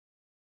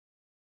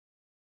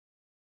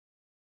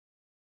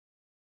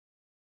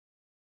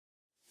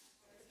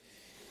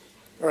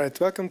All right,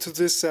 welcome to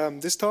this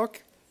this talk.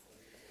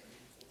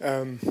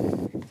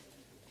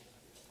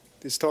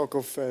 This talk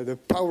of the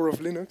power of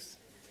Linux.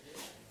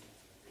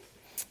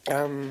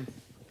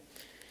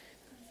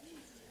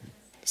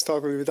 This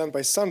talk will be done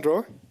by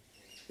Sandro.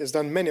 He has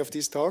done many of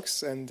these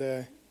talks, and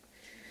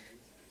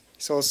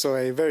he's also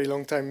a very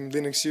long-time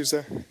Linux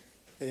user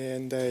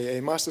and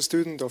a master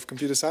student of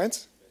computer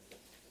science.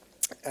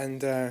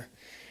 And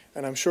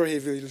I'm sure he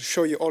will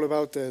show you all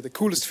about the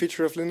coolest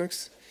feature of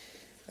Linux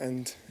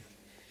and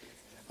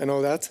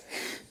all that.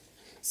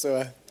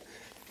 So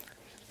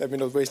let me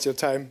not waste your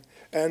time.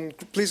 And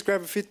please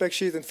grab a feedback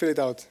sheet and fill it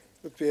out. It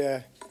would be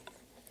a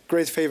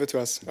great favor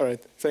to us. All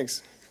right,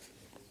 thanks.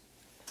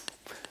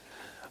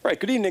 All right,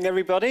 good evening,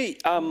 everybody.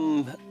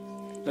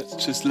 Let's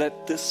just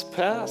let this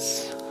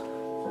pass.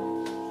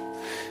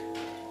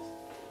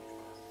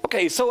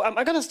 Okay, so I'm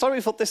going to start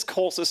with what this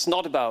course is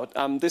not about.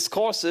 This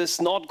course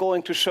is not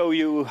going to show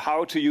you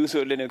how to use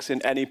your Linux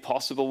in any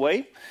possible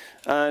way.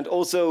 And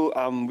also,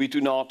 we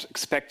do not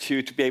expect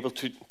you to be able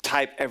to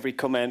type every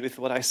command with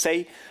what I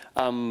say,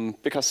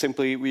 because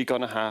simply we're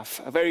going to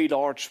have a very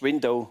large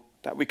window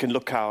that we can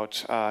look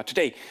out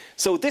today.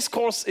 So this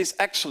course is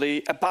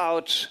actually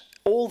about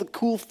all the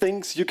cool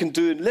things you can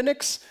do in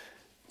Linux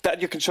that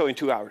you can show in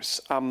 2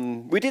 hours.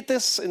 We did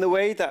this in the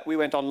way that we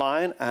went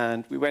online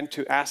and we went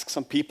to ask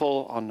some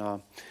people on,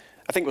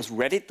 I think it was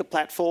Reddit, the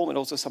platform, and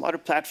also some other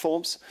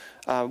platforms.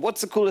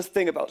 What's the coolest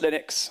thing about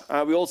Linux?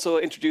 We also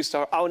introduced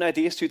our own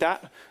ideas to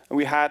that, and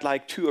we had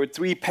like 2 or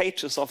 3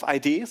 pages of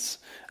ideas.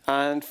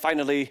 And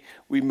finally,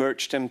 we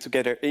merged them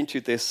together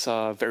into this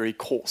very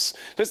course.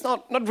 So it's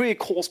not really a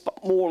course,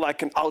 but more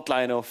like an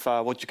outline of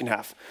what you can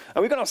have.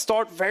 And we're going to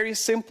start very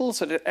simple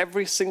so that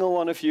every single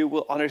one of you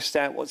will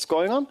understand what's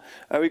going on.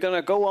 And we're going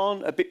to go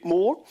on a bit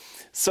more.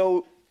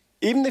 So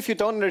even if you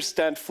don't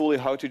understand fully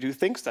how to do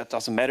things, that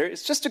doesn't matter.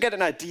 It's just to get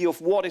an idea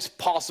of what is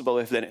possible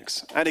with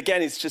Linux. And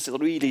again, it's just a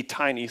really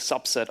tiny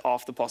subset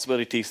of the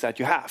possibilities that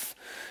you have.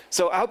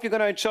 So I hope you're going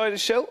to enjoy the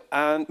show,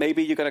 and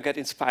maybe you're going to get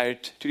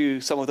inspired to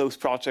do some of those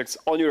projects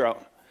on your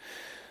own.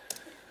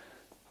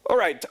 All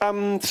right,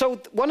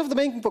 so one of the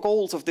main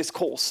goals of this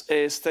course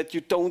is that you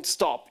don't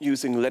stop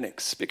using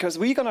Linux, because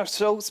we're going to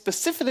show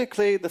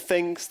specifically the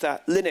things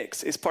that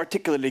Linux is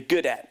particularly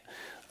good at.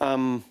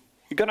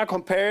 You're going to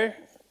compare,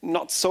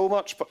 not so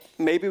much, but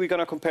maybe we're going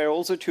to compare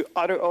also to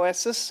other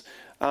OSs.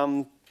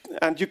 And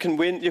you can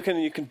win. You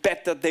can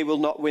bet that they will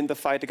not win the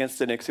fight against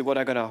Linux in what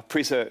I'm going to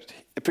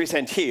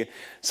present here.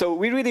 So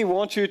we really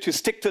want you to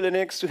stick to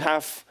Linux, to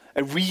have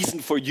a reason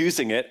for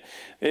using it.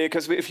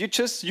 Because if you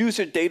just use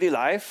your daily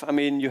life, I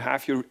mean, you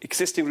have your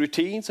existing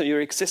routines and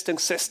your existing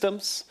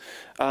systems,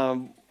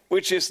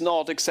 which is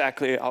not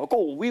exactly our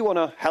goal. We want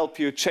to help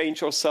you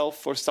change yourself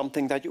for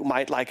something that you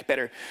might like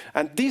better.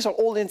 And these are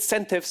all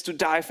incentives to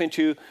dive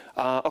into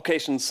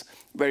occasions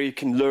where you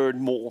can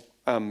learn more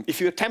if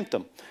you attempt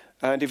them.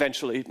 And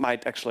eventually, it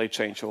might actually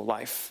change your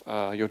life,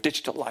 your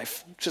digital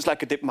life, just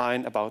like it did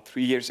mine about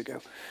 3 years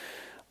ago.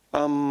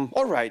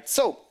 All right,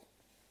 so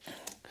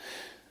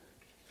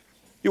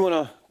you want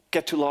to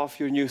get to love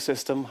your new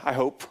system, I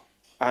hope.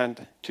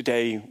 And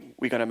today,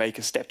 we're going to make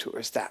a step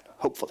towards that,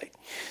 hopefully.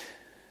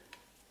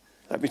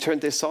 Let me turn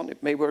this on.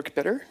 It may work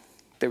better.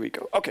 There we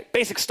go. OK,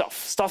 basic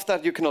stuff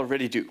that you can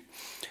already do.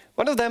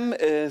 One of them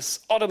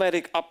is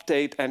automatic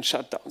update and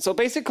shutdown. So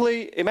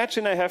basically,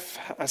 imagine I have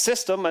a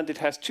system and it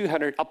has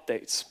 200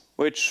 updates,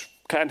 which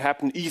can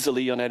happen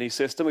easily on any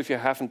system if you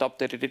haven't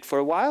updated it for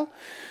a while.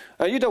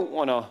 You don't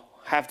want to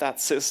have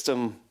that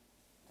system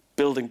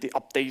building the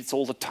updates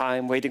all the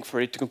time, waiting for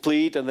it to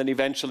complete, and then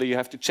eventually you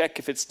have to check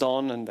if it's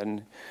done and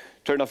then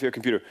turn off your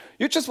computer.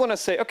 You just want to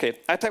say, OK,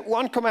 I type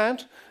one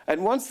command,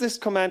 and once this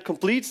command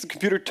completes, the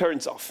computer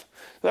turns off.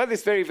 So that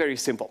is very, very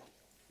simple.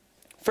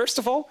 First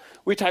of all,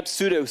 we type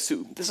sudo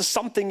su. This is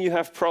something you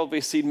have probably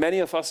seen many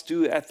of us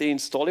do at the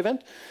install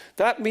event.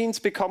 That means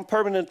become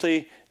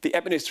permanently the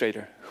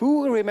administrator.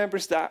 Who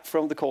remembers that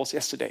from the course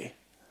yesterday?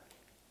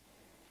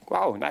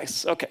 Wow,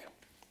 nice. OK.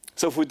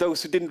 So for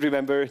those who didn't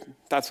remember,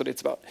 that's what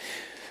it's about.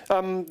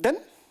 Then,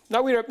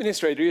 now we're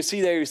administrator. You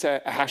see there is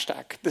a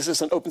hashtag. This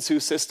is an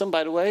OpenSUSE system,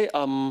 by the way,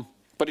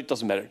 but it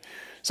doesn't matter.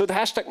 So the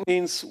hashtag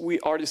means we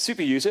are the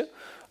super user.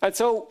 And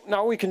so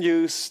now we can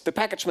use the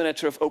package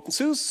manager of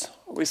OpenSUSE.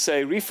 We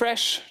say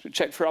refresh to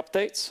check for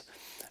updates.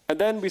 And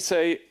then we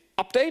say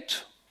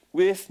update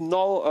with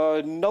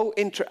no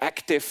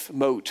interactive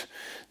mode.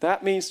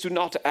 That means do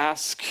not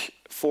ask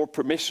for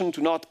permission,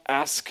 do not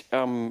ask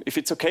if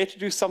it's OK to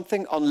do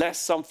something unless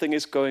something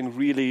is going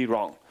really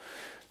wrong.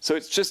 So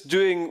it's just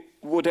doing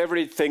whatever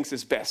it thinks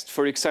is best.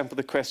 For example,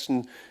 the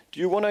question, do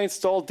you want to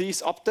install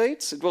these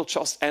updates? It will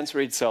just answer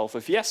itself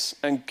with yes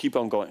and keep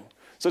on going.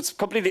 So it's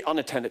completely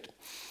unattended.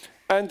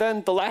 And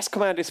then the last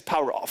command is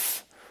power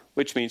off,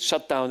 which means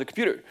shut down the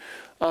computer.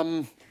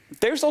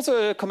 There's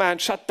also a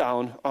command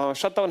shutdown.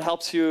 Shutdown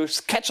helps you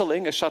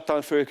scheduling a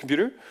shutdown for your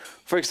computer.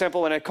 For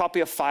example, when I copy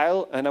a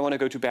file and I want to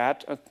go to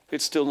bed,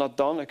 it's still not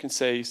done. I can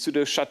say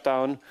sudo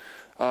shutdown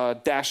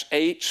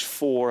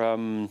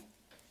 -h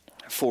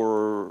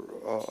for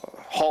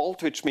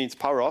halt, which means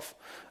power off,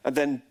 and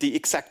then the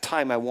exact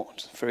time I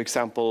want. For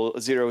example,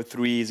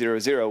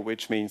 0300,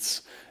 which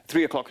means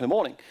 3 o'clock in the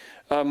morning.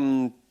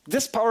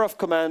 This power off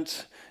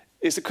command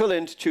is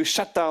equivalent to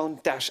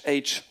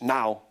shutdown-h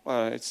now.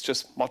 It's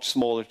just much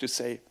smaller to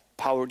say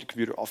power the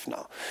computer off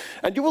now.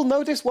 And you will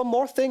notice one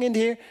more thing in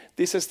here.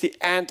 This is the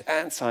and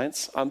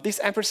signs. These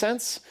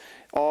ampersands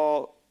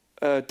are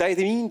they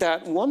mean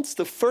that once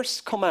the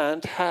first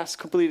command has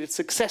completed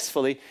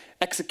successfully,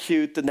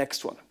 execute the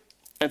next one,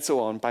 and so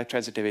on by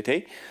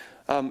transitivity.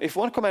 If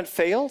one command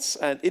fails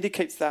and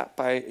indicates that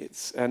by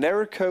an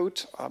error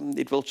code,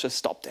 it will just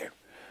stop there.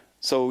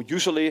 So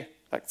usually,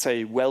 like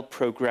say,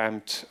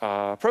 well-programmed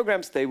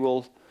programs, they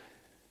will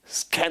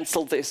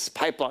cancel this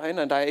pipeline,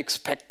 and I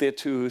expect it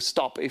to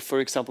stop if, for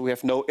example, we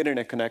have no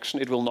internet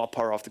connection. It will not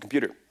power off the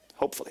computer,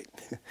 hopefully.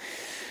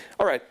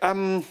 All right.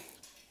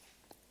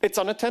 It's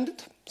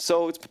unattended,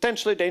 so it's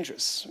potentially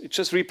dangerous. It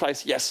just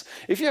replies yes.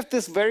 If you have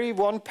this very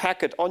one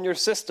packet on your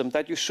system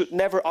that you should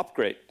never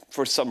upgrade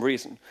for some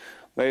reason,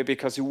 maybe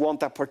because you want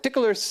that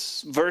particular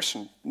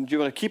version and you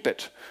want to keep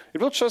it,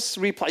 it will just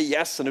reply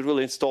yes and it will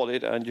install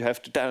it, and you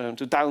have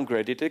to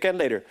downgrade it again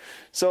later.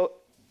 So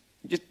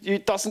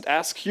it doesn't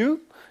ask you,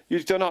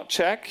 you do not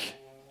check,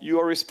 you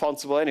are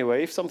responsible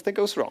anyway if something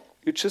goes wrong.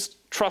 You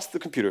just trust the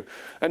computer.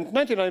 And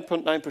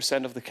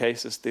 99.9% of the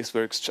cases, this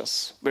works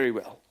just very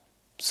well.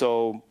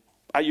 So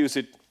I use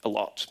it a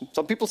lot.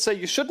 Some people say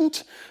you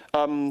shouldn't.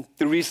 The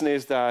reason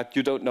is that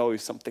you don't know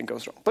if something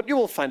goes wrong. But you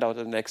will find out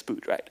in the next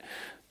boot, right?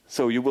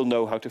 So you will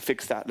know how to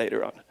fix that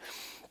later on.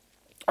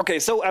 OK,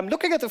 so I'm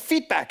looking at the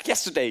feedback.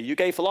 Yesterday, you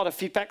gave a lot of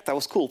feedback. That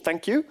was cool.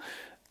 Thank you.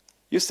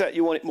 You said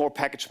you wanted more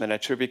package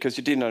manager because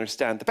you didn't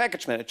understand the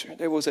package manager.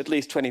 There was at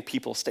least 20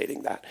 people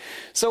stating that.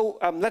 So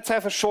let's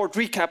have a short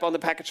recap on the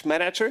package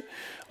manager.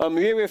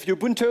 Here we have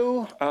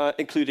Ubuntu,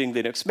 including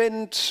Linux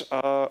Mint,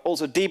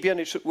 also Debian,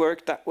 it should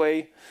work that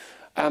way.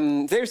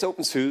 There's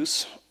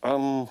OpenSUSE,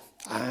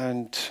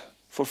 and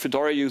for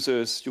Fedora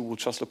users, you will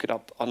just look it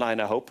up online,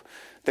 I hope.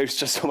 There's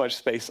just so much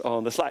space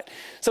on the slide.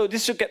 So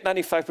this should get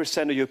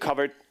 95% of you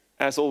covered.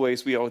 As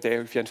always, we are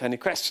there if you have any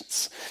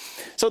questions.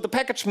 So the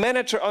package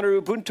manager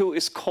under Ubuntu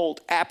is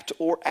called apt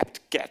or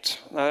apt-get.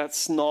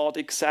 That's not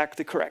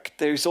exactly correct.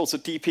 There is also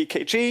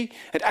dpkg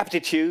and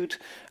aptitude.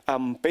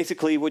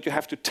 Basically, what you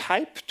have to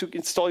type to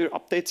install your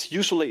updates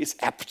usually is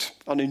apt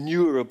on a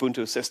newer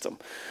Ubuntu system.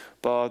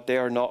 But they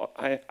are not,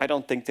 I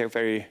don't think they're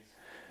very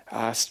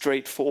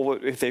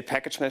straightforward with a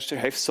package manager.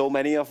 They have so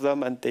many of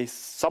them, and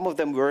some of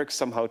them work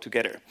somehow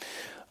together.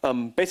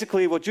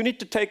 Basically, what you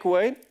need to take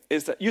away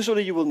is that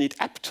usually you will need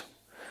apt.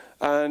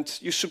 And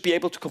you should be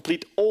able to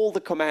complete all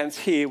the commands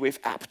here with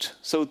apt.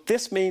 So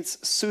this means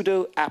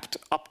sudo apt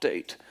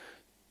update,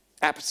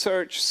 apt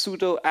search,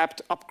 sudo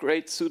apt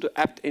upgrade, sudo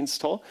apt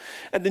install.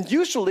 And then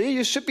usually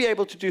you should be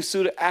able to do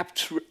sudo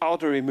apt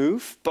auto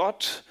remove,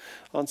 but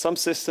on some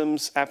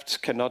systems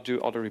apt cannot do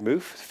auto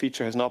remove. The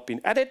feature has not been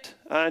added,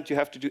 and you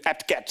have to do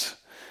apt-get.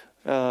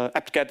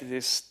 Apt-get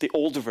is the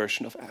older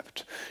version of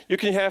apt. You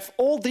can have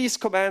all these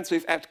commands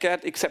with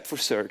apt-get except for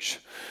search.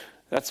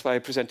 That's why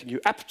I'm presenting you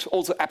apt.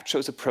 Also, apt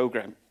shows a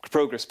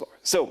progress bar.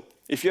 So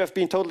if you have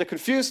been totally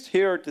confused,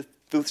 here's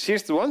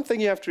the one thing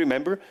you have to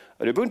remember.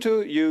 On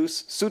Ubuntu,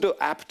 use sudo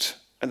apt,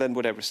 and then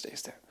whatever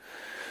stays there.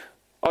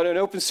 On an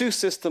OpenSUSE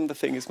system, the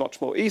thing is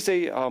much more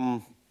easy.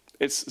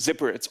 It's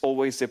zipper. It's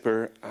always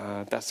zipper.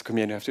 That's the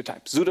command you have to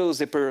type. Sudo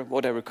zipper,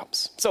 whatever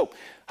comes. So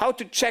how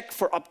to check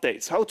for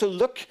updates. How to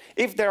look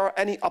if there are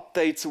any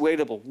updates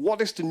available. What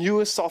is the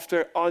newest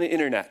software on the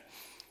internet?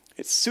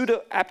 It's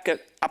sudo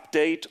apt-get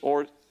update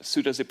or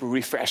sudo zipper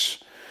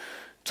refresh.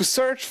 To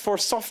search for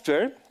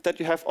software that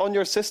you have on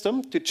your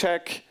system, to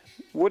check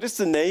what is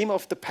the name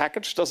of the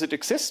package, does it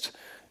exist,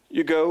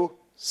 you go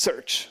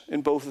search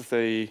in both of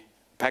the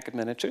packet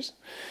managers.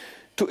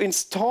 To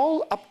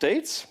install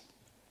updates,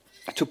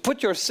 to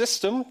put your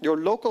system, your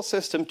local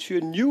system, to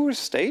a newer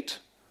state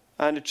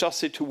and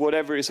adjust it to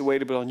whatever is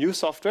available on new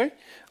software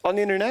on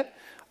the internet.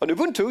 On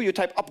Ubuntu, you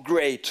type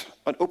upgrade.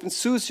 On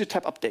OpenSUSE, you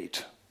type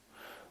update.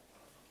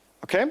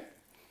 Okay?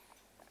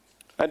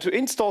 And to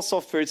install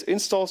software, it's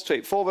install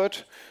straightforward.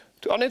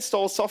 To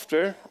uninstall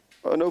software,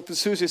 on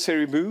OpenSUSE you say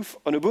remove.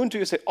 On Ubuntu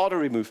you say auto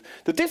remove.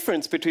 The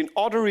difference between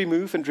auto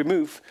remove and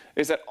remove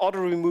is that auto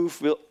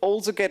remove will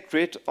also get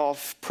rid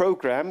of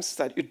programs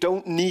that you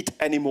don't need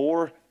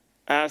anymore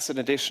as an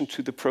addition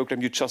to the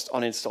program you just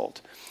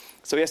uninstalled.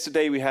 So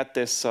yesterday we had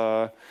this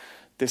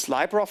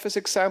LibreOffice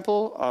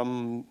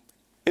example.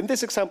 In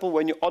this example,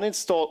 when you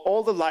uninstall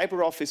all the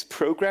LibreOffice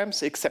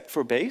programs except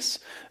for Base,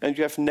 and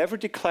you have never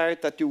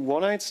declared that you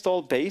want to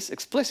install Base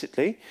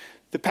explicitly,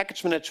 the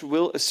package manager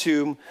will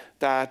assume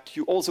that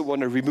you also want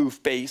to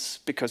remove Base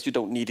because you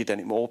don't need it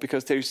anymore,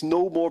 because there is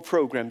no more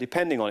program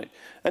depending on it.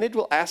 And it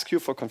will ask you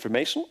for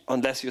confirmation,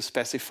 unless you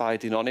specify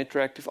the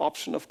non-interactive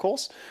option, of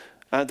course,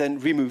 and then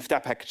remove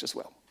that package as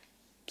well.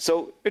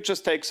 So it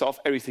just takes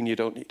off everything you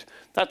don't need.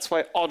 That's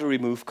why auto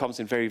remove comes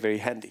in very, very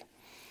handy.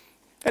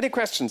 Any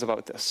questions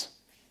about this?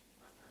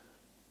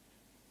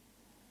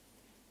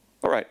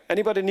 All All right,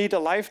 anybody need a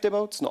live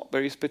demo? It's not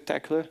very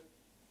spectacular.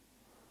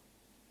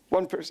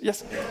 One person,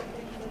 yes?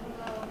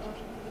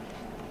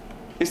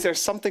 Is there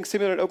something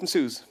similar in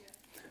OpenSUSE?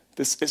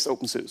 This is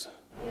OpenSUSE.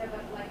 Yeah,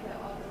 but like the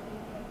auto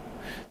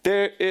remove.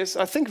 There is,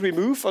 I think,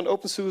 remove on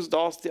OpenSUSE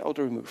does the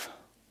auto remove.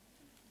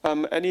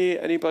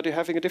 Anybody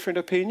having a different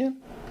opinion?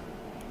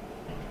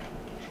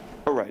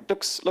 All right,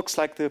 looks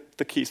like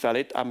the key is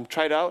valid.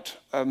 Try it out.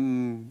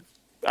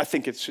 I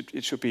think it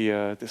should be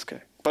this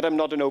guy, but I'm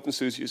not an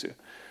OpenSUSE user.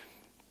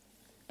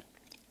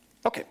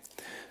 Okay,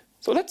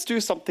 so let's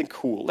do something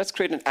cool. Let's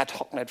create an ad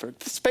hoc network.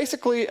 It's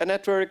basically a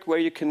network where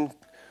you can,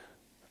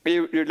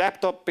 your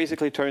laptop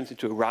basically turns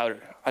into a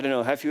router. I don't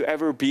know, have you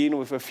ever been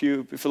with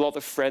a lot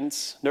of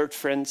friends, nerd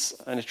friends,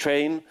 on a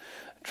train?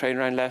 Train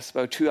ride lasts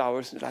about 2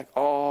 hours, and you're like,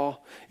 oh,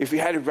 if we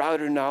had a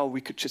router now,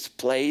 we could just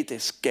play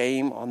this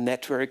game on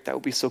network. That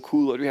would be so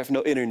cool, or we have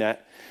no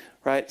internet,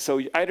 right? So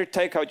you either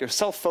take out your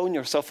cell phone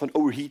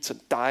overheats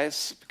and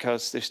dies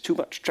because there's too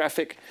much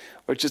traffic,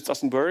 or it just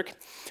doesn't work.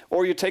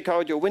 Or you take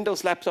out your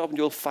Windows laptop and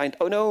you'll find,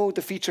 oh no,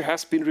 the feature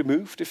has been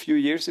removed a few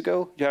years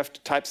ago. You have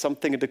to type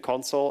something in the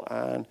console,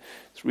 and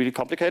it's really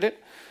complicated.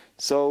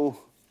 So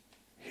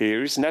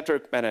here's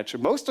Network Manager.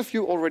 Most of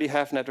you already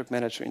have Network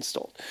Manager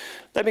installed.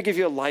 Let me give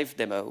you a live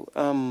demo.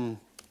 I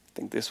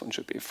think this one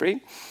should be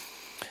free.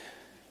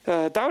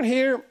 Down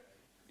here,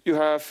 you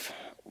have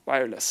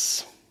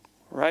wireless,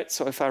 right?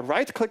 So if I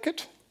right-click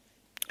it,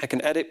 I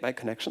can edit my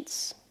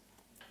connections.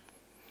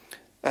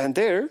 And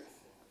there,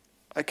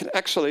 I can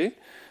actually,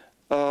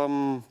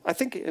 I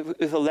think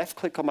with a left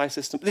click on my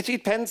system, it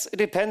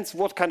depends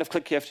what kind of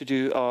click you have to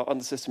do on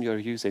the system you're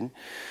using.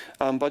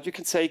 But you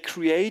can say,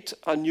 create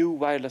a new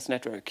wireless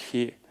network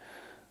here.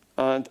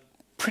 And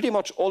pretty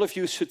much all of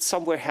you should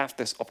somewhere have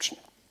this option.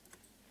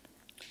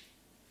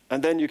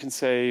 And then you can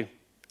say,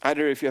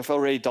 either if you have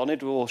already done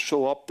it, it will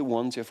show up the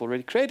ones you have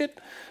already created.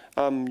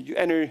 You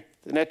enter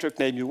the network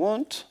name you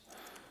want,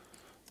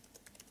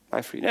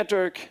 my free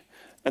network,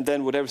 and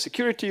then whatever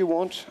security you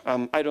want.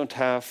 I don't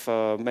have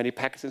many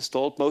packets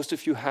installed. Most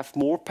of you have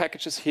more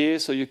packages here,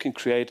 so you can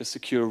create a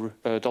secure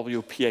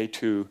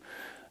WPA2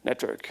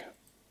 network.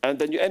 And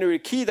then you enter a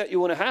key that you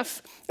want to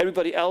have.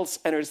 Everybody else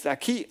enters that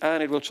key,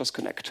 and it will just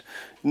connect.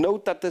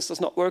 Note that this does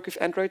not work with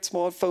Android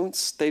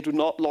smartphones. They do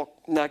not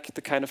lack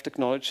the kind of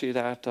technology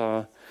that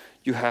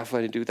you have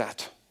when you do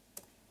that.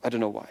 I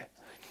don't know why.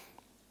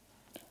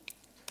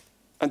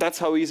 And that's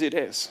how easy it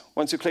is.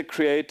 Once you click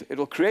Create, it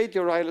will create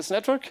your wireless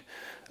network.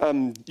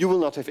 You will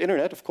not have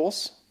internet, of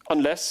course,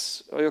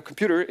 unless your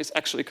computer is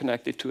actually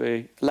connected to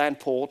a LAN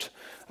port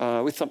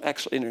with some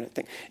actual internet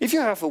thing. If you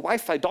have a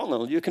Wi-Fi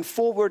dongle, you can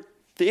forward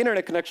the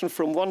internet connection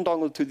from one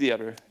dongle to the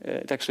other.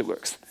 It actually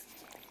works.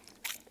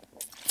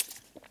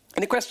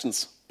 Any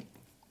questions?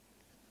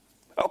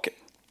 OK.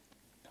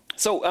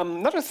 So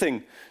another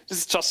thing, this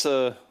is just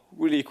a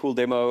really cool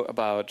demo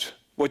about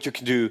what you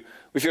can do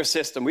with your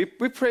system. We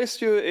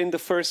praised you in the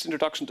first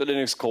introduction to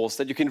Linux course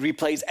that you can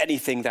replace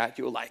anything that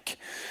you like.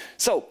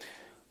 So,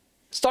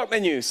 start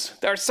menus.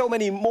 There are so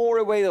many more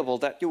available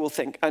that you will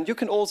think. And you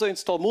can also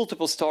install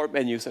multiple start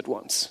menus at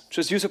once.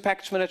 Just use a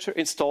package manager,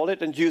 install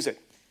it, and use it.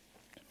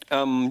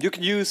 You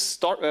can use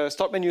start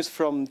menus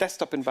from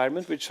desktop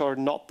environment, which are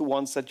not the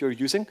ones that you're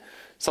using.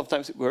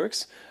 Sometimes it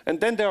works. And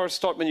then there are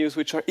start menus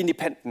which are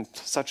independent,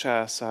 such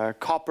as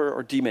copper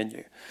or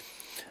dmenu.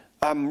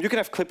 You can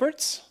have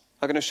clipboards.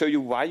 I'm going to show you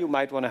why you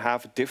might want to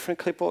have a different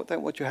clipboard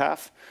than what you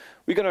have.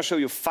 We're going to show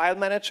you file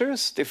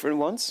managers, different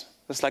ones.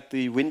 It's like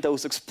the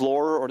Windows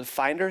Explorer or the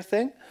Finder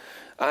thing.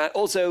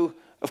 Also,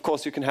 of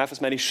course, you can have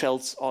as many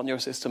shells on your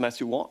system as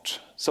you want.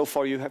 So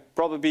far, you have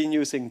probably been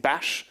using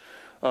Bash.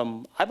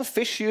 I'm a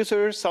Fish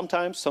user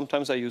sometimes.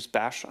 Sometimes I use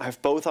Bash. I have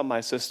both on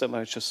my system.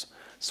 I just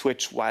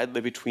switch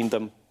widely between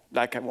them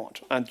like I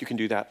want. And you can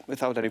do that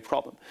without any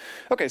problem.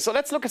 OK, so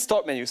let's look at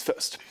start menus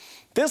first.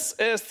 This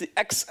is the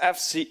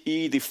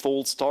XFCE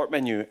default start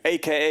menu,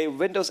 aka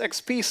Windows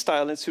XP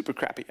style, and super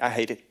crappy. I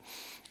hate it.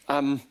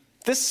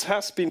 This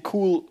has been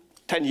cool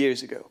 10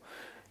 years ago.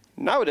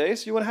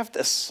 Nowadays, you want to have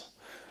this,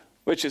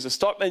 which is a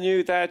start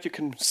menu that you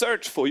can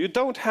search for. You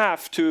don't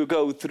have to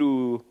go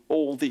through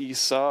all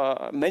these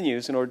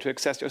menus in order to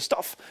access your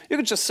stuff. You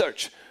can just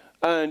search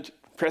and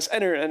press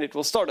enter, and it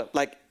will start up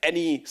like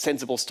any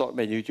sensible start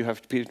menu you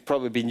have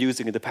probably been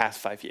using in the past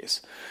 5 years.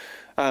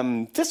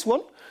 This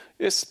one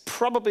is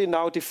probably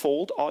now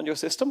default on your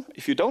system.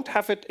 If you don't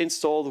have it,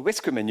 install the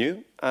Whisker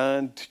menu,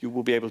 and you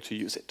will be able to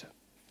use it.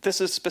 This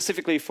is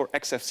specifically for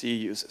XFCE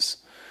users.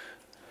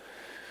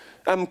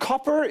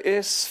 Copper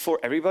is for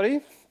everybody.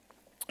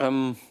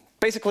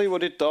 Basically,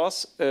 what it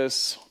does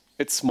is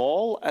it's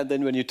small, and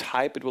then when you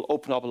type, it will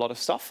open up a lot of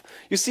stuff.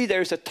 You see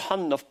there's a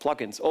ton of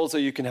plugins. Also,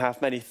 you can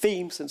have many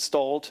themes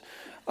installed,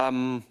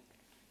 and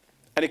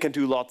it can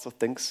do lots of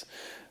things.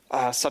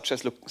 Such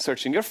as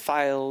searching your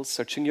files,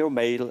 searching your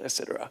mail,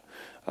 etc.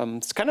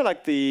 It's kind of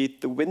like the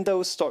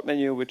Windows start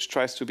menu, which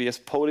tries to be as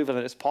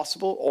polyvalent as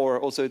possible, or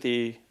also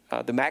the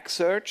Mac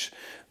search.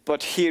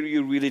 But here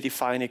you really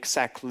define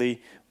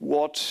exactly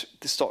what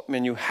the start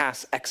menu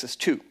has access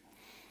to.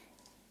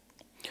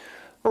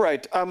 All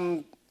right.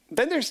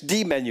 then there's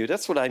D menu.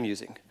 That's what I'm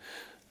using.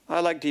 I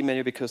like D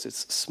menu because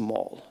it's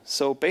small.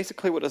 So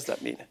basically, what does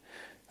that mean?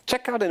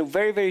 Check out in the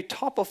very, very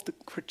top of the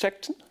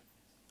projection.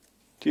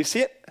 Do you see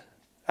it?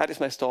 That is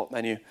my start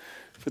menu.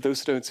 For those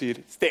who don't see it,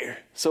 it's there.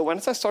 So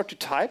once I start to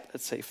type,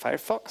 let's say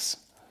Firefox.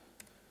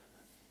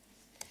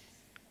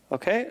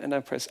 OK, and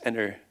I press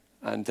Enter.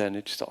 And then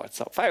it starts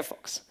up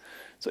Firefox.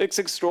 So it's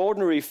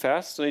extraordinarily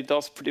fast, and it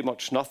does pretty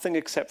much nothing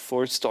except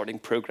for starting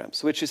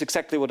programs, which is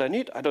exactly what I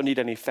need. I don't need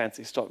any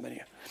fancy start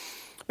menu.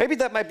 Maybe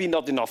that might be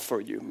not enough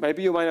for you.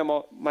 Maybe you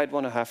might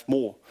want to have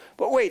more.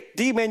 But wait,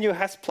 D menu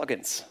has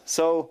plugins.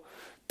 So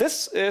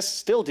this is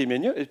still D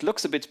menu. It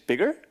looks a bit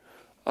bigger.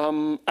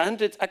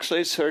 And it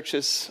actually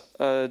searches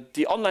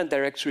the online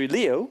directory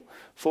Leo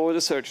for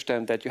the search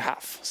term that you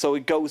have. So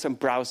it goes and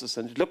browses,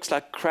 and it looks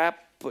like crap,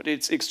 but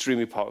it's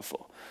extremely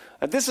powerful.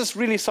 And this is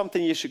really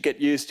something you should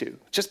get used to.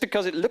 Just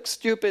because it looks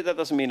stupid, that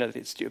doesn't mean that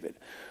it's stupid.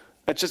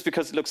 And just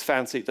because it looks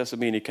fancy, it doesn't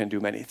mean it can do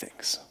many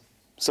things.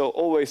 So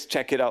always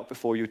check it out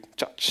before you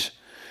judge.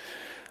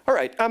 All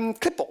right,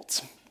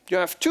 clipboards. You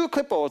have two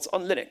clipboards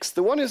on Linux.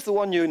 The one is the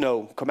one you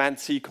know,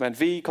 Command-C,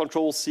 Command-V,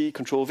 Control-C,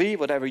 Control-V,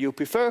 whatever you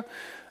prefer.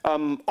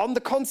 On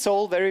the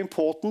console, very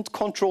important,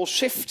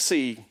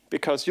 Control-Shift-C,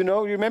 because you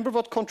remember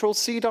what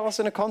Control-C does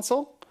in a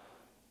console?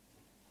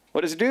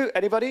 What does it do?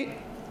 Anybody?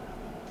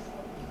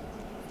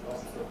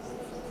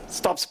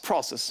 Stops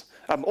process.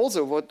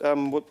 Also,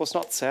 what was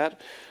not said,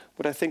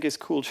 what I think is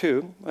cool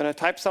too, when I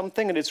type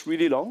something and it's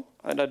really long,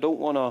 and I don't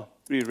want to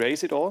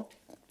erase it all,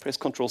 press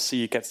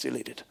Control-C, it gets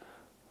deleted.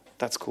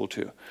 That's cool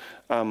too.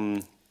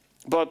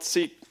 But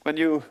see, when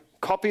you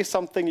copy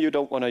something, you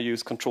don't want to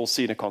use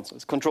Control-C in a console.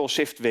 It's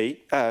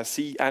Control-Shift-V,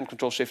 C and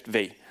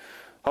Control-Shift-V.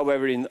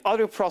 However, in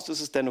other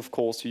processes, then of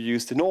course, you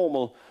use the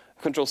normal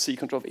Control-C,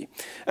 Control-V.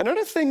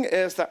 Another thing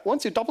is that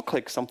once you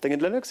double-click something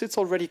in Linux, it's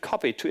already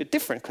copied to a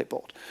different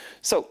clipboard.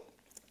 So,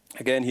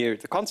 again here,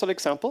 the console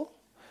example.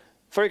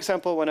 For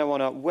example, when I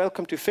want to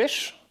welcome to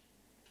fish,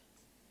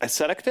 I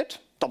select it,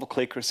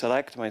 double-click or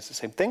select, it's the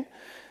same thing.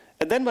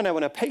 And then when I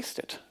want to paste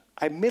it,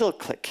 I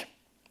middle-click.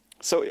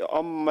 So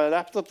on my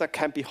laptop, that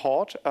can be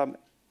hard.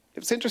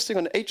 It's interesting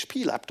on an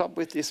HP laptop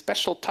with the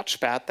special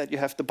touchpad that you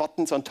have the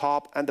buttons on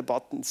top and the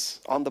buttons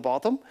on the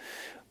bottom.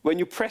 When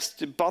you press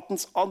the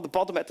buttons on the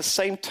bottom at the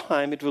same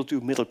time, it will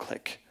do middle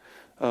click,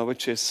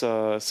 which is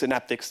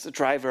Synaptics, the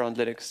driver on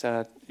Linux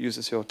that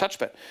uses your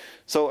touchpad.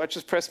 So I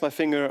just press my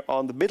finger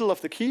on the middle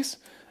of the keys,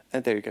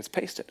 and there it gets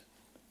pasted.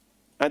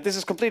 And this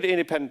is completely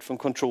independent from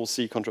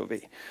Control-C,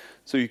 Control-V.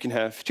 So you can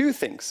have two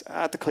things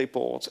at the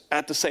clipboard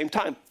at the same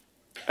time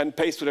and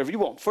paste whatever you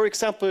want. For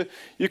example,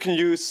 you can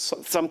use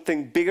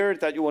something bigger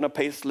that you want to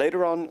paste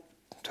later on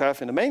to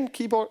have in the main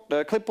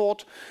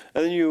clipboard,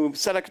 and then you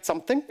select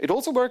something. It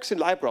also works in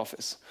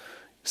LibreOffice.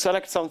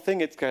 Select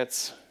something, it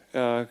gets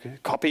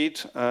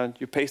copied, and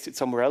you paste it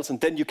somewhere else, and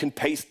then you can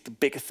paste the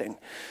bigger thing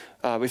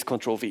with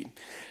Control-V.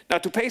 Now,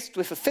 to paste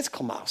with a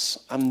physical mouse,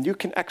 you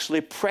can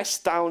actually press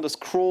down the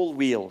scroll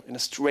wheel in a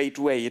straight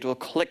way. It will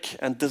click,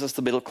 and this is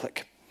the middle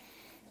click.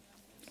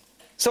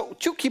 So,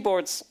 two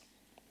keyboards,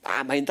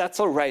 I mean,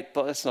 that's all right,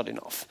 but it's not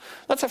enough.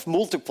 Let's have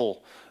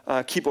multiple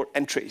keyboard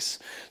entries.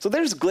 So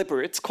there's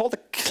Glipper. It's called a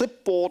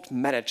clipboard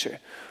manager.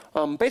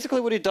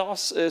 Basically, what it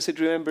does is it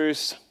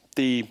remembers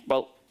the,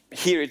 well,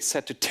 here it's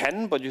set to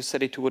 10, but you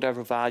set it to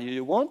whatever value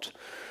you want.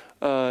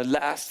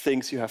 Last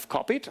things you have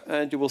copied,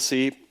 and you will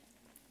see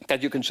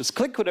that you can just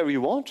click whatever you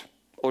want,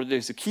 or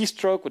there's a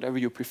keystroke, whatever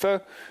you prefer,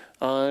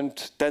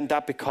 and then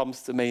that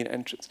becomes the main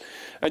entrance.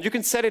 And you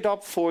can set it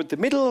up for the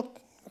middle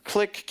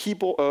click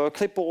keyboard,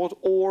 clipboard,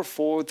 or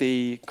for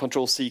the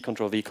Control-C,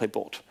 Control-V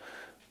clipboard,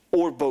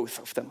 or both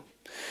of them.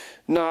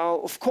 Now,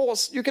 of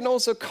course, you can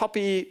also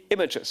copy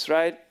images,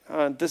 right?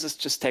 And this is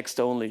just text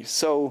only.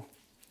 So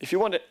if you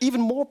want an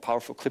even more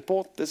powerful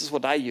clipboard, this is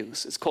what I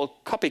use. It's called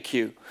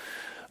CopyQ.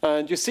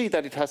 And you see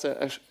that it has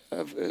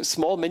a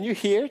small menu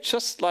here,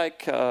 just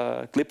like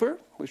Glipper,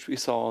 which we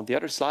saw on the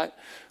other slide.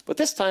 But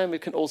this time,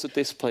 it can also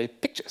display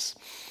pictures.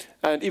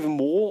 And even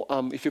more,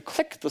 if you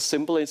click the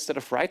symbol instead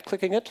of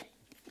right-clicking it,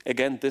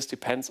 again, this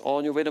depends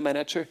on your window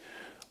manager,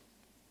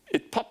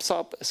 it pops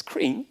up a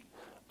screen,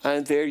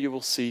 and there you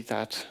will see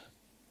that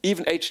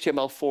even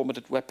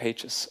HTML-formatted web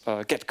pages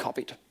get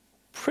copied.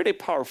 Pretty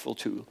powerful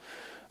tool.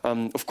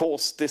 Of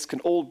course, this can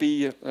all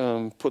be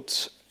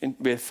put in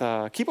with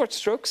keyboard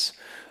strokes,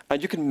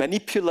 and you can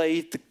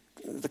manipulate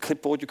the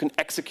clipboard. You can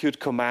execute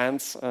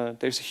commands.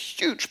 There's a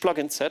huge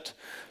plugin set.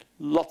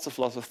 Lots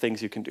of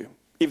things you can do.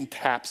 Even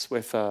tabs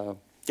with,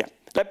 yeah.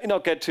 Let me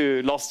not get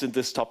too lost in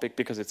this topic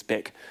because it's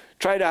big.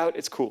 Try it out.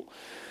 It's cool.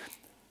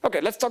 OK,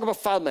 let's talk about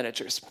file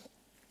managers.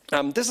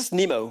 This is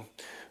Nemo.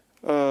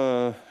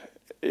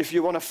 If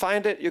you want to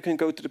find it, you can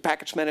go to the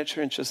package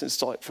manager and just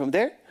install it from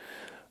there.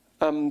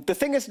 The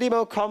thing is,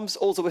 Nemo comes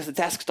also with a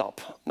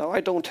desktop. Now, I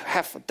don't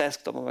have a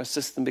desktop on my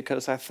system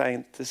because I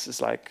find this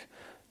is like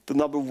the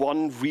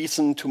 #1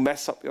 reason to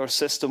mess up your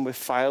system with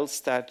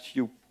files that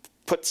you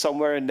put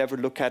somewhere and never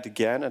look at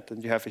again, and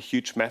then you have a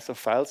huge mess of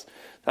files.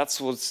 That's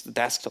what's the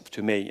desktop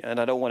to me, and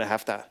I don't want to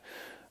have that.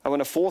 I want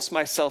to force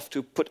myself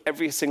to put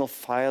every single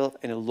file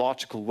in a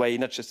logical way,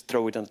 not just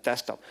throw it on the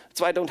desktop.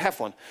 That's why I don't have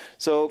one.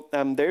 So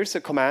there's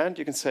a command.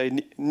 You can say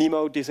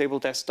Nemo disable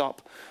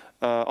desktop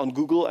on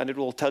Google, and it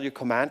will tell you a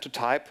command to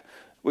type,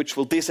 which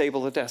will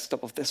disable the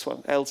desktop of this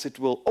one. Else it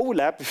will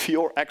overlap with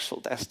your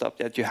actual desktop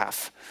that you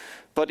have.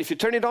 But if you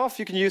turn it off,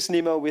 you can use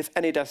Nemo with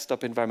any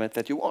desktop environment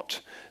that you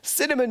want.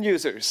 Cinnamon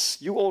users,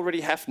 you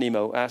already have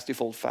Nemo as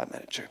default file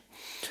manager.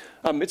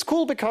 It's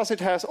cool because it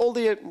has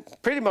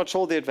pretty much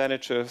all the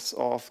advantages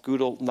of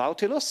good old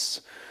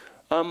Nautilus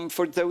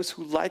for those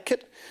who like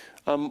it.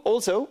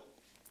 Also,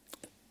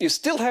 you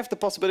still have the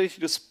possibility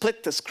to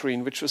split the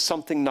screen, which was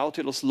something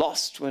Nautilus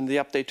lost when the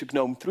update to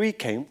GNOME 3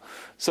 came.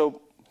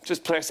 So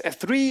just press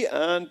F3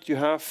 and you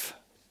have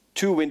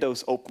two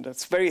windows open.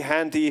 That's very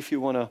handy if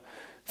you want to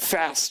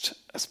fast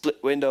a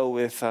split window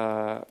with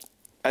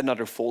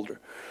another folder.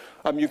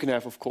 You can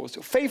have, of course,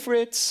 your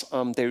favorites.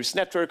 There's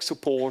network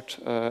support,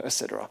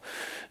 etc.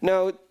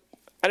 Now,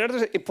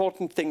 another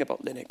important thing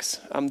about Linux,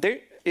 there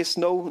is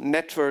no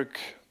network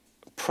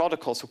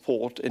protocol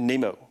support in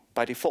Nemo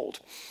by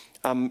default.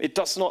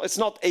 It's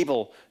not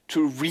able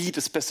to read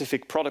a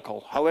specific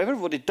protocol. However,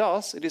 what it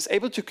does, it is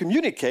able to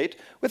communicate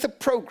with a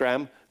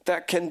program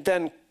that can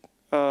then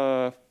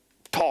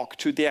talk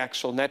to the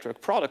actual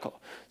network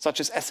protocol, such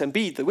as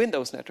SMB, the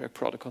Windows network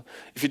protocol.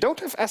 If you don't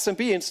have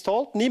SMB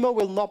installed, Nemo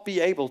will not be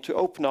able to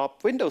open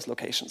up Windows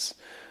locations.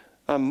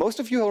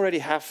 Most of you already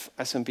have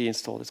SMB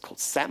installed. It's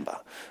called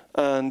Samba.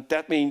 And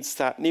that means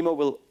that Nemo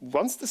will,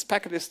 once this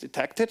packet is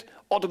detected,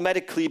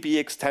 automatically be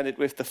extended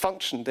with the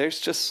function. There's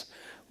just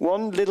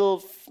one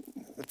little,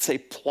 let's say,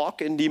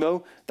 plug in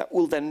Nemo that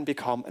will then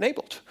become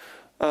enabled.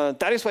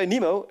 That is why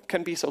Nemo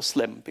can be so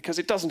slim, because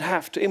it doesn't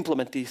have to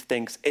implement these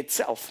things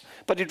itself,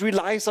 but it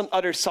relies on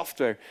other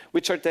software,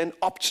 which are then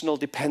optional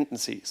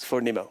dependencies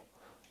for Nemo.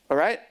 All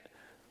right?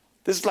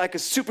 This is like a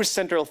super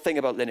central thing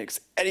about Linux.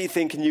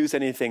 Anything can use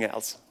anything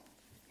else.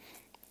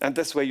 And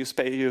this way you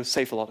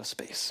save a lot of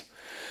space.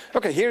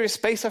 OK, here is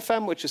Space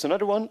FM, which is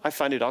another one. I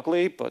find it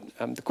ugly, but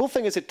the cool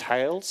thing is it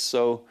tiles.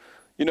 So,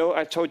 you know,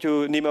 I told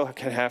you Nemo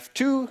can have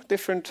two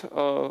different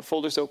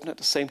folders open at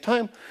the same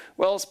time.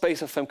 Well,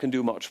 Space FM can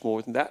do much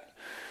more than that.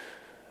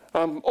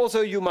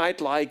 Also, you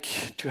might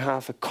like to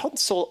have a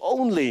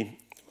console-only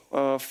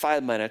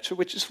file manager,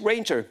 which is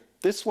rygel.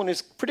 This one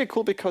is pretty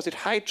cool because it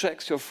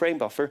hijacks your frame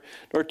buffer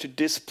in order to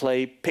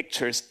display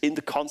pictures in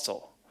the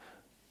console.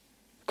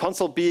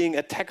 Console being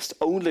a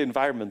text-only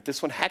environment,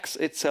 this one hacks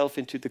itself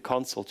into the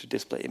console to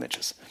display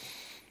images.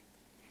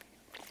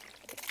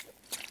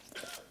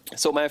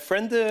 So my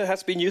friend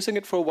has been using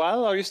it for a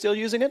while. Are you still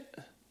using it?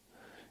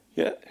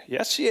 Yeah,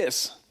 yes, she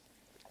is.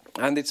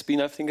 And it's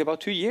been, I think,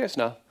 about 2 years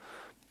now.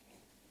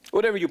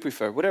 Whatever you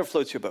prefer, whatever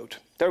floats your boat.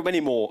 There are many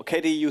more.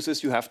 KDE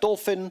users, you have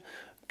Dolphin.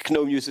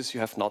 GNOME users, you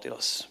have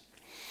Nautilus.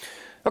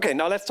 OK,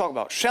 now let's talk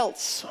about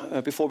shells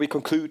before we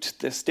conclude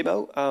this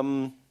demo.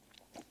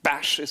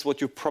 Bash is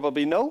what you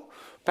probably know.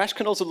 Bash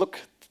can also look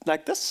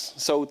like this.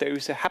 So there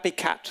is a happy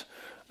cat.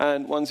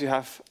 And once you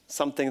have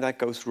something that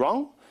goes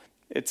wrong,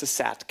 it's a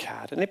sad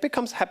cat. And it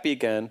becomes happy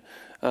again.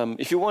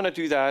 If you want to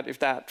do that, if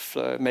that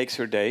makes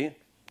your day,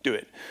 do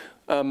it.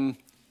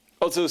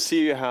 Also,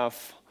 see you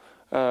have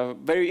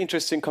very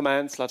interesting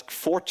commands like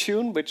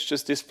fortune, which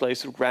just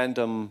displays a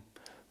random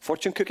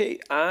fortune cookie,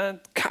 and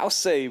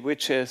cowsay,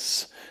 which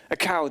is a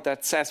cow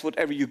that says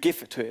whatever you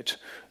give it to it.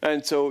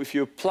 And so if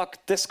you plug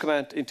this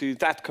command into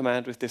that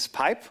command with this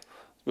pipe,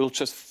 we'll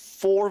just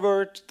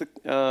forward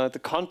the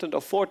content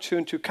of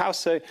fortune to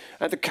cowsay,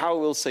 and the cow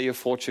will say a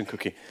fortune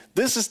cookie.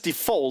 This is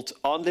default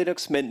on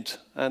Linux Mint,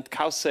 and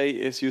cowsay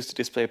is used to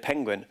display a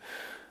penguin.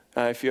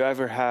 If you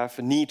ever have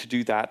a need to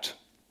do that,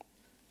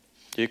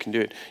 you can do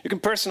it. You can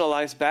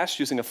personalize Bash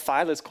using a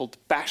file. It's called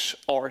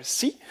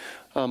bashrc.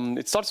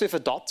 It starts with a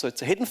dot, so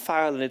it's a hidden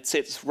file, and it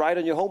sits right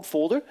on your home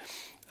folder.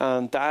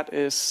 And that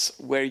is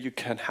where you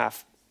can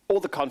have all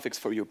the configs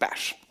for your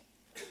Bash.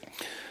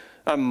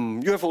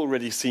 You have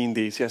already seen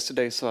these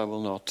yesterday, so I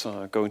will not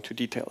go into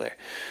detail there.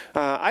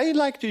 I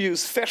like to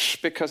use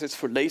Fish because it's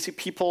for lazy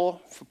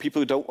people, for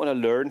people who don't want to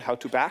learn how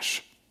to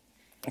Bash.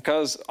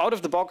 Because out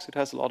of the box, it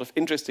has a lot of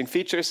interesting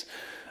features.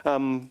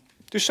 To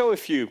show a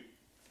few.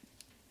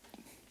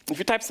 If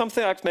you type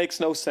something that makes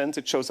no sense,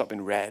 it shows up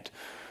in red.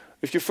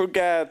 If you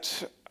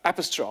forget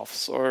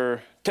apostrophes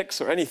or ticks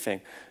or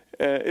anything,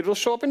 it will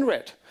show up in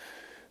red.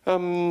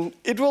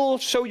 It will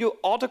show you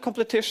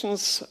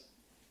auto-completions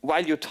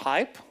while you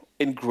type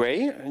in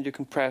gray, and you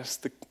can press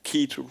the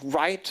key to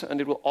write, and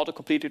it will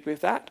auto-complete it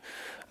with that.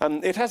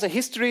 It has a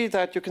history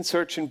that you can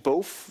search in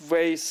both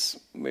ways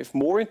with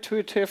more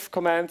intuitive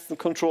commands than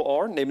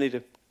Control-R, namely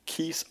the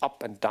keys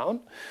up and down.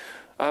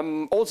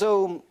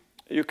 Also,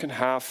 you can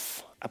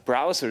have a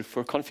browser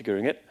for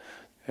configuring it.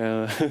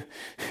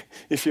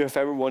 If you have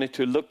ever wanted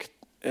to look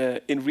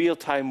in real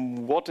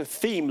time what a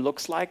theme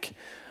looks like,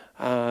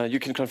 you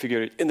can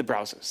configure it in the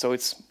browser. So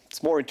it's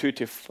more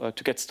intuitive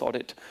to get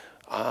started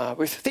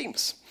with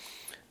themes,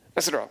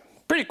 etc.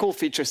 Pretty cool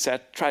feature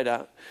set. Try it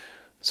out.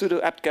 Sudo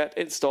apt-get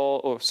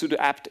install or sudo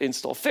apt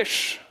install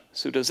fish.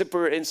 Sudo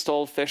zipper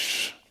install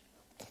fish.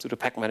 sudo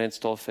pacman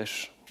install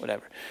fish,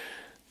 whatever.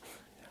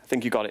 I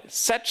think you got it.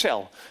 Set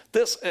shell.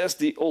 This is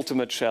the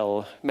ultimate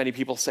shell, many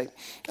people say.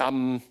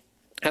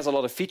 Has a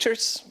lot of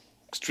features,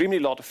 extremely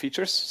lot of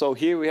features. So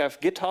here we have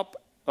GitHub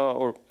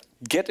or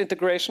Git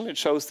integration. It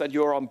shows that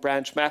you're on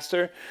branch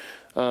master.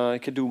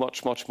 It can do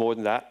much, much more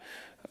than that.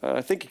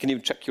 I think you can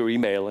even check your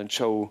email and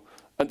show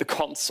on the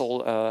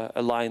console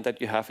a line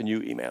that you have a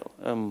new email.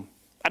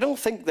 I don't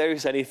think there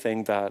is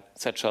anything that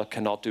set shell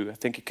cannot do. I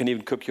think it can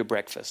even cook your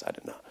breakfast. I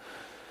don't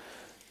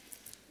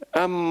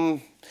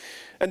know.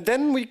 And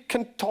then we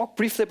can talk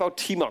briefly about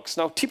tmux.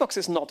 Now, tmux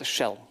is not a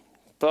shell,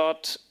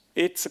 but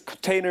it's a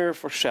container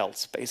for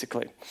shells,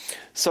 basically.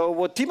 So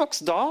what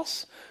tmux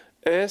does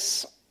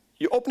is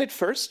you open it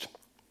first,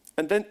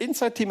 and then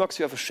inside tmux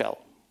you have a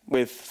shell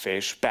with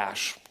fish,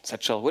 bash,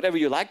 set shell, whatever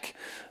you like.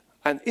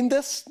 And in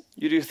this,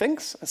 you do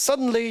things, and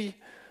suddenly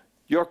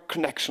your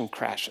connection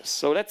crashes.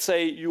 So let's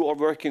say you are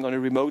working on a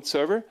remote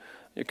server,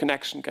 your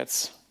connection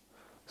gets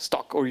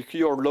stuck, or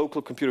your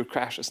local computer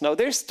crashes. Now,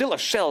 there's still a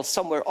shell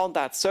somewhere on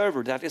that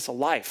server that is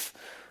alive,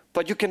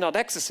 but you cannot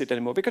access it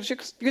anymore because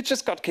you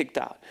just got kicked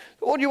out.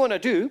 What you want to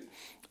do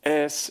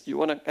is you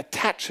want to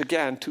attach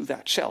again to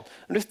that shell.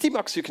 And with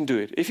tmux, you can do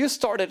it. If you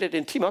started it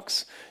in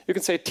tmux, you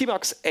can say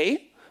tmux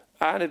A,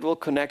 and it will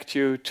connect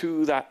you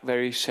to that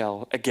very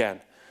shell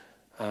again.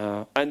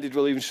 And it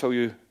will even show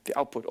you the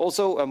output.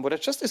 Also, what I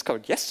just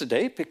discovered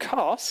yesterday,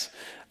 because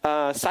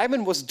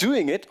Simon was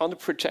doing it on the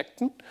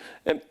projector,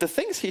 the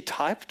things he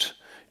typed,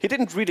 he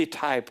didn't really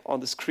type on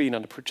the screen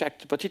on the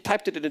projector, but he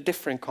typed it in a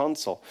different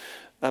console.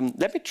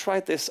 Let me try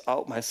this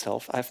out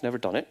myself. I've never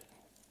done it.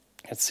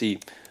 Let's see.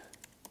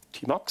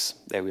 tmux,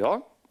 there we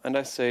are. And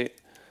I say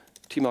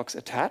tmux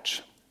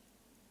attach.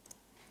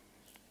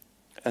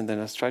 And then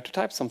let's try to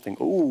type something.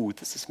 Oh,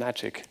 this is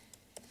magic.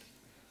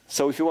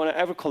 So if you want to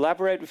ever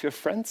collaborate with your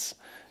friends,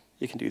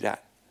 you can do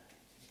that.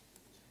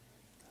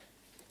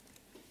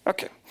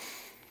 Okay.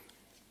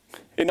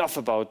 Enough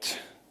about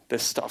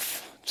this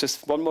stuff.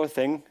 Just one more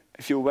thing.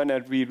 If you want to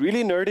be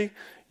really nerdy,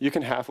 you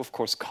can have, of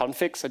course,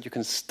 configs, and you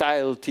can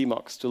style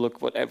tmux to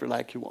look whatever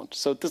like you want.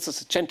 So this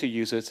is a Gentoo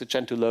user. It's a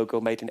Gentoo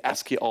logo made in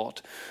ASCII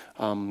art.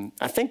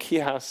 I think he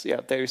has,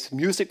 there's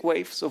music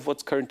waves of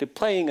what's currently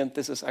playing, and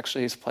this is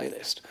actually his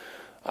playlist.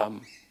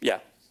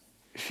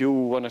 If you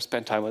want to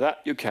spend time with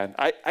that, you can.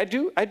 I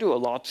do a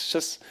lot. It's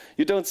just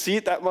you don't see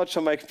it that much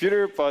on my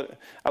computer, but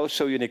I will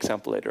show you an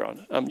example later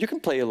on. You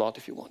can play a lot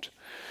if you want.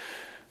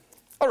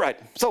 All right,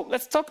 so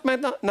let's talk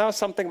now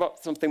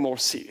about something more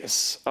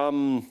serious.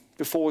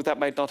 Before that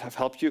might not have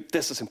helped you,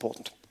 this is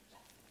important.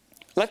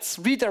 Let's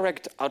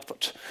redirect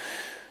output.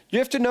 You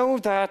have to know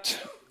that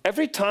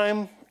every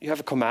time you have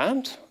a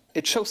command,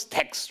 it shows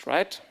text,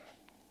 right?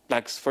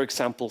 Like, for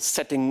example,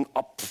 setting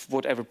up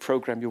whatever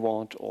program you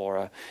want,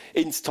 or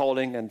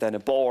installing and then a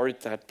board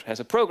that has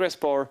a progress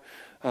bar,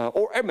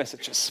 or error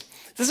messages.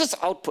 This is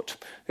output.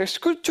 There's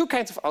two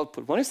kinds of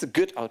output. One is the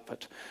good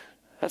output.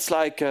 That's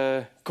like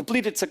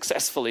completed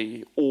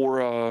successfully,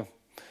 or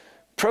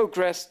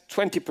progress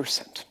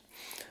 20%.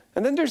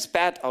 And then there's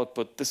bad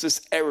output. This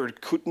is error,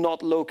 could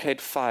not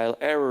locate file,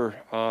 error,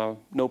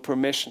 no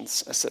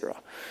permissions,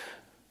 etc.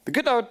 The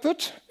good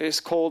output is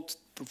called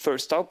the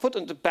first output,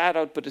 and the bad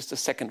output is the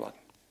second one.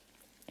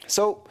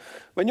 So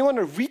when you want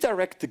to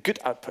redirect the good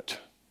output,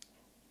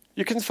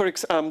 you can, for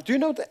example, do you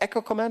know the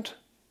echo command?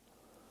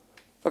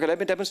 Okay, let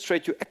me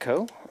demonstrate you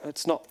echo.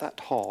 It's not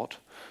that hard.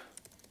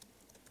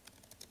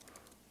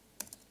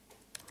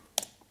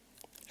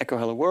 Echo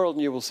hello world,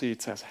 and you will see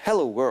it says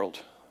hello world.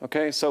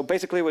 Okay, so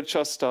basically what it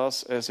just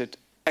does is it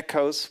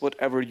echoes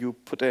whatever you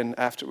put in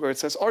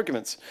afterwards as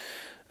arguments.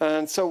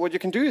 And so what you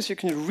can do is you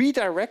can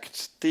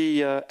redirect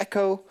the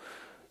echo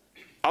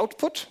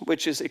output,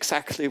 which is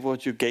exactly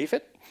what you gave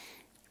it,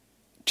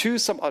 to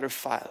some other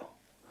file.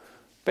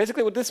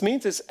 Basically what this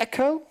means is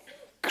echo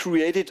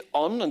created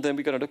on, and then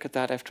we're going to look at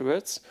that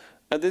afterwards,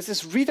 and this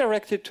is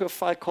redirected to a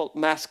file called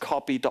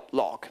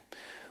masscopy.log,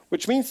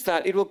 which means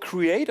that it will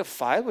create a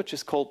file which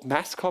is called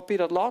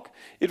masscopy.log.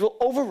 It will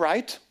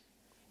overwrite,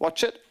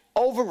 watch it,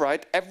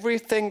 overwrite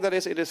everything that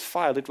is in this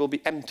file. It will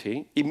be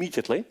empty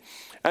immediately,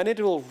 and it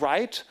will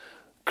write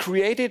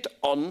created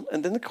on,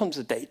 and then there comes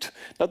a date.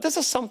 Now this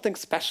is something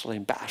special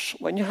in Bash.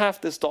 When you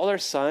have this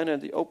 $sign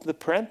and you open the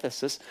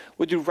parenthesis,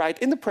 what you write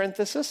in the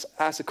parenthesis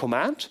as a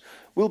command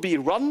will be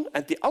run,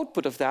 and the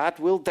output of that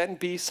will then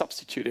be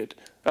substituted.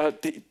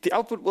 The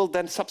output will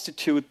then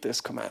substitute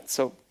this command.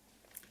 So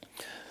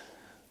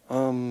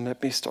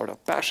let me start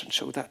up Bash and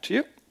show that to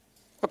you.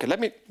 Okay, let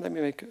me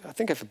make, I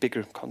think I have a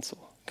bigger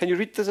console. Can you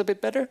read this a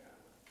bit better?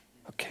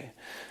 Okay,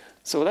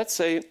 so let's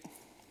say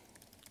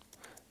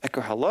echo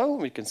hello,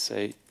 we can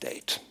say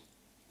date.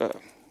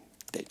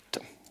 Date.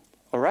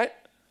 All right,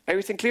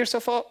 everything clear so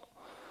far? All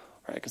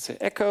right, I can say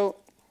echo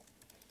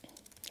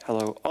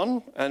hello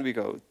on, and we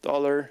go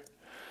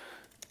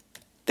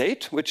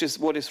 $date, which is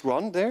what is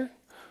run there.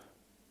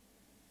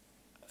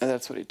 And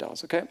that's what it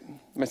does, okay?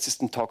 My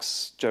system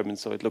talks German,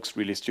 so it looks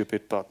really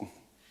stupid, but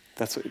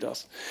that's what it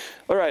does.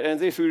 All right, and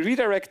if we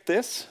redirect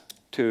this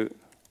to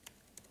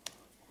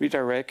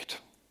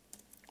redirect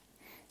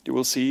you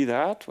will see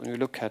that when you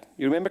look at,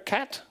 you remember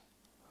cat?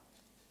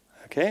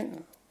 Okay,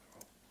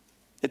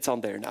 it's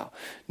on there now.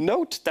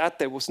 Note that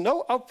there was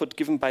no output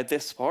given by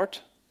this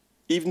part,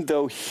 even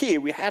though here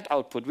we had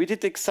output. We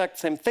did the exact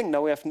same thing,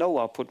 now we have no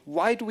output.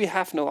 Why do we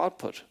have no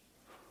output?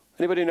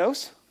 Anybody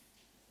knows?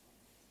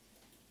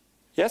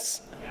 Yes?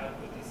 The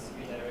output is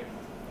redirected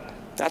back.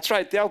 That's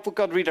right, the output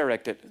got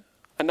redirected.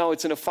 And now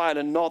it's in a file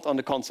and not on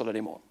the console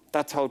anymore.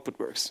 That's how output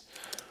works.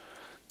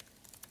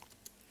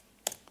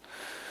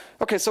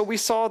 Okay, so we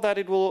saw that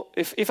it will,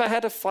 if I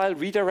had a file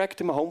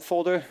redirect in my home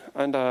folder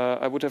and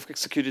I would have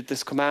executed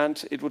this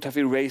command, it would have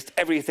erased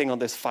everything on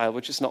this file,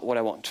 which is not what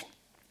I want.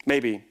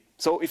 Maybe.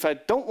 So if I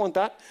don't want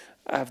that,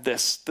 I have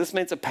this. This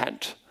means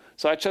append.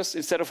 So I just,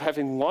 instead of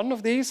having one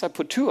of these, I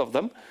put two of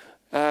them.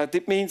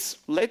 That means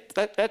let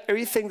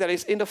everything that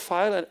is in the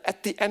file, and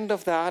at the end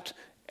of that,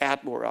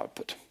 add more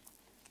output.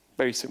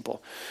 Very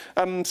simple.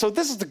 So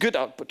this is the good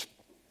output.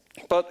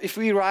 But if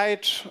we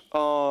write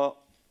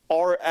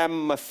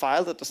rm a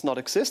file that does not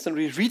exist and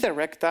we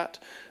redirect that,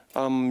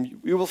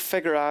 you will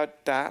figure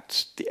out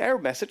that the error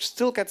message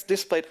still gets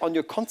displayed on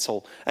your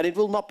console and it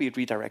will not be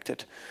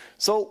redirected.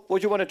 So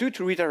what you want to do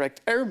to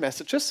redirect error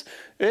messages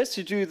is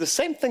you do the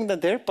same thing than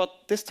there, but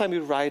this time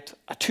you write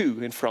a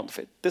 2 in front of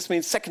it. This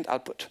means second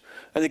output.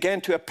 And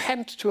again, to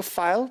append to a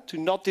file, to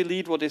not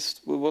delete what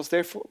was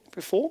there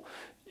before,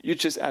 you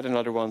just add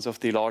another one of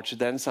the larger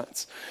than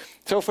signs.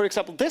 So for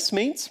example, this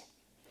means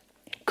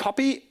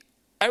copy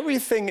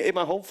everything in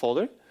my home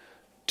folder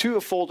to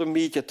a folder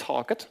media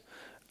target,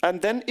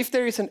 and then if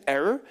there is an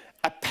error,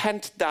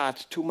 append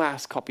that to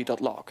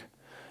mass_copy.log.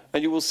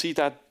 And you will see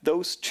that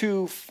those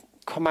two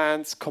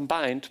commands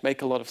combined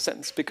make a lot of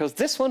sense, because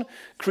this one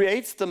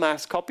creates the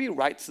mass copy,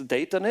 writes the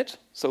date on it,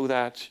 so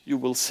that you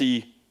will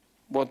see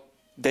what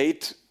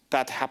date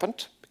that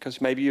happened,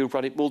 because maybe you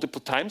run it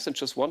multiple times and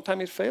just one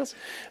time it fails.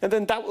 And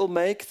then that will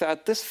make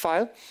that this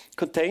file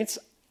contains,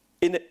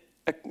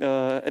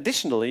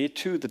 additionally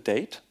to the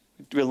date,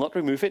 it will not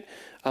remove it,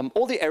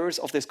 all the errors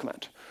of this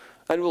command.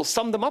 And it will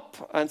sum them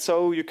up, and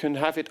so you can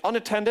have it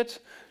unattended,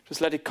 just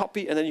let it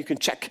copy, and then you can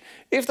check.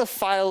 If the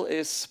file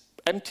is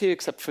empty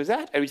except for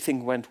that,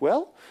 everything went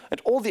well,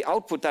 and all the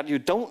output that you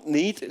don't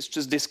need is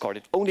just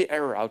discarded. Only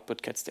error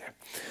output gets there.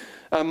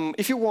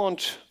 If you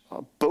want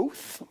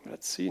both,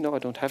 let's see, no, I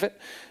don't have it.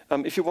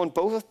 If you want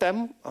both of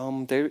them,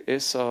 there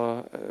is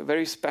a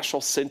very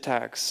special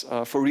syntax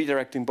for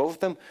redirecting both of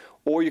them,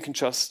 or you can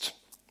just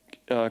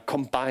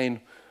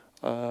combine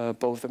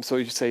both of them. So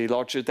you say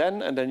larger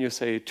than, and then you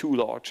say 2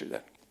 larger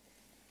than.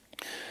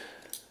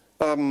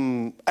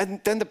 And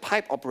then the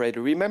pipe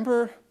operator.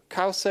 Remember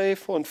cowsay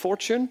and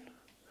fortune?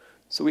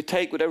 So we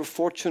take whatever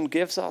fortune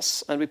gives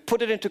us and we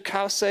put it into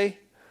cowsay,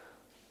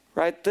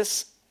 right?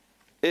 This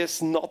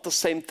is not the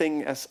same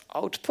thing as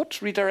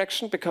output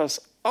redirection, because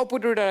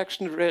output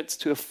redirection relates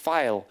to a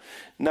file.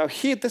 Now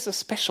here, this is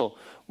special.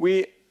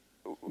 We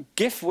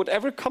give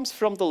whatever comes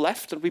from the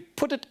left and we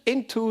put it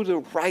into the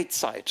right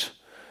side.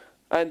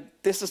 And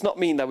this does not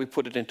mean that we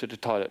put it into the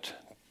toilet.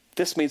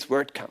 This means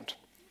word count.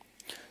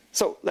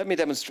 So let me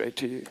demonstrate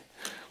to you.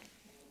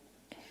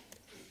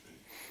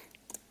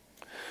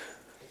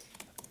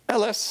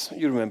 ls,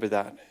 you remember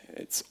that.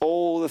 It's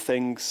all the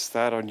things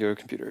that are on your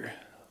computer.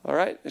 All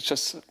right? It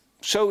just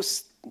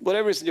shows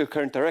whatever is in your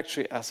current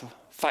directory as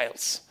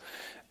files.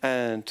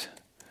 And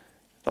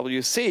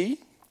wc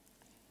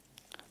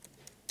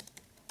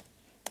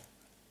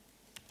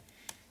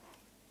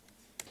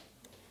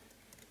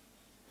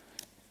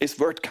is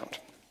word count.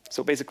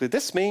 So basically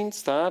this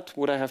means that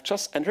what I have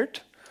just entered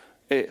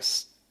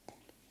is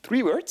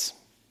 3 words,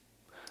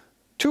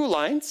 2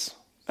 lines,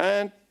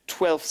 and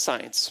 12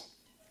 signs.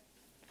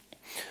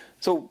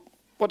 So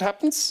what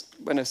happens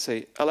when I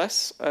say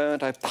ls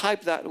and I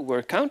type that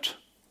word count,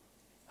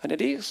 and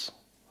it is.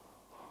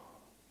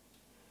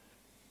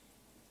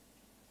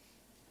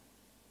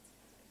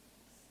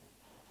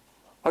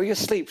 Are you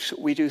asleep? Should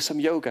we do some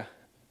yoga?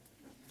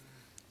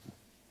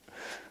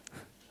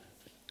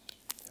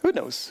 Who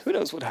knows? Who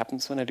knows what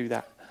happens when I do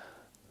that?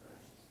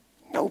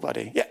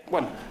 Nobody. Yeah,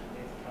 one. It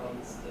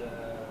counts the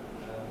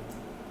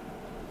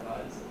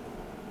files.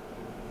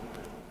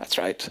 That's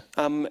right.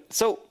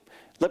 So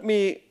let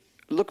me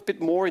look a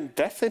bit more in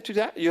depth into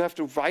that. You have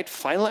to write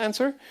final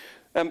answer.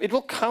 It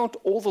will count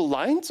all the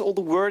lines, all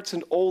the words,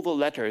 and all the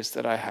letters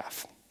that I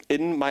have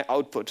in my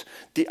output.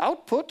 The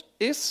output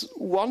is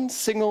one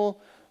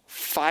single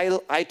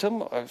file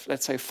item, or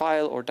let's say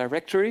file or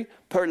directory,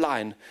 per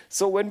line.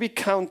 So when we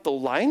count the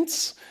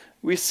lines,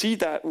 we see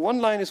that one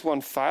line is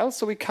one file,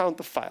 so we count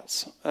the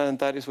files. And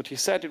that is what he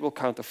said, it will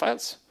count the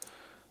files.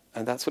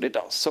 And that's what it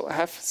does. So I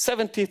have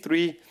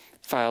 73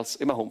 files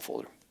in my home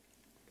folder.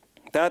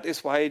 That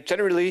is why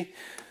generally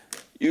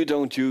you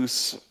don't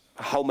use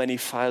how many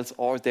files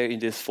are there in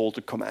this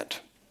folder command.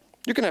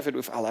 You can have it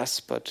with ls,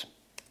 but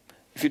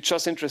if you're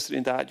just interested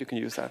in that, you can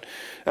use that.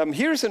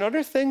 Here's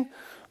another thing.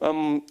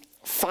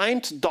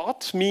 Find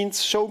dot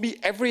means show me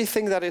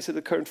everything that is in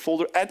the current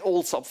folder and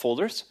all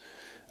subfolders.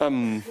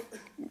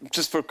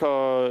 just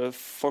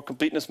for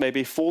completeness,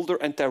 maybe folder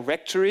and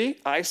directory,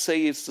 I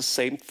say it's the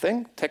same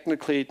thing.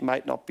 Technically, it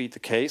might not be the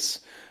case.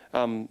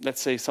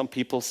 Let's say some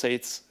people say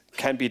it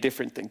can be a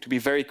different thing. To be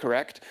very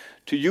correct,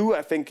 to you,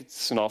 I think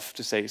it's enough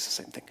to say it's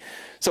the same thing.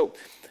 So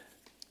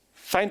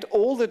find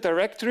all the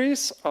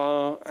directories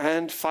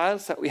and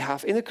files that we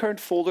have in the current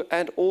folder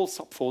and all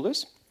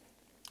subfolders,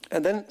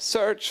 and then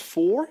search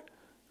for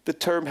the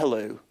term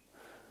hello.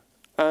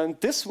 And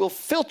this will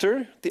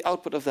filter the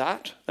output of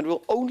that and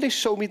will only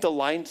show me the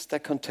lines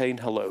that contain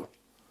hello.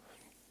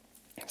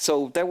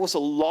 So there was a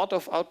lot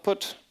of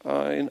output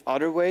in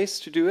other ways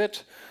to do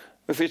it.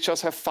 If you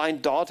just have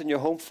find dot in your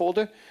home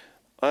folder,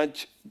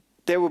 and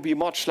there will be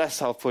much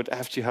less output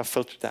after you have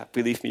filtered that,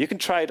 believe me. You can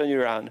try it on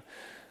your own.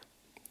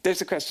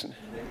 There's a question.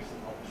 There's an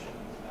option to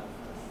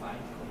find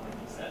command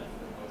itself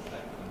that goes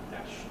like on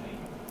dash name.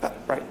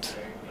 Right.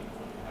 Very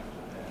painful. You have to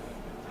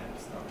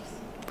timestamps.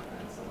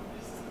 And so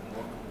this is a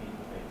more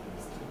convenient way to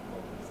use two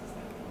programs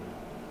instead.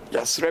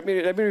 Yes, let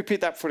me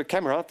repeat that for the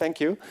camera.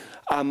 Thank you.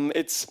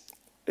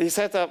 He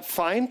said that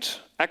find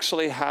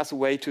actually has a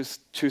way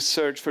to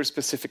search for a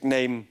specific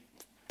name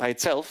by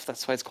itself.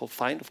 That's why it's called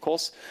find, of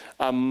course.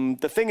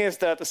 The thing is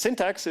that the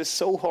syntax is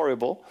so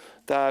horrible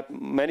that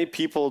many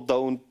people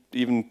don't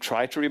even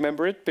try to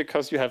remember it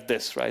because you have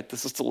this, right?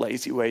 This is the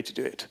lazy way to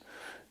do it.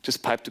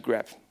 Just pipe to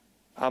grep.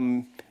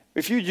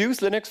 If you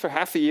use Linux for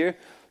half a year,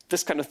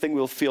 this kind of thing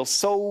will feel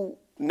so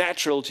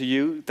natural to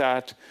you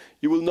that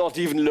you will not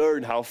even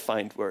learn how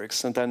find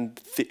works. And then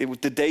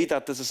the day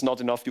that this is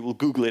not enough, you will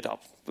Google it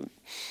up.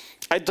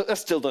 I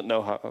still don't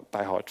know how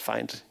by heart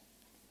find.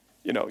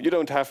 You know, you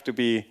don't have to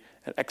be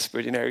an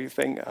expert in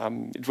everything.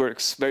 It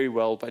works very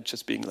well by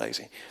just being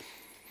lazy.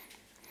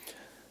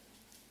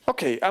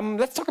 Okay,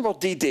 let's talk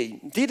about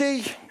DD.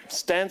 DD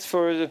stands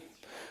for,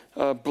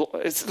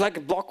 it's like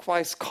a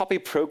blockwise copy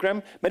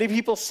program. Many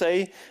people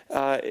say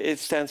it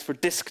stands for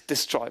disk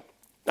destroy.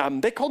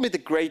 They call me the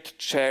great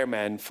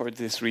chairman for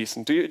this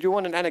reason. Do you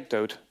want an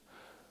anecdote?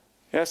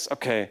 Yes?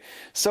 Okay.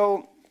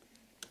 So,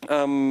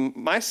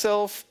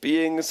 myself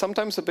being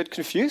sometimes a bit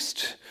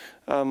confused,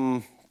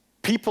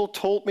 people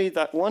told me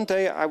that one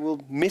day I will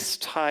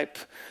mistype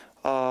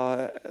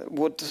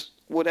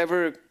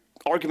whatever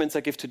arguments I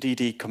give to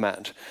DD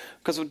command.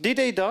 Because what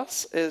DD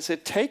does is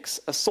it takes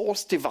a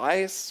source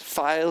device,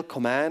 file,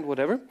 command,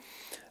 whatever,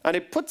 and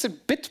it puts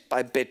it bit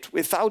by bit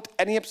without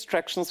any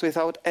abstractions,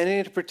 without any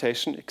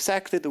interpretation,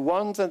 exactly the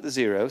ones and the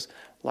zeros,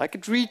 like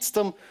it reads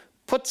them,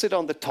 puts it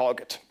on the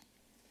target.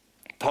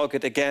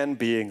 Target again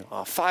being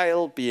a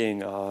file,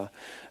 being a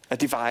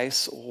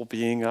device, or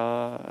being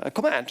a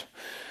command.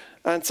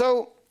 And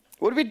so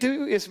what we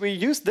do is we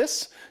use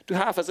this to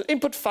have as an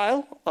input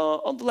file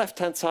on the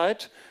left-hand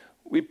side.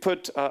 We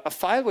put a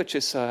file which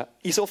is an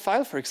ISO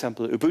file, for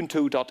example,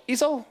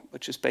 ubuntu.iso,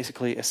 which is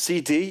basically a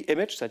CD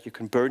image that you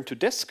can burn to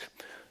disk.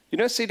 You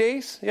know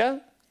CDs, yeah?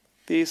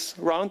 These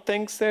round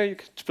things there you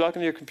can plug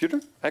in your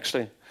computer.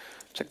 Actually,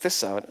 check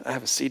this out. I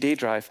have a CD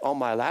drive on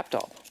my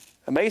laptop.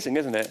 Amazing,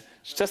 isn't it?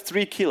 It's just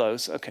 3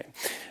 kilos. Okay.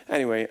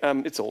 Anyway,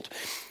 it's old.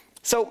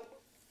 So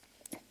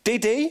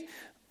DD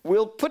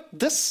will put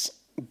this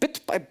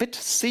bit-by-bit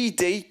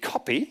CD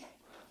copy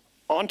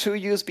onto a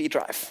USB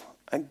drive.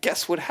 And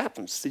guess what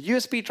happens? The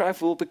USB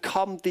drive will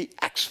become the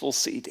actual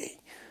CD.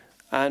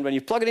 And when you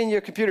plug it in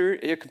your computer,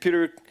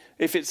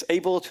 if it's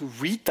able to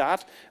read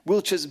that,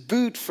 will just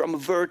boot from a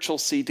virtual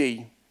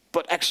CD.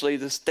 But actually,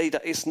 this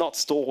data is not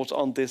stored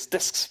on these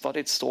disks, but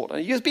it's stored on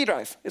a USB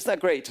drive. Isn't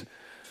that great?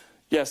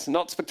 Yes,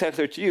 not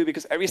spectacular to you,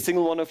 because every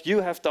single one of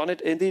you have done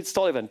it in the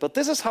install event. But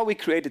this is how we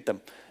created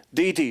them.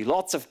 DD,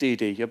 lots of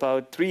DD,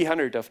 about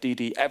 300 of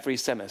DD every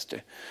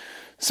semester.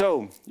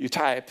 So you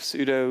type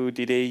sudo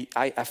dd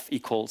if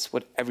equals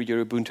whatever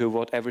your Ubuntu,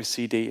 whatever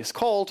CD is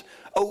called,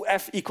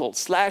 of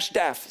equals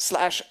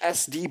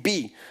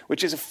 /def/sdb,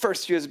 which is a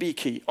first USB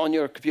key on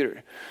your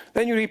computer.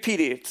 Then you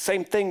repeat it.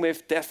 Same thing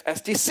with def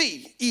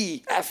sdc,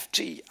 e, f,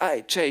 g,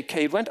 I, j,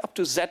 k. It went up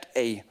to za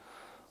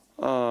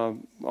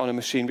on a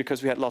machine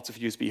because we had lots of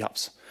USB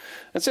hubs.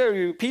 And so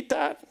you repeat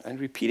that, and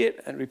repeat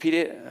it, and repeat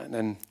it, and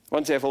then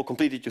once you have all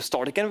completed, you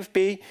start again with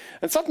B,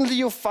 and suddenly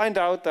you find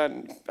out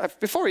that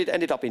before it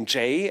ended up in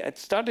J,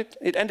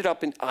 it ended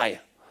up in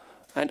I.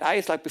 And I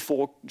is like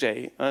before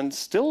J, and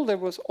still there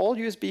was all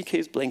USB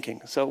keys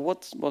blinking. So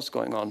what's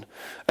going on?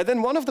 And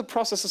then one of the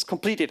processes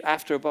completed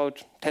after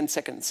about 10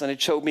 seconds, and it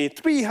showed me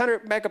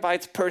 300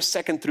 megabytes per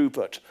second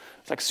throughput.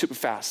 It's like super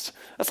fast.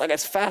 That's like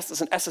as fast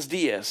as an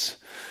SSD is.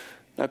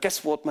 Now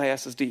guess what my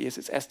SSD is?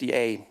 It's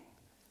SDA.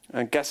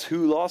 And guess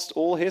who lost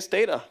all his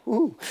data?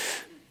 Woo.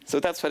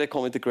 So that's why they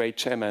call me the great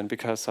chairman,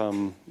 because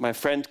my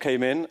friend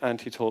came in and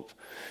he told,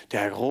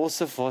 der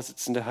große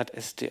Vorsitzende hat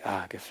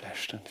SDA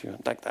geflasht, and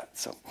like that.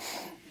 So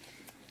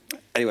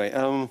anyway,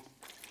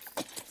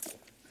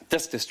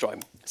 disk destroy.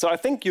 So I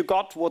think you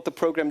got what the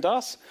program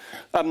does.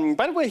 By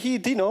the way,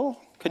 Dino,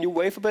 can you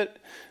wave a bit?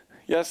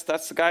 Yes,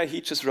 that's the guy. He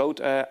just wrote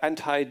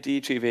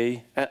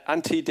anti-DGV,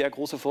 anti-der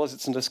große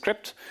Vorsitzende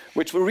script,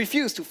 which will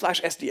refuse to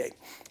flash SDA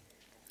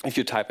if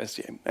you type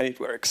SDA, and it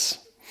works.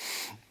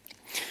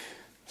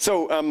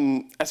 So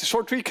as a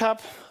short recap,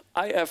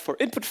 IF for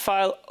input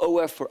file,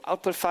 OF for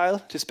output file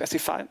to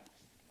specify.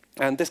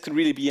 And this could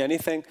really be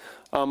anything.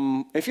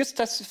 If you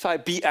specify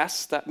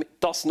BS, that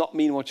does not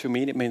mean what you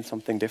mean. It means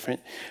something different.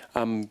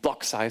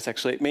 Block size,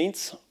 actually, it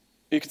means.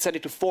 You can set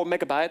it to 4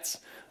 megabytes,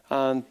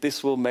 and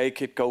this will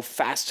make it go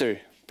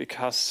faster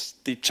because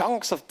the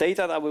chunks of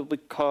data that will be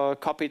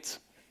copied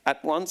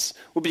at once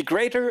will be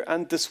greater,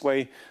 and this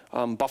way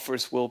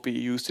buffers will be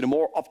used in a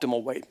more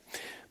optimal way,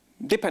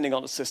 depending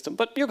on the system,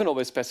 but you can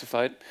always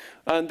specify it.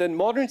 And then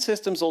modern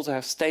systems also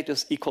have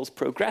status equals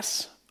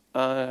progress,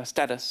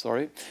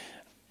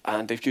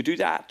 and if you do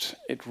that,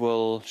 it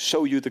will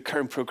show you the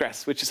current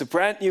progress, which is a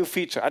brand new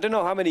feature. I don't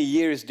know how many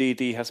years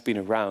DD has been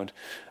around,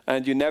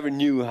 and you never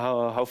knew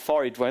how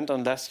far it went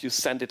unless you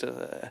sent it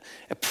a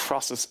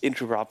process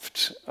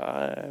interrupt,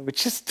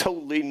 which is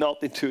totally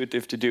not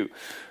intuitive to do.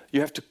 You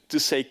have to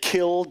say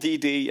kill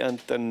DD and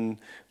then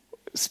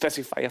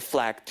specify a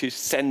flag to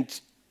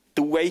send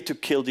the way to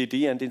kill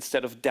DD, and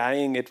instead of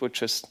dying, it would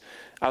just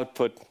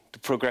output the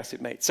progress it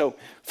made. So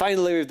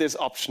finally, with this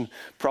option,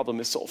 problem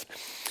is solved.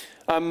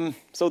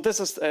 So this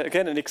is,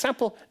 again, an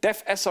example.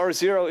 Def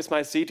SR0 is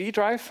my CD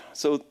drive.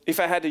 So if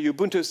I had a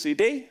Ubuntu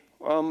CD,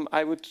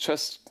 I would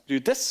just do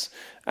this,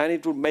 and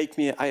it would make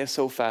me an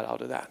ISO file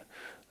out of that.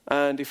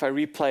 And if I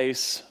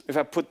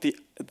put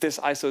this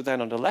ISO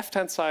then on the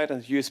left-hand side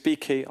and the USB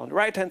key on the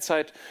right-hand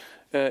side,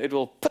 it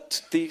will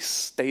put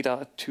these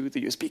data to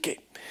the USB key.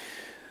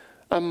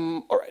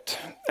 All right,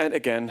 and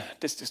again,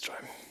 this destroy.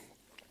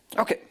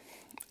 Okay.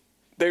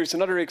 There's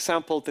another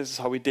example. This is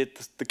how we did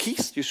the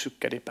keys. You should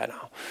get it by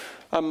now.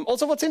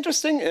 Also, what's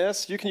interesting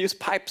is you can use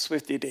pipes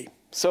with DD.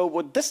 So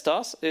what this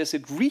does is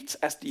it reads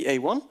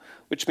SDA1,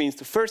 which means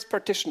the first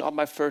partition of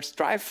my first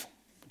drive,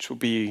 which will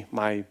be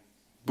my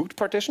boot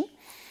partition,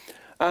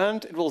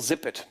 and it will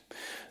zip it.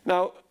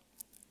 Now,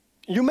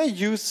 you may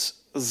use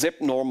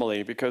zip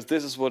normally, because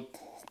this is what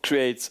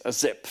creates a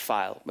zip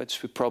file,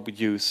 which we probably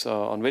use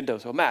on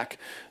Windows or Mac.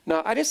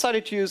 Now, I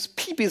decided to use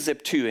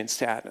pbzip2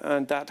 instead,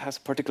 and that has a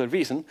particular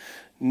reason.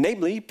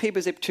 Namely,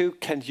 pbzip2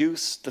 can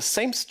use the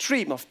same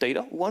stream of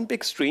data, one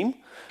big stream,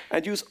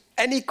 and use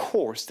any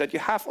cores that you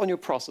have on your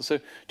processor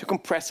to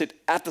compress it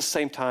at the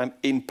same time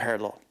in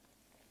parallel.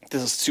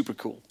 This is super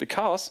cool,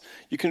 because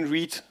you can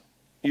read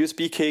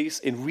USB keys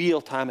in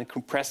real time and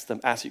compress them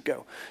as you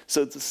go.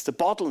 So the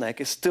bottleneck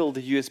is still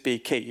the USB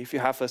key. If you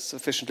have a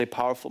sufficiently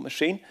powerful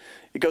machine,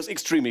 it goes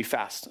extremely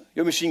fast.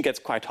 Your machine gets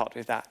quite hot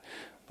with that,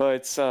 but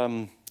it's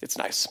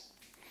nice.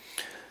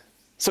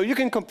 So you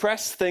can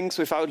compress things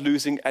without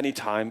losing any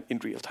time in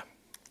real time.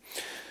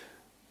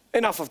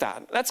 Enough of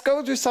that. Let's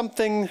go to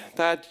something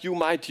that you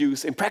might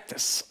use in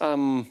practice.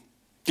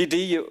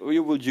 DD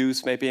you will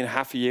use maybe in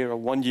half a year or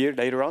 1 year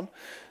later on.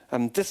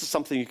 This is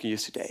something you can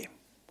use today.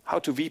 How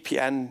to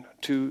VPN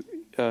to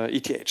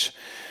ETH.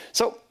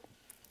 So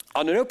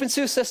on an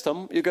OpenSUSE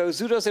system, you go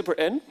sudo zipper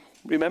in.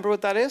 Remember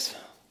what that is?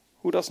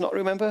 Who does not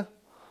remember?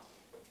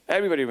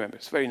 Everybody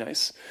remembers. Very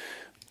nice.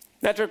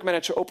 Network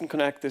Manager Open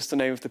Connect is the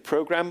name of the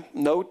program.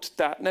 Note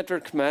that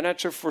Network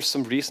Manager, for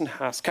some reason,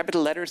 has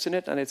capital letters in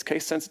it, and it's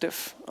case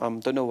sensitive.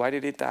 Don't know why they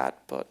did that,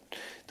 but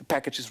the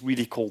package is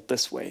really called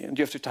this way, and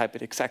you have to type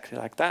it exactly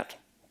like that.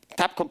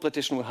 Tab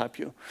completion will help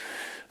you.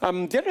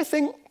 The other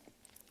thing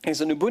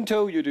is on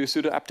Ubuntu, you do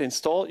sudo apt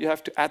install. You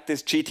have to add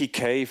this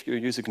GTK if you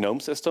use a GNOME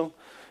system.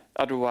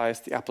 Otherwise,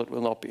 the applet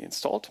will not be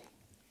installed.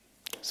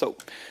 So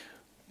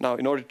now,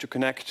 in order to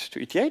connect to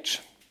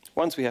ETH,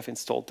 once we have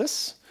installed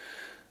this,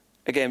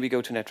 again, we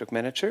go to Network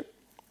Manager.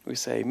 We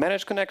say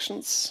Manage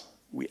Connections.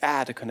 We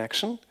add a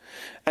connection.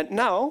 And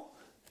now,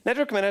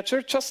 Network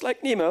Manager, just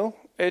like Nemo,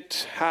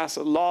 it has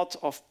a lot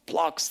of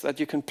plugs that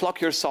you can plug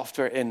your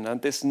software in.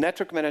 And this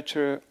Network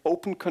Manager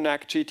Open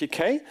Connect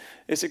GTK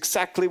is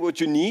exactly what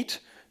you need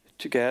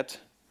to get,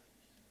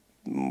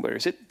 where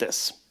is it?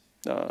 This.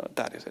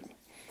 That is it.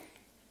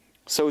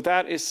 So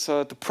that is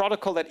the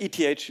protocol that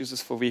ETH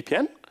uses for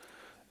VPN.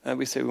 And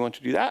we say we want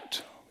to do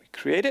that. We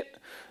create it.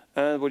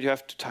 And what you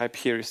have to type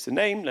here is the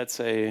name. Let's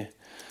say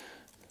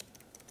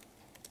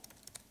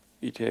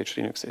ETH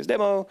LinuxDays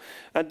demo.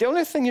 And the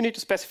only thing you need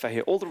to specify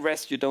here, all the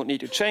rest you don't need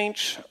to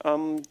change.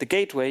 The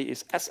gateway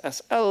is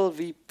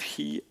sslvpn.ethz.ch.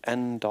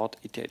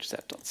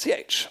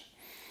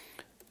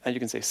 And you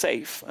can say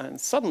save. And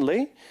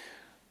suddenly,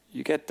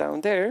 you get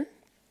down there,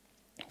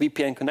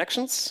 VPN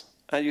connections,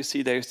 and you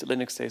see there's the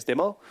LinuxDays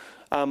demo.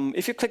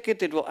 If you click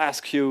it, it will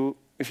ask you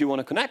if you want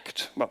to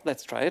connect. Well,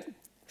 let's try it.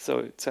 So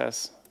it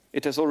says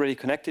it has already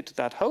connected to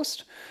that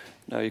host.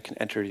 Now you can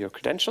enter your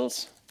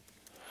credentials.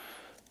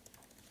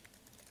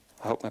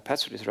 I hope my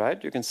password is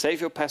right. You can save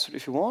your password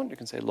if you want. You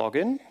can say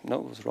login. No,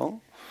 it was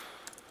wrong.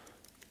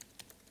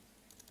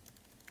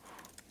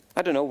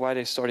 I don't know why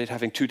they started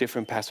having 2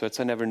 different passwords.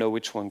 I never know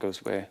which one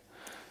goes where.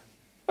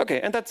 OK,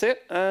 and that's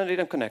it. And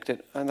I'm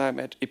connected. And I'm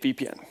at a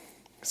VPN.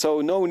 So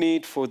no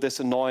need for this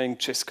annoying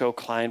Cisco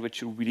client,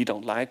 which you really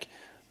don't like,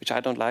 which I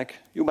don't like.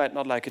 You might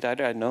not like it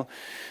either, I don't know.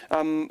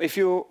 If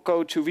you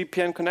go to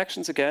VPN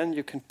connections again,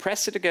 you can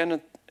press it again,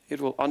 and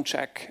it will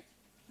uncheck.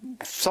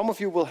 Some of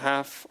you will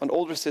have, on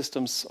older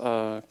systems,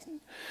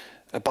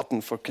 a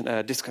button for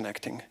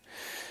disconnecting.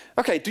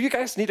 Okay, do you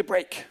guys need a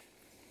break?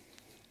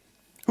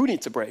 Who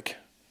needs a break?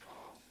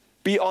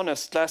 Be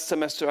honest, last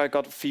semester I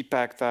got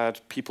feedback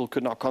that people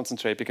could not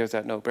concentrate because they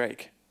had no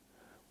break.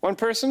 One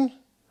person?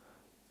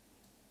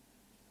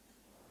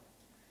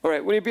 All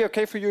right, would it be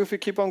okay for you if we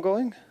keep on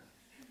going?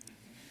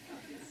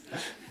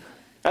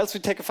 Else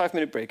we take a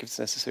 5-minute break if it's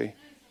necessary.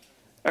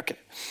 Okay.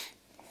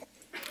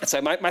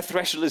 So my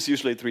threshold is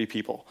usually 3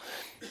 people.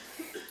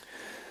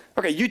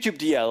 Okay, YouTube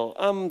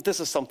DL. This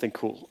is something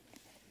cool.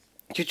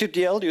 YouTube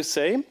DL, you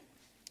say,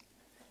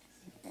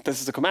 this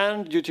is the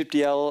command, YouTube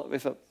DL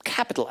with a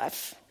capital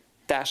F,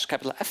 dash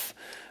capital F.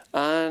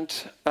 And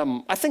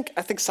I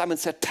think Simon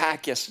said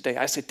tag yesterday.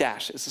 I say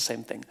dash, it's the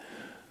same thing.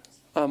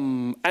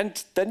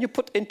 And then you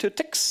put into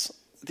ticks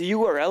the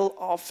URL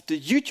of the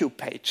YouTube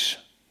page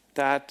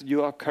that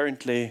you are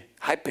currently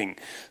hyping.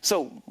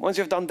 So once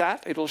you've done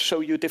that, it will show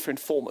you different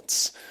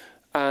formats.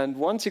 And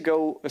once you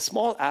go a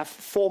small f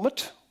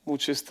format,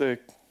 which is the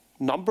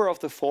number of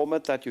the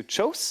format that you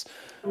chose,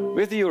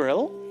 with the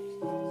URL,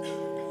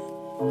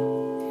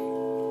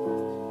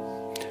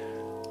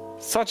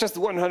 such as the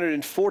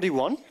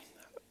 141,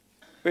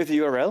 with the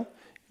URL,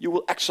 you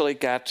will actually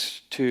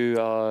get to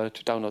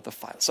download the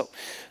file. So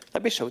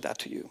let me show that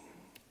to you.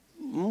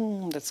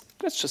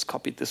 Let's just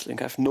copy this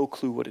link. I have no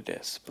clue what it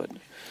is, but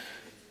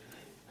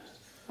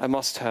I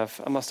must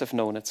have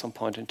known at some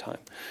point in time.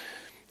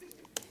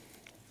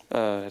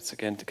 Let's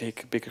again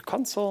take a bigger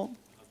console.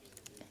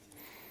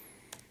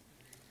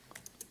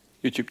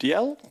 YouTube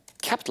DL,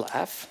 capital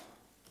F,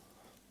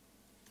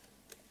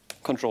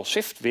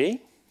 Control-Shift-V. I'm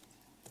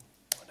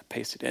going to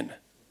paste it in.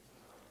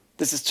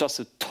 This is just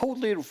a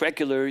totally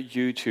regular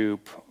YouTube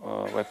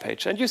web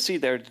page. And you see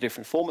there the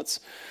different formats.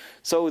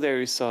 So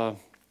there is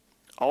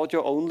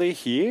audio only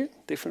here,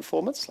 different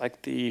formats,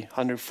 like the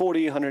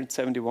 140,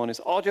 171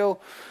 is audio.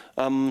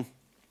 And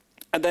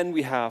then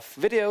we have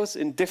videos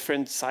in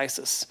different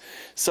sizes.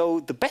 So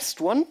the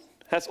best one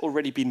has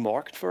already been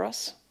marked for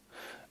us.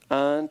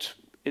 And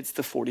it's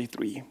the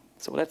 43.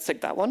 So let's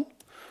take that one.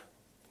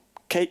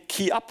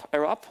 Key up,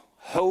 arrow up,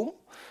 home,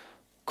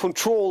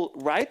 control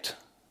right.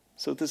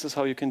 So this is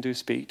how you can do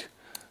speed.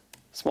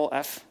 Small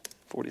f,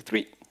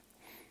 43,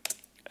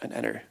 and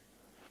enter.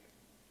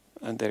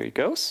 And there it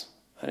goes.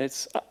 And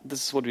it's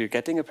this is what we're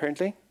getting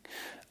apparently.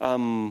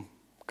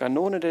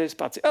 Canone dei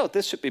spazi. Oh,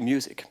 this should be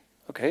music.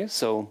 Okay,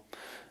 so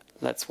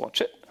let's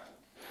watch it.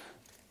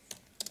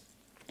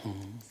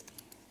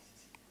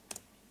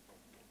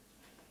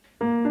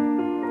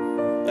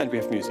 And we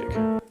have music.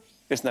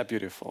 Isn't that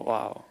beautiful?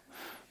 Wow.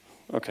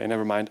 Okay,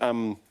 never mind.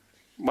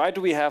 Why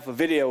do we have a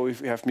video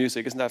if we have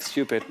music? Isn't that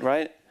stupid,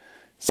 right?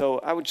 So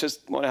I would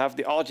just want to have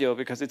the audio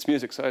because it's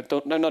music. So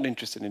I'm not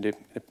interested in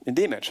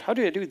the image. How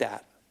do I do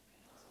that?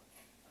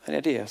 Any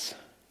ideas?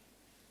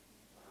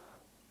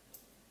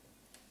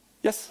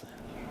 Yes?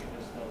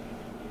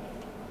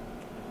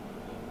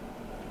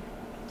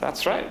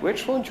 That's right.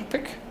 Which one did you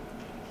pick?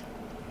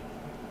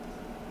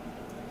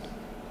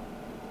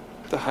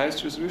 The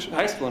highest resolution,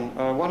 highest one,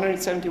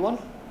 171.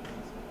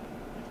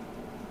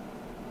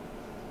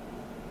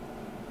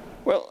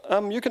 Well,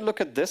 you can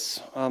look at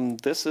this.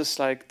 This is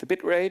like the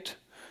bit rate.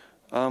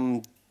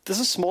 This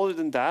is smaller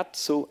than that,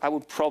 so I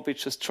would probably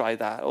just try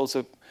that.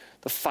 Also,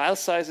 the file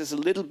size is a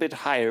little bit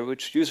higher,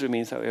 which usually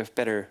means that we have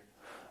better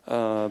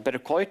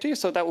quality.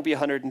 So that would be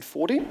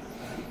 140.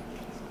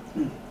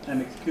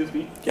 Excuse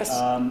me. Yes.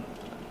 I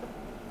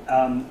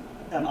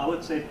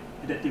would say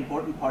that the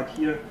important part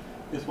here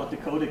is what the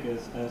codec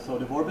is. So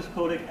the Vorbis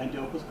codec and the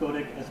Opus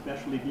codec,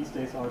 especially these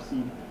days, are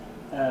seen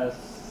as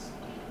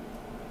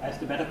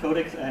the better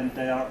codecs, and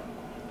they are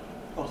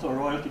also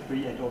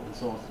royalty-free and open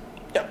source.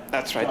 Yep,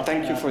 that's right.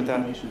 Thank you for that.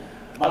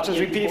 I'll just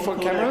the repeat it for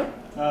codec, camera.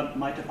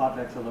 might have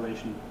hardware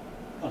acceleration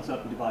on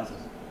certain devices,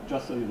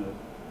 just so you know.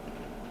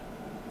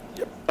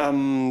 Yep.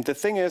 The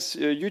thing is,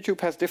 YouTube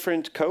has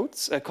different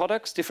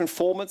codecs, different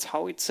formats,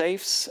 how it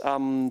saves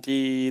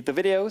the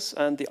videos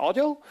and the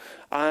audio.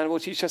 And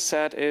what he just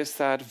said is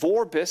that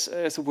Vorbis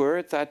is a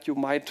word that you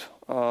might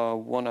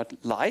want to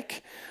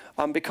like,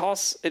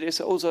 because it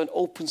is also an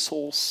open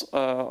source,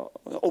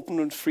 open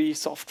and free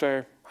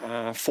software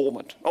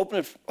format.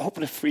 Open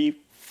and free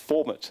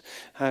format.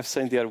 I've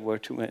said the other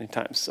word too many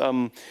times.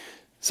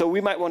 So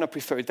we might want to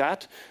prefer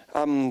that.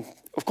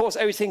 Of course,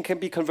 everything can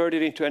be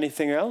converted into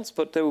anything else,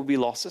 but there will be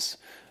losses.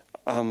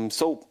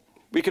 So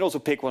we can also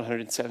pick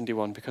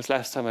 171, because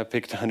last time I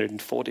picked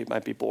 140, it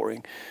might be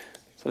boring.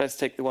 So let's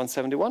take the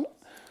 171.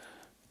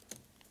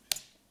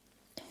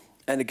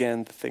 And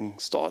again, the thing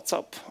starts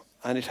up,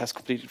 and it has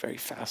completed very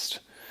fast.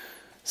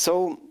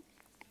 So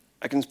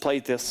I can play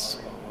this.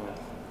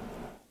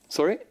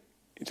 Sorry?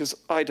 It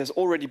has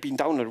already been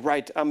downloaded.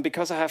 Right,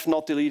 because I have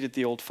not deleted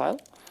the old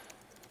file.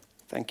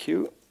 Thank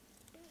you.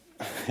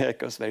 It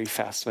goes very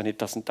fast when it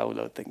doesn't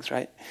download things,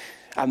 right?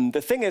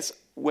 The thing is,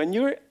 when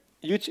you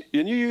use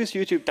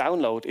YouTube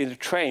download in a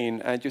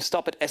train and you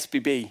stop at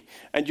SBB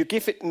and you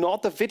give it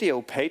not a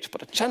video page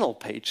but a channel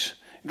page,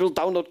 it will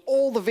download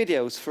all the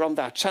videos from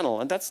that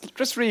channel. And that's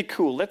just really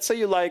cool. Let's say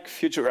you like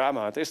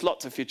Futurama. There's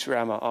lots of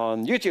Futurama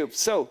on YouTube.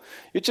 So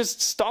you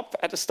just stop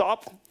at a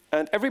stop,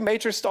 and every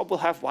major stop will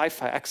have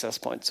Wi-Fi access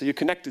points. So you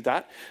connect to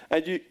that,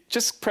 and you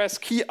just press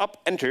key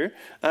up, enter,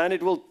 and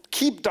it will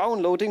keep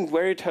downloading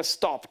where it has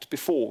stopped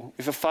before.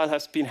 If a file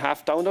has been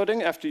half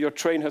downloading after your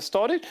train has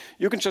started,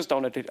 you can just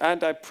download it.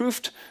 And I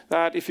proved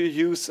that if you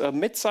use a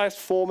mid-sized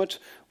format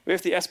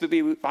with the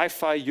SBB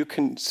Wi-Fi,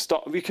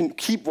 we can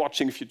keep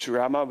watching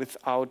Futurama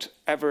without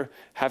ever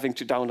having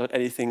to download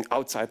anything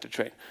outside the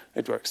train.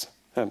 It works.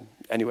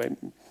 Anyway,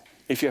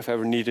 if you have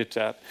ever needed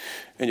that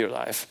in your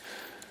life.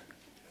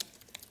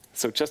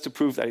 So just to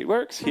prove that it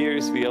works, here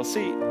is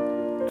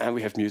VLC, and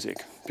we have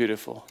music.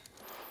 Beautiful.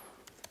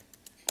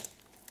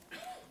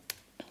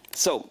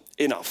 So,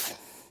 enough.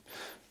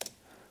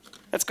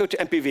 Let's go to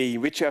MPV,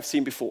 which you have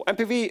seen before.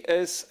 MPV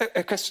is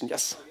a question,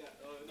 yes?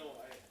 No,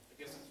 I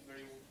guess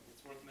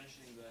it's worth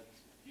mentioning that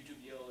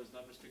YouTube DL is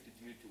not restricted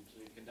to YouTube,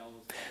 so you can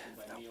download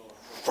something by me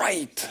or...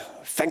 Right.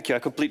 Thank you. I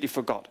completely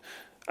forgot.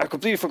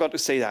 To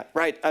say that.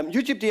 Right.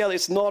 YouTube DL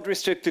is not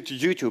restricted to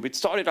YouTube. It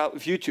started out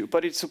with YouTube,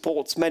 but it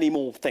supports many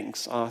more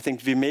things. I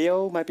think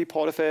Vimeo might be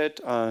part of it.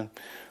 I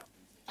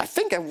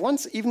think I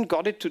once even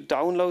got it to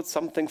download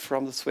something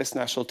from the Swiss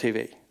National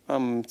TV.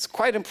 It's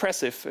quite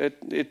impressive.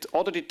 It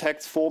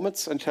auto-detects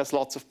formats and has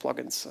lots of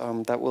plugins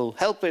that will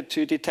help it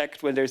to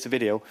detect when there's a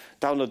video,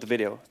 download the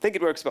video. I think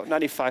it works about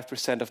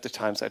 95% of the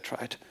times I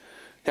tried.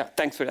 Yeah,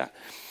 thanks for that.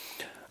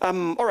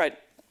 All right.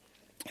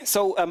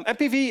 So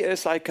MPV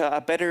is like a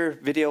better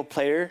video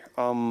player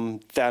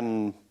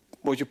than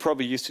what you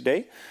probably use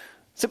today,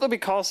 simply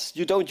because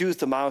you don't use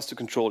the mouse to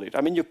control it.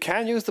 I mean, you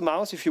can use the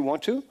mouse if you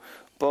want to,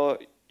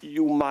 but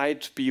you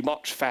might be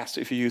much faster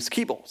if you use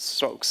keyboard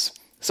strokes.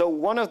 So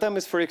one of them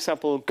is, for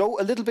example, go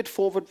a little bit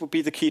forward would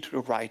be the key to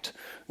the right.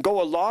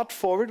 Go a lot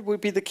forward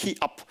would be the key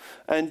up.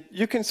 And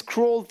you can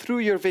scroll through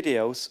your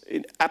videos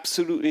in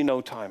absolutely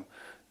no time.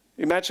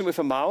 Imagine with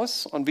a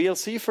mouse on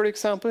VLC, for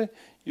example,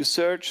 you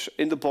search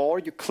in the bar,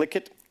 you click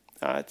it.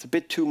 It's a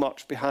bit too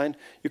much behind.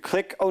 You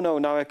click, oh no,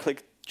 now I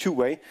click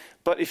two-way.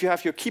 But if you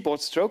have your keyboard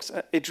strokes,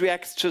 it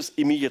reacts just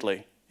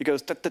immediately. It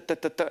goes da, da, da,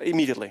 da, da,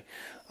 immediately.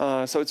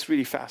 So it's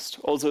really fast.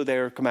 Also,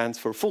 there are commands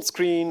for full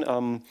screen.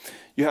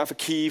 You have a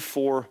key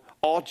for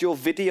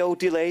audio-video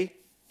delay.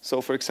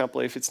 So for example,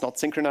 if it's not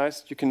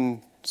synchronized, you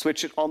can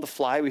switch it on the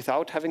fly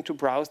without having to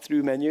browse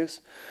through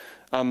menus.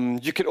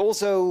 You can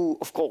also,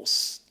 of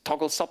course,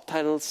 toggle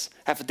subtitles,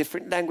 have a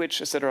different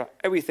language, etc.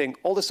 Everything,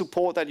 all the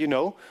support that you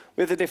know,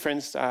 with the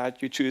difference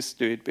that you choose to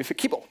do it with a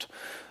keyboard.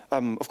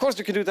 Of course,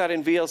 you can do that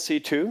in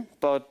VLC too,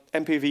 but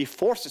MPV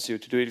forces you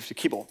to do it with the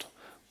keyboard,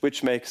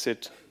 which makes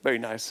it very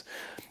nice.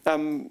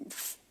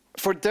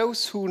 For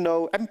those who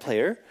know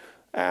MPlayer,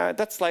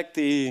 that's like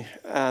the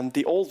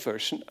old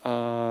version.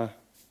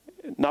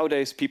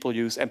 Nowadays, people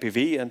use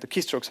MPV, and the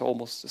keystrokes are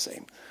almost the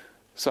same.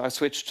 So I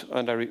switched,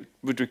 and I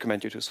would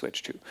recommend you to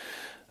switch to.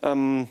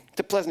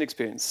 The pleasant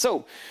experience.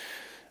 So,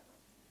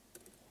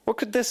 what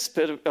could this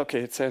bit? Okay,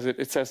 it says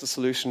the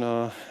solution.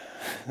 I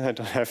don't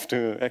have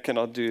to. I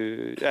cannot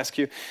ask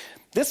you.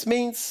 This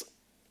means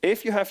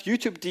if you have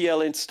YouTube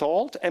DL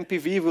installed,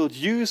 MPV will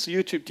use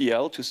YouTube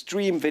DL to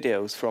stream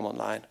videos from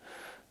online.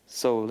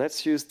 So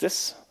let's use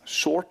this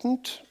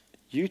shortened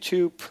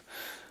YouTube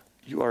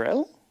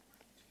URL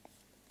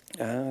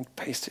and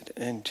paste it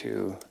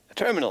into a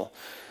terminal.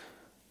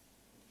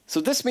 So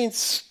this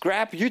means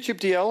grab YouTube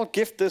DL,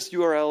 give this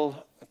URL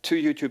to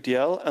YouTube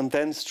DL, and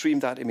then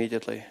stream that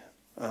immediately.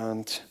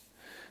 And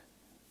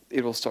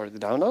it will start the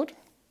download,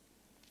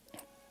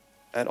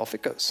 and off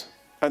it goes.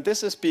 And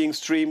this is being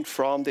streamed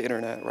from the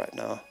internet right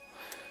now.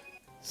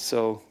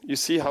 So you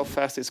see how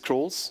fast it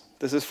scrolls.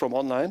 This is from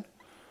online.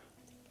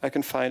 I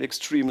can find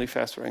extremely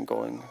fast where I'm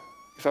going.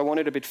 If I want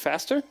it a bit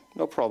faster,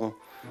 no problem.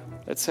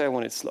 Let's say I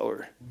want it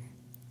slower.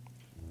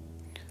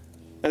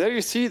 And there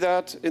you see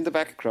that in the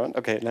background.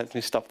 Okay, let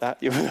me stop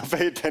that. You will not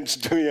pay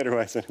attention to me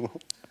otherwise anymore.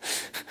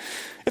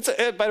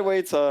 By the way,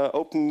 it's an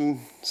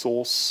open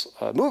source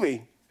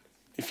movie.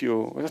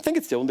 I think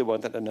it's the only one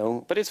that I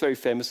know, but it's very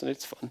famous and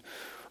it's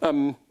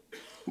fun.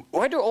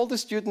 Why do all the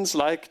students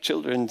like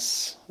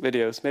children's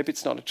videos? Maybe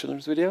it's not a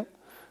children's video.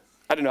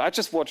 I don't know. I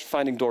just watched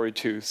Finding Dory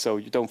too, so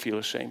you don't feel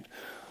ashamed.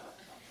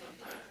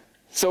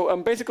 So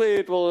basically,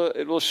 it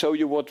will show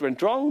you what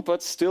went wrong,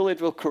 but still it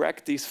will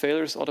correct these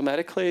failures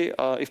automatically,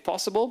 if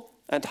possible,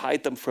 and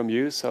hide them from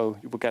you, so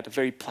you will get a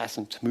very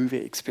pleasant movie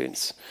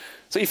experience.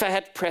 So if I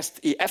had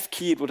pressed the F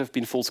key, it would have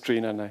been full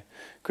screen, and I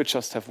could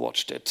just have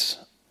watched it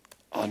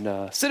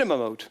on cinema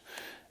mode.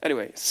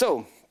 Anyway,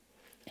 so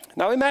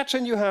now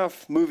imagine you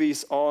have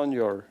movies on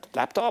your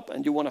laptop,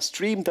 and you want to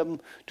stream them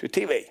to a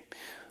TV.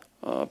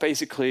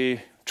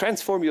 Basically,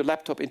 transform your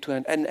laptop into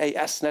an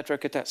NAS,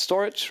 network attached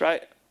storage,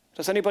 right?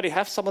 Does anybody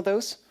have some of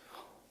those?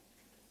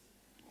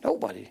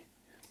 Nobody.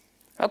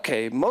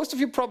 Okay, most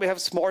of you probably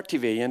have smart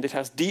TV, and it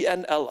has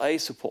DLNA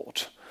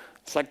support.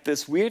 It's like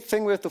this weird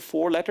thing with the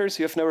 4 letters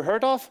you have never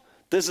heard of.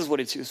 This is what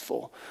it's used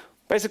for.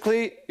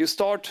 Basically, you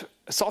start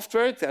a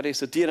software that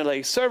is a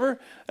DLNA server,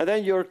 and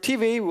then your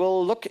TV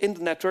will look in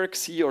the network,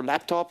 see your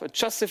laptop, and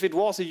just if it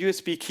was a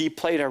USB key,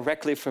 play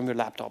directly from your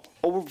laptop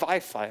over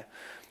Wi-Fi,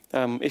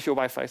 if your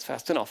Wi-Fi is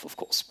fast enough, of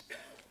course.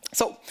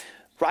 So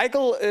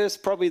rygel is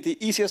probably the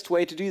easiest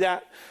way to do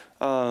that.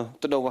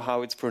 Don't know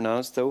how it's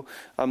pronounced, though.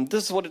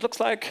 This is what it looks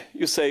like.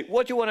 You say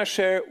what you want to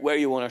share, where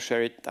you want to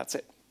share it, that's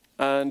it.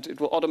 And it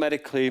will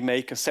automatically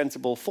make a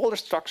sensible folder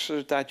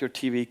structure that your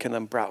TV can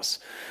then browse.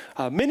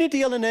 Mini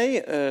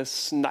DLNA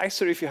is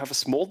nicer if you have a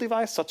small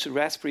device, such as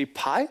Raspberry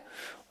Pi.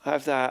 I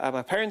have that at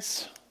my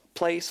parents'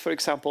 place, for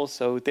example.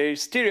 So their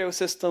stereo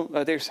system,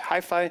 there's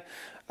hi-fi,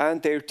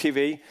 and their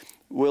TV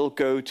will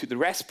go to the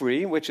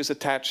Raspberry, which is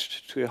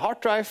attached to a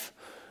hard drive.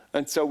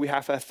 And so we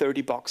have a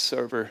 30-box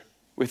server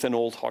with an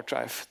old hard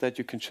drive that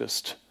you can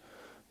just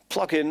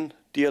plug in,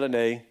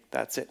 DLNA,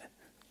 that's it.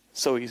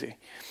 So easy.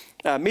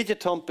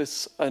 htop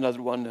is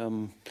another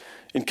one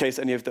in case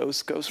any of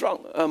those goes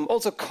wrong.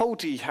 Also,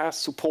 Kodi has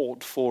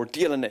support for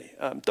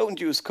DLNA. Don't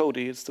use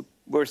Kodi, it's the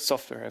worst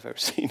software I've ever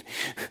seen.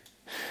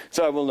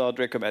 So I will not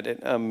recommend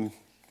it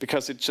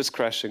because it's just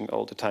crashing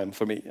all the time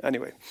for me.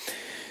 Anyway,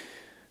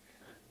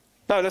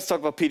 now let's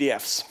talk about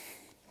PDFs.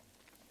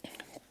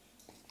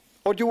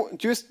 Or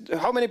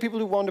how many people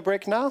do you want to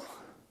break now?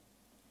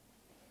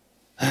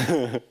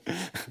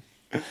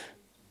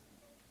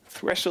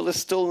 Threshold is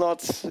still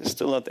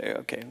not there.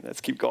 Okay, let's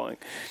keep going.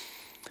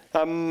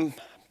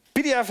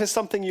 PDF is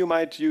something you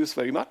might use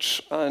very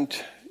much, and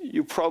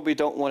you probably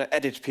don't want to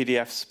edit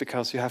PDFs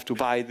because you have to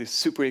buy this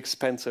super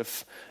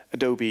expensive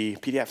Adobe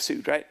PDF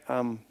suite, right?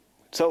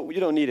 So you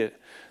don't need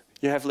it.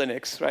 You have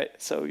Linux, right?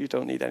 So you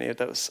don't need any of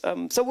those.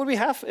 So what we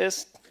have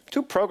is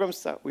two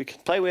programs that we can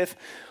play with.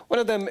 One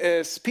of them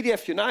is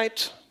PDF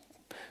Unite.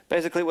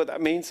 Basically what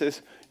that means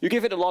is you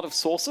give it a lot of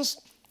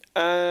sources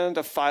and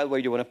a file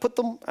where you want to put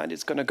them, and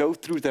it's going to go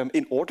through them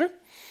in order,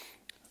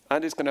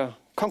 and it's going to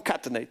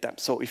concatenate them.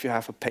 So if you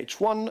have a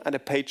page 1 and a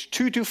page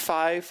 2 to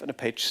 5 and a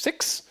page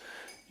 6,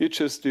 you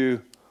just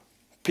do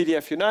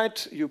PDF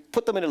Unite, you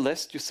put them in a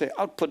list, you say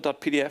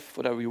output.pdf,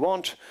 whatever you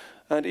want,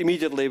 and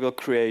immediately will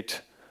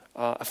create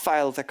a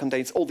file that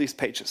contains all these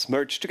pages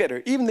merged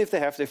together, even if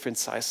they have different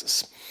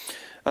sizes.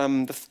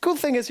 The cool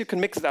thing is you can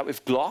mix it up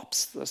with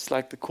globs. That's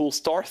like the cool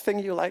star thing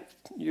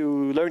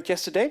you learned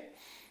yesterday.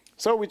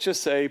 So we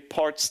just say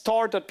part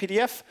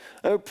star.pdf,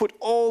 and we put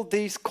all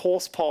these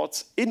course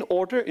parts in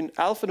order, in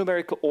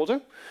alphanumerical order.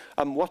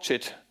 Watch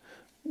it.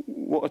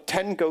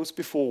 10 goes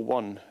before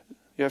 1.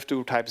 You have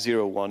to type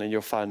 01 in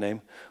your file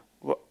name.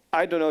 Well,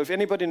 I don't know if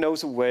anybody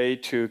knows a way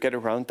to get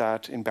around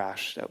that in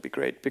Bash. That would be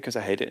great, because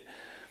I hate it.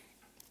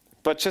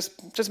 But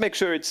just make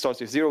sure it starts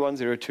with 01,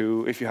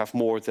 02 if you have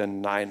more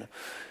than 9.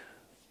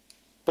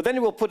 But then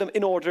you will put them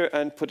in order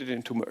and put it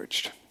into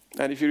merged.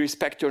 And if you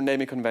respect your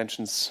naming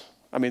conventions,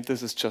 I mean,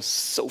 this is just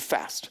so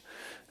fast.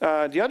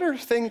 The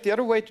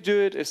other way to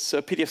do it is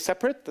PDF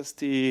separate. That's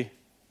the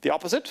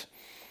opposite.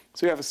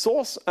 So you have a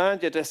source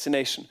and your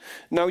destination.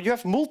 Now you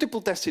have multiple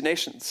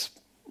destinations,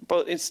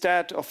 but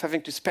instead of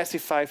having to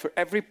specify for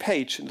every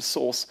page in the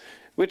source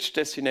which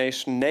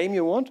destination name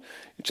you want,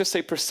 you just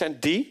say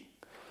 %d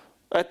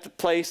at the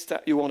place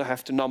that you want to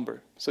have the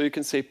number. So you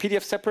can say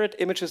PDF separate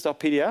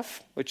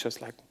images.pdf, which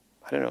is like,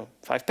 I don't know,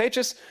 5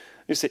 pages.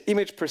 You say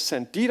image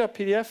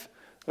 %d.pdf.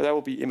 Well, that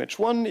will be image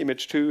 1,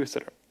 image 2,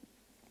 etc.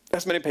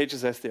 As many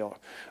pages as they are.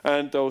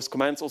 And those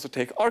commands also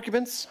take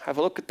arguments. Have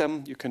a look at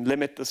them. You can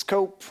limit the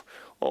scope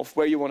of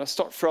where you want to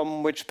start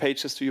from, which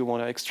pages do you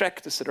want to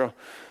extract, etc.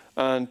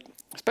 And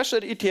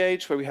especially at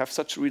ETH, where we have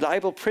such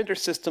reliable printer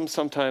systems,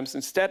 sometimes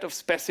instead of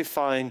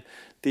specifying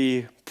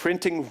the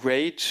printing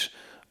rate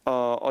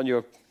on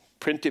your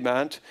print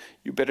demand,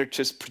 you better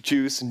just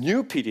produce a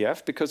new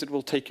PDF, because it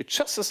will take you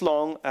just as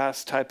long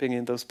as typing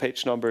in those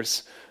page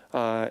numbers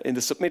in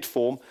the submit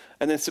form,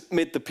 and then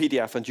submit the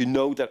PDF, and you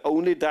know that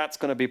only that's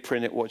going to be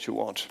printed what you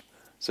want.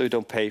 So you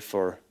don't pay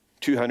for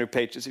 200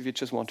 pages if you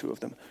just want 2 of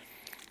them.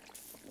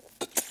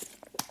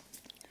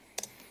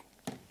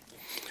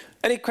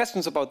 Any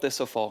questions about this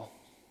so far?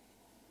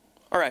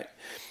 All right.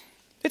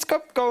 Let's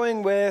keep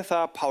going with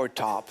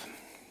powertop.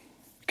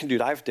 You can do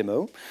live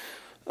demo.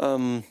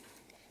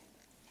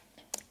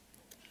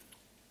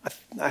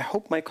 I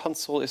hope my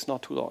console is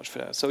not too large for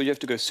that. So you have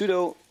to go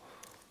sudo,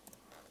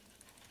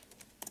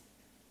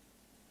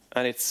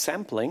 and it's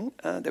sampling.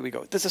 There we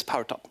go. This is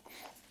powertop.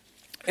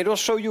 It will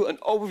show you an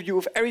overview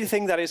of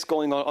everything that is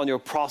going on your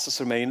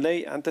processor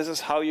mainly, and this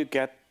is how you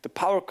get the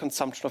power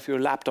consumption of your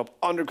laptop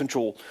under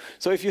control.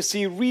 So if you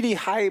see really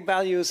high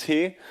values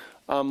here,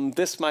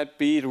 this might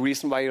be the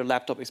reason why your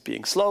laptop is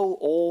being slow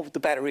or the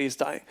battery is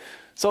dying.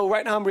 So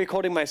right now I'm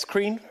recording my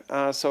screen,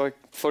 so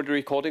for the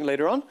recording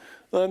later on.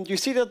 You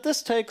see that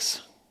this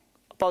takes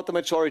about the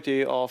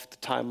majority of the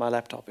time my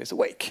laptop is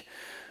awake.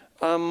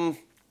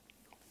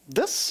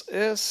 This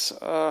is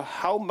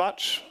how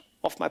much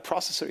of my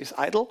processor is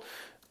idle.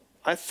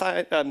 I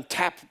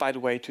tap, by the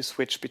way, to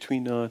switch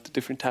between the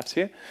different tabs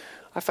here.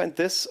 I find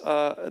this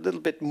a little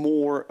bit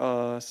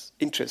more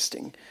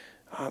interesting.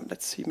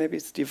 Let's see, maybe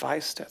it's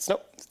device stats.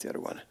 No, it's the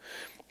other one.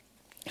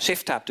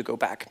 Shift tab to go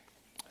back.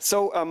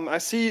 So I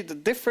see the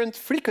different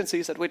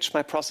frequencies at which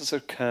my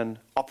processor can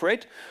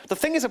operate. The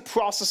thing is, a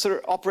processor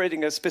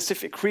operating a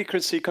specific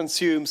frequency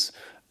consumes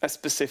a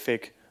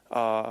specific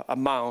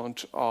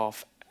amount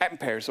of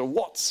amperes or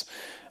watts.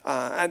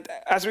 And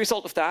as a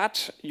result of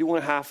that, you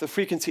want to have the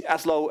frequency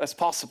as low as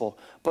possible.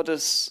 But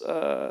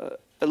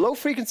a low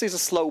frequency is a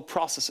slow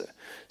processor.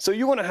 So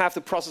you want to have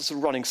the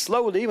processor running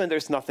slowly when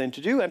there's nothing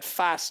to do and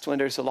fast when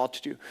there's a lot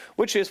to do,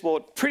 which is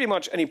what pretty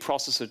much any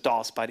processor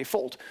does by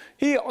default.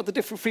 Here are the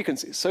different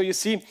frequencies. So you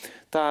see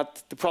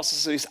that the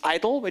processor is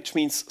idle, which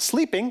means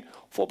sleeping,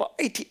 for about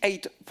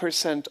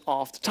 88%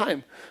 of the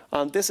time.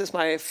 This is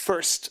my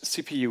first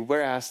CPU,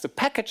 whereas the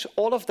package,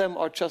 all of them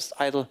are just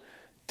idle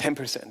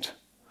 10%.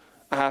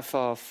 I have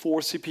 4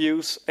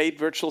 CPUs, 8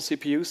 virtual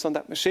CPUs on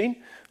that machine.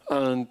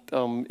 And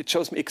it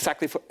shows me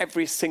exactly for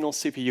every single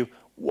CPU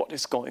what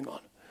is going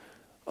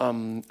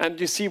on. And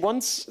you see,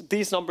 once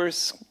these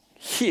numbers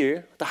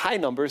here, the high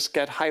numbers,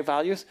 get high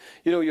values,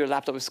 you know your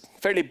laptop is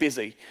fairly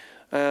busy.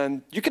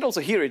 And you can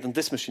also hear it on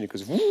this machine. It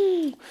goes,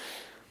 woo!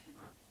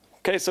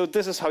 Okay, so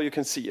this is how you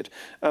can see it.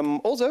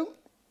 Also,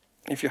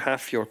 if you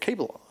have your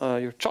cable,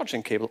 your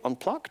charging cable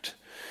unplugged,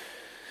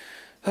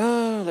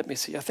 let me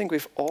see. I think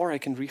with R I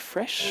can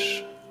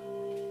refresh.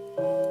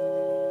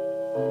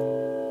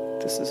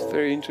 This is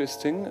very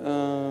interesting.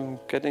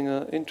 Getting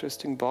an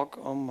interesting bug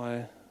on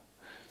my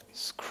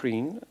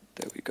screen.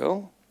 There we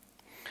go.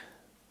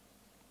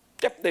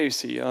 Yep, there you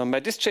see. My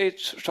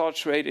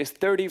discharge rate is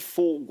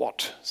 34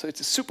 watt. So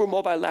it's a super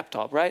mobile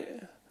laptop,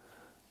 right?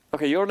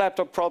 Okay, your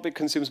laptop probably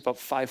consumes about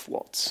 5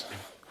 watts.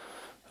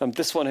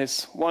 This one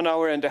is 1.5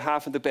 hours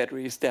and the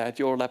battery is dead.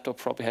 Your laptop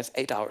probably has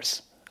 8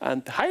 hours.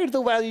 And the higher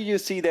the value you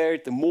see there,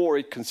 the more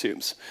it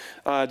consumes.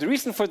 The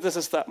reason for this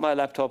is that my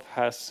laptop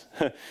has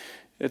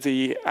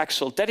the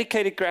actual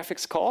dedicated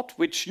graphics card,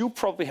 which you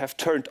probably have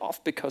turned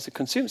off because it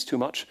consumes too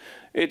much.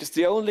 It is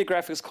the only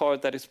graphics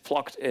card that is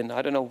plugged in.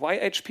 I don't know why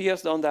HP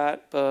has done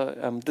that, but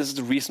this is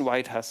the reason why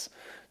it has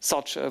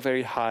such a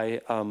very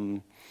high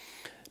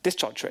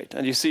discharge rate.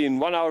 And you see in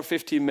 1 hour,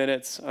 15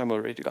 minutes, I'm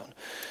already gone.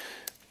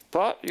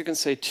 But you can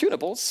say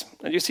tunables,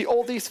 and you see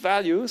all these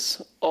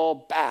values are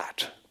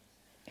bad.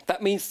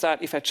 That means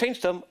that if I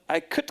change them, I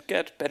could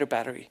get better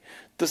battery.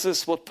 This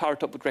is what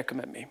PowerTop would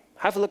recommend me.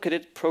 Have a look at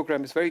it.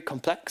 Program is very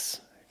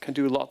complex. Can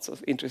do lots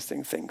of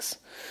interesting things.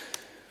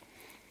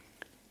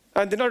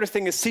 And another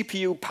thing is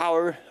CPU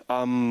power,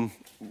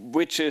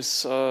 which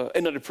is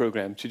another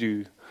program to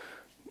do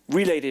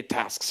related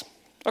tasks.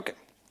 Okay.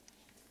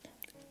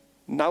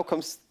 Now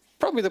comes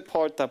probably the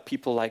part that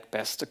people like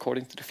best,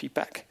 according to the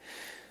feedback.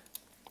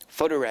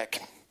 Photorec.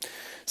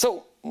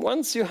 So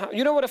once you have,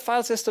 you know what a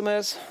file system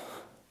is?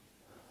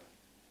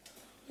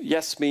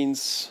 Yes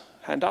means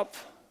hand up.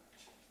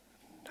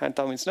 Hand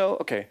down means no.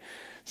 Okay.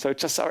 So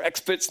just our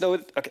experts know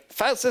it. Okay.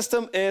 File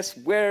system is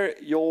where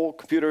your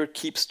computer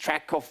keeps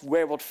track of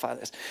where what file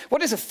is.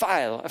 What is a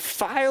file? A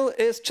file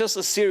is just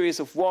a series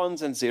of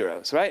ones and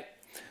zeros, right?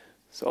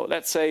 So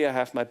let's say I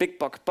have my Big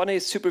Buck Bunny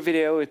super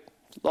video with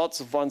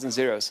lots of ones and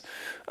zeros.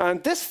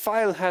 And this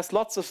file has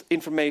lots of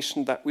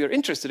information that we are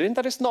interested in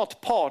that is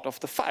not part of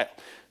the file,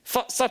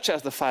 such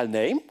as the file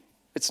name.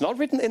 It's not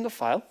written in the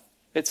file.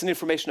 It's an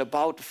information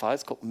about the file.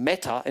 It's called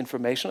meta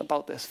information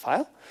about this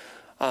file.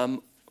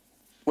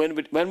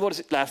 When was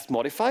it last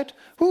modified?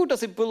 Who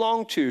does it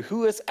belong to?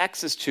 Who has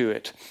access to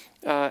it?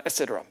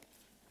 Etc.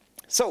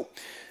 So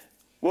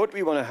what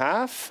we want to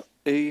have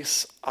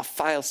is a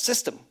file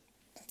system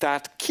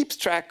that keeps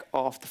track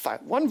of the file.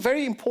 One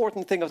very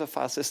important thing of the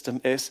file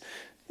system is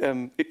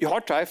your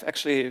hard drive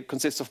actually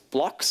consists of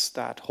blocks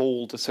that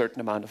hold a certain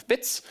amount of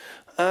bits.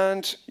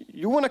 And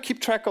you want to keep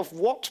track of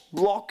what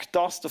block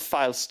does the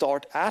file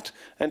start at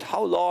and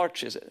how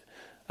large is it.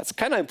 That's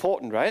kind of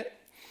important, right?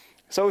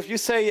 So if you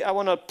say, I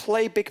want to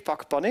play Big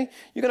Buck Bunny,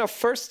 you're going to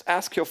first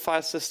ask your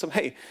file system,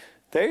 hey,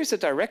 there's a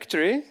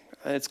directory,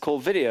 and it's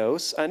called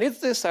videos, and in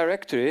this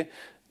directory,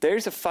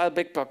 there's a file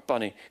Big Buck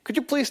Bunny. Could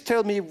you please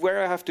tell me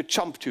where I have to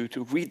jump to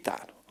read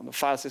that? And the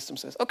file system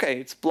says, okay,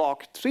 it's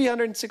block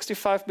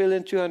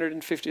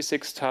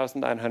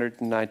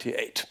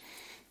 365,256,998.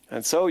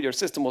 And so your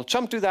system will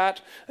jump to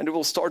that, and it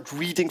will start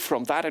reading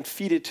from that and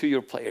feed it to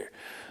your player.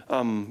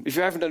 If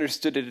you haven't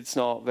understood it, it's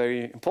not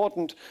very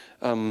important.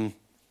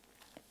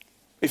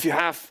 If you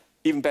have,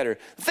 even better.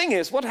 The thing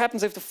is, what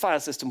happens if the file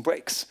system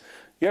breaks?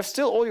 You have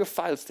still all your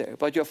files there,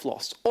 but you have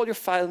lost all your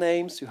file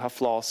names, you have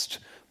lost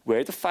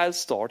where the files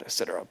start,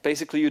 etc.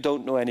 Basically, you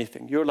don't know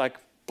anything. You're like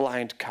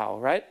blind cow,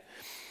 right?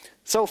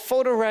 So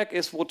photorec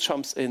is what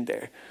jumps in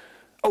there.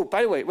 Oh,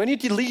 by the way, when you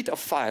delete a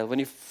file, when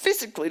you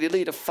physically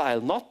delete a file,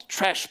 not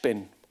trash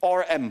bin,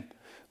 RM,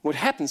 what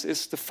happens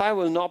is the file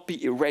will not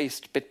be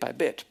erased bit by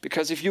bit.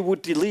 Because if you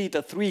would delete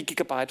a 3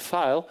 GB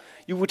file,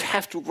 you would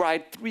have to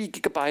write 3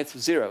 GB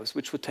of zeros,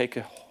 which would take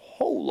a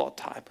whole lot of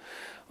time.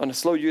 On a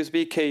slow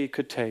USB key, it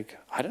could take,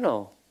 I don't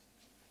know,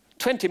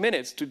 20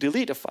 minutes to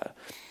delete a file.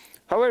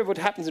 However, what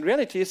happens in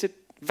reality is it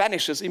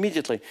vanishes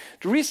immediately.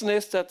 The reason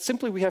is that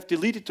simply we have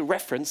deleted the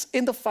reference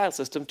in the file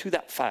system to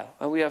that file.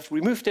 And we have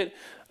removed it,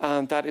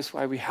 and that is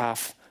why we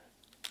have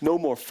no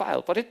more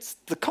file, but it's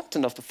the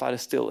content of the file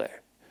is still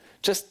there.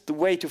 Just the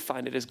way to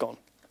find it is gone.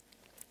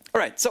 All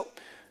right, so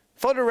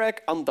photorec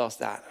undoes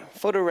that.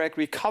 Photorec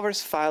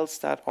recovers files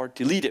that are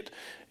deleted.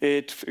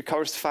 It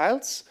recovers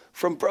files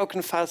from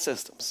broken file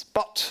systems,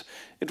 but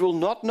it will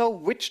not know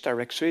which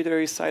directory they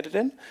resided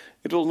in.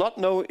 It will not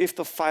know if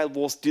the file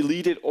was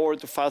deleted or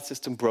the file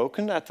system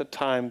broken at the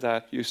time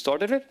that you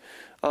started it.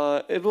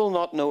 It will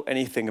not know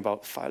anything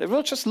about the file. It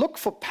will just look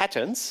for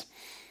patterns,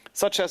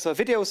 such as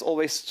videos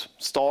always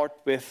start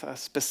with a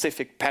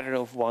specific pattern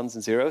of ones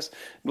and zeros.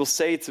 It will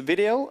say it's a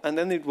video, and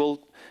then it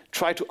will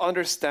try to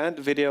understand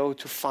the video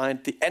to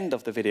find the end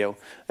of the video.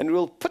 And it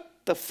will put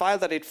the file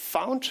that it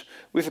found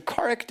with a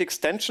correct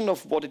extension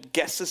of what it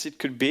guesses it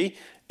could be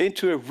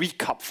into a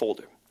recap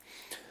folder.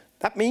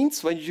 That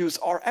means when you use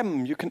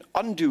RM, you can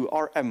undo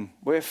RM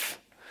with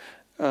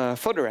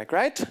photorec,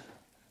 right?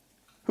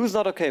 Who's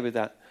not okay with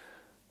that?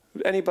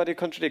 Would anybody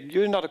contradict?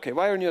 You're not okay.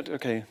 Why are you not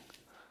okay?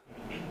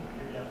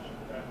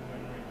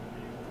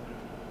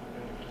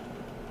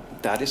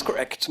 That is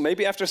correct.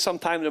 Maybe after some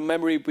time the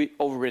memory will be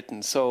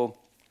overwritten. So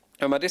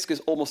my disk is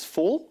almost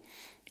full.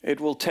 It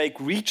will take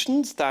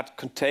regions that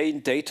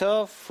contain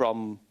data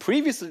from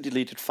previously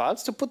deleted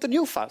files to put the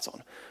new files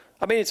on.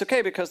 I mean, it's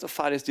okay because the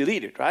file is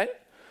deleted, right?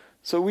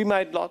 So we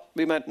might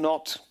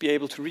not be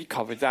able to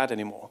recover that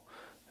anymore.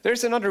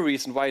 There's another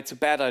reason why it's a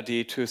bad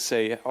idea to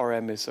say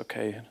RM is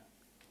okay.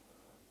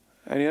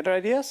 Any other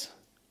ideas?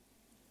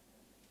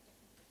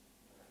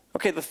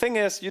 Okay, the thing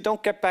is, you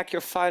don't get back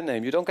your file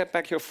name. You don't get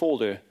back your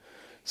folder.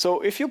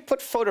 So if you put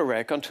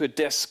photorec onto a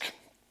disk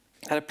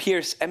that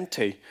appears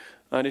empty,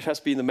 and it has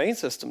been the main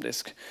system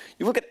disk,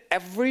 you will get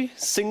every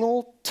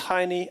single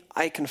tiny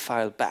icon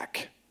file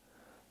back.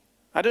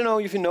 I don't know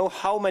if you know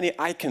how many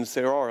icons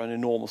there are on a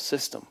normal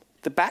system.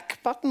 The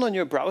back button on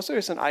your browser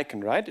is an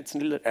icon, right? It's a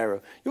little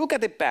arrow. You will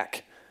get it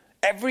back,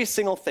 every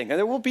single thing. And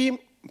there will be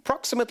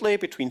approximately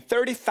between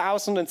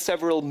 30,000 and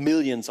several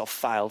millions of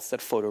files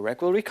that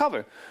photorec will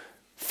recover.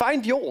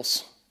 Find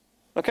yours,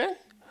 okay?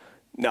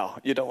 No,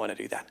 you don't want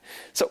to do that.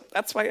 So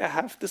that's why I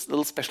have this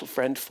little special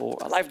friend for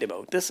a live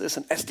demo. This is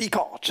an SD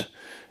card.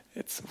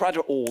 It's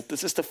rather old.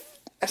 This is the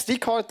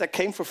SD card that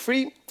came for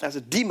free as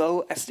a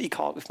demo SD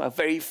card with my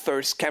very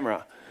first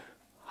camera.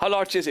 How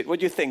large is it? What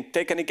do you think?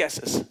 Take any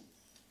guesses?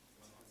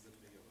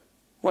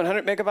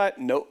 100 megabyte?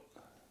 No.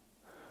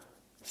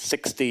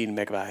 16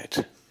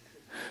 megabyte.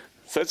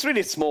 So it's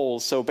really small.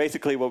 So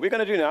basically what we're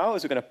going to do now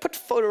is we're going to put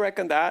photorec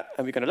on that,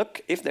 and we're going to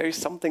look if there is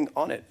something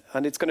on it.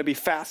 And it's going to be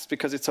fast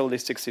because it's only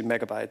 16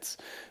 megabytes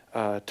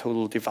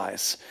total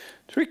device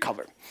to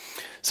recover.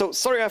 So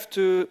sorry I have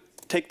to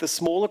take the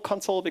smaller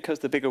console because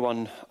the bigger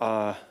one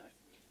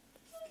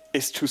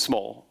is too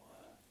small.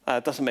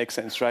 It doesn't make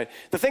sense, right?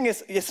 The thing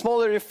is, the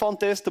smaller your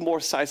font is, the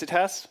more size it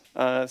has.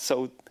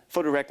 So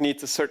photorec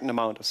needs a certain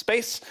amount of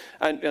space,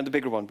 and the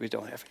bigger one we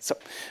don't have it.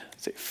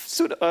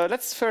 So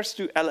let's first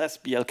do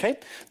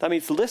lsblk. That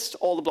means list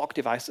all the block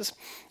devices.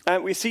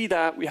 And we see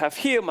that we have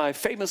here my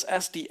famous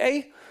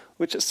SDA,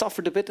 which has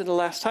suffered a bit in the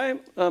last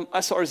time.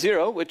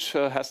 SR0, which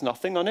has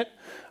nothing on it.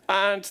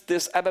 And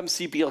this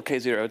MMC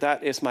BLK0,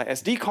 that is my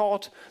SD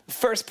card. The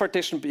first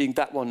partition being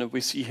that one, and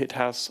we see it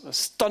has a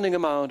stunning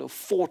amount of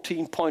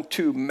 14.2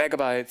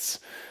 megabytes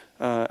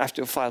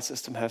after the file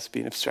system has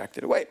been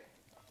abstracted away.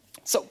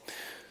 So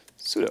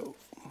sudo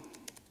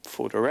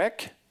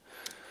photorec.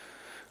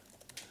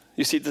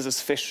 You see this is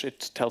fish.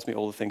 It tells me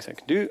all the things I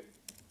can do.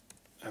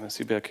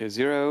 MMC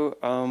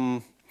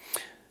BLK0.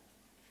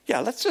 Yeah,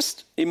 let's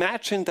just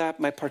imagine that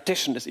my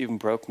partition is even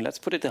broken. Let's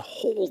put it the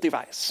whole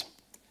device.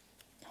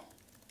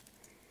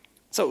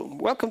 So,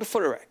 welcome to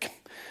photorec.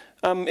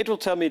 It will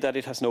tell me that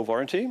it has no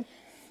warranty.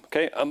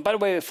 Okay. By the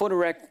way,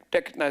 photorec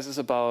recognizes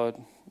about,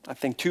 I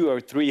think, 200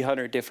 or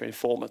 300 different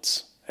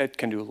formats. It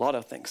can do a lot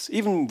of things,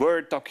 even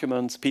Word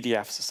documents,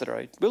 PDFs,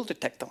 etc. It will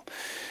detect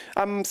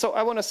them. So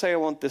I want to say I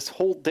want this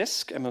whole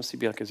disk, MMC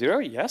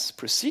BLK0. Yes,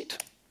 proceed.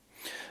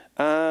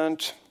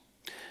 And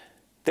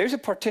there's a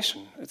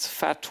partition. It's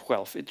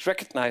FAT12. It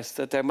recognized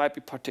that there might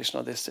be partition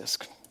on this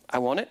disk. I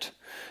want it.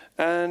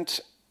 And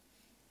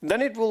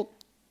then it will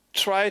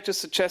try to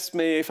suggest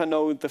me if I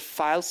know the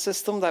file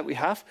system that we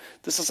have.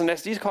 This is an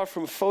SD card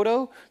from a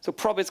photo, so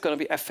probably it's going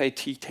to be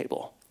FAT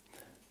table.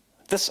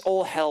 This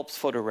all helps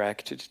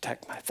photorec to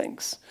detect my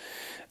things.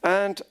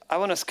 And I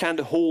want to scan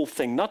the whole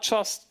thing, not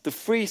just the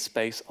free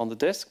space on the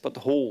disk, but the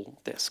whole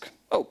disk.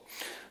 Oh,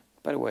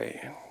 by the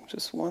way,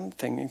 just one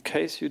thing in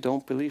case you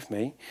don't believe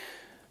me.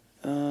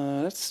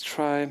 Let's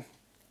try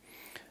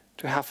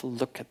to have a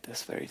look at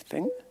this very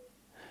thing.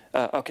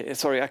 Okay,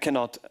 sorry, I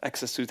cannot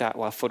access to that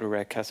while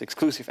photorec has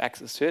exclusive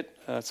access to it.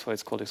 That's why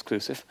it's called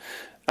exclusive.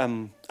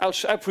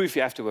 I'll prove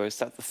you afterwards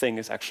that the thing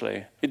is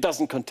actually, it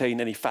doesn't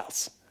contain any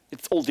files.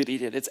 It's all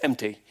deleted, it's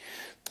empty.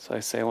 So I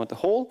say I want the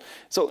whole.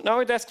 So now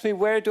it asks me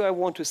where do I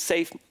want to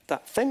save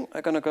that thing.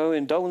 I'm going to go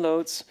in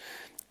downloads,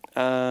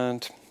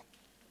 and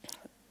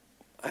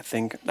I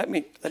think let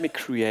me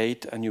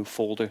create a new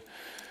folder.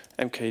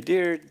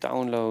 mkdir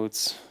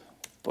downloads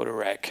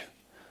photorec.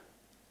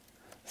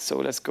 So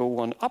let's go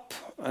one up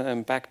and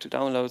then back to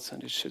downloads,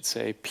 and it should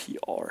say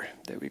PR.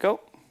 There we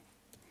go.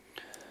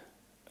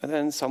 And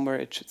then somewhere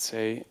it should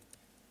say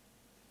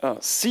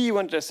see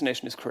when the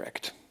destination is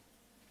correct.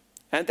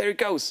 And there it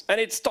goes, and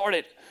it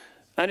started,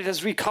 and it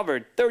has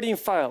recovered 13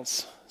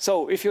 files.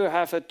 So if you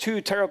have a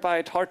 2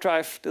 terabyte hard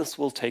drive, this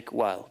will take a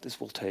while. This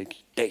will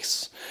take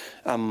days.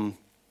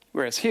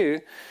 Whereas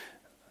here,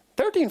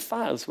 13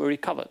 files were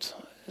recovered.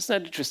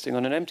 Isn't that interesting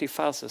on an empty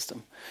file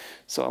system?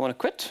 So I want to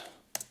quit.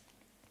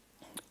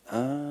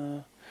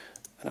 And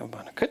I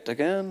want to quit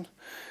again.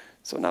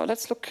 So now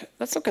let's look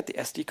at the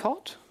SD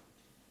card.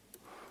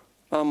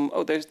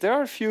 Oh, there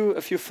are a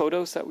few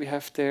photos that we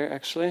have there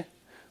actually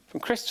from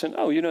Christian.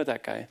 Oh, you know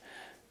that guy.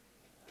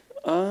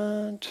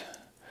 And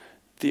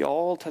the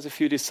alt has a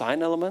few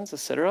design elements,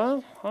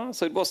 etc.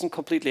 So it wasn't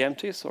completely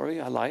empty.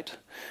 Sorry, I lied.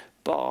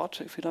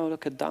 But if we now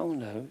look at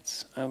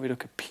downloads and we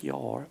look at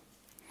PR,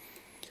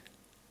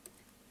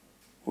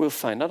 we'll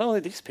find not only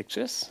these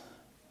pictures,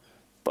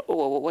 but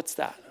oh, what's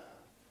that?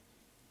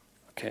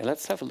 Okay,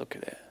 let's have a look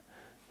at it.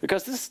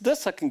 Because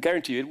this I can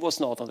guarantee you, it was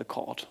not on the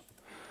card.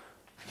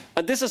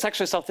 And this is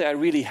actually something that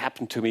really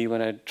happened to me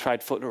when I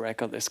tried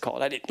photorec on this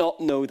card. I did not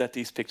know that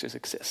these pictures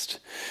exist.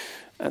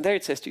 And there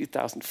it says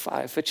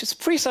 2005, which is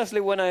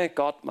precisely when I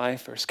got my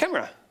first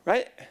camera,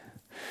 right?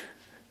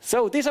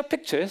 So these are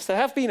pictures that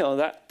have been on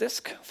that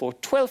disk for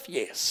 12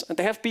 years. And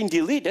they have been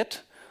deleted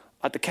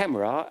at the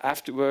camera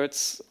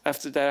afterwards,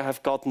 after that I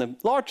have gotten a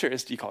larger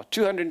SD card,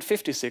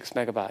 256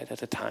 megabyte at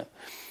the time.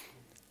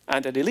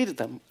 And I deleted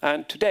them.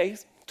 And today,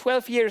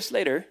 12 years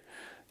later,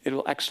 it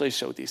will actually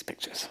show these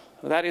pictures.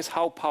 So that is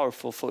how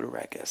powerful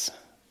photorec is.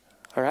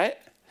 All right?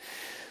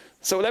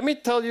 So let me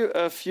tell you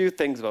a few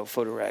things about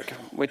photorec,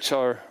 which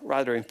are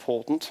rather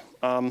important.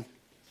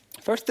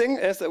 First thing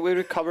is that we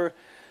recover,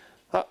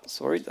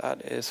 sorry,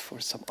 that is for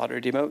some other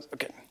demos.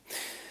 Okay.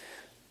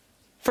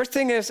 First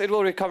thing is it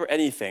will recover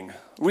anything,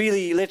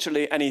 really,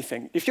 literally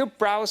anything. If your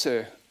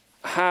browser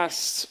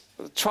has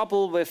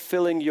trouble with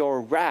filling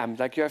your RAM,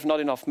 like you have not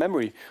enough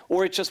memory,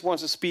 or it just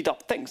wants to speed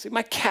up things, it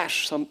might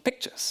cache some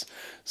pictures.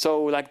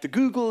 So like the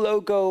Google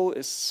logo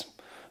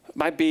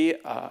might be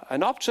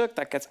an object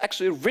that gets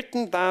actually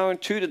written down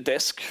to the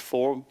disk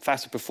for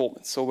faster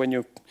performance. So when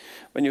you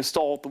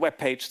install the web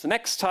page the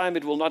next time,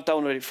 it will not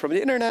download it from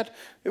the internet.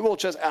 It will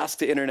just ask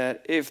the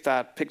internet if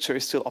that picture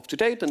is still up to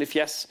date, and if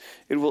yes,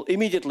 it will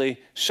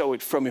immediately show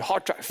it from your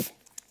hard drive.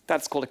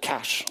 That's called a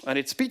cache, and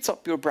it speeds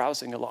up your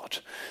browsing a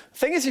lot. The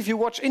thing is, if you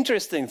watch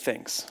interesting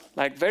things,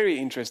 like very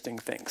interesting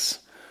things,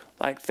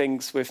 like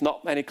things with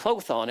not many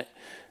clothes on it,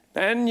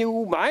 then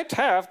you might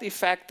have the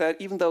effect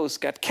that even those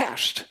get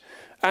cached.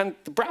 And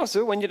the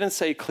browser, when you then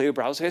say clear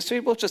browser history,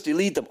 will just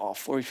delete them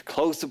off. Or if you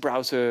close the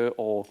browser,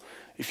 or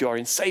if you are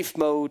in safe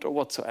mode, or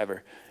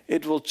whatsoever,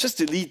 it will just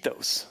delete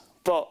those.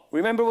 But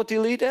remember what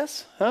delete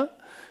is?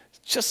 It's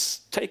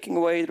just taking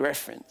away the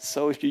reference.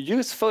 So if you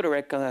use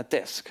photorec on that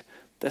disk,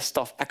 this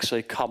stuff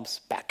actually comes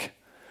back.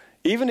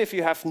 Even if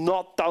you have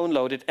not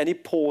downloaded any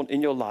porn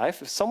in your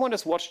life, if someone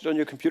has watched it on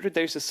your computer,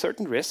 there's a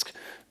certain risk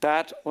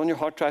that on your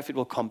hard drive it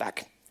will come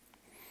back.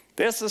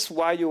 This is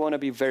why you want to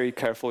be very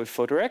careful with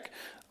photorec.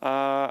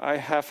 I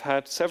have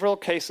had several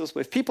cases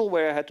with people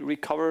where I had to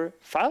recover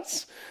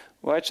files,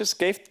 where I just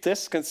gave the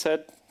disk and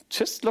said,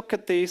 just look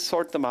at these,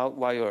 sort them out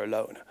while you're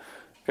alone.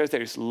 Because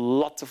there is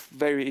lots of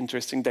very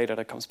interesting data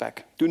that comes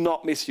back. Do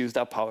not misuse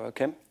that power,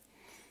 okay?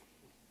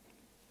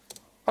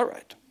 All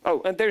right.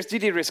 Oh, and there's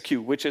DD-rescue,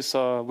 which is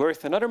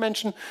worth another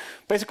mention.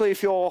 Basically,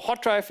 if your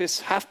hard drive is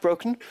half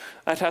broken,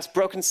 it has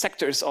broken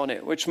sectors on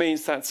it, which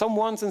means that some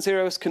ones and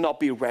zeros cannot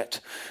be read.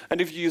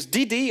 And if you use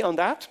DD on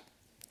that,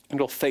 it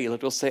will fail.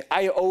 It will say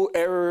IO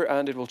error,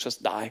 and it will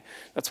just die.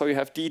 That's why you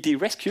have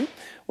DD-rescue.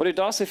 What it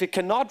does, if it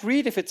cannot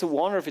read if it's a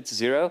 1 or if it's a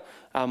 0,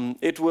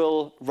 it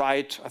will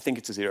write, I think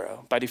it's a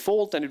 0 by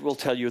default, and it will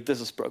tell you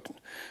this is broken.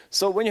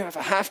 So when you have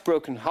a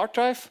half-broken hard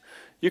drive,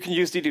 you can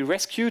use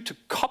DD-rescue to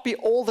copy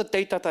all the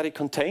data that it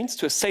contains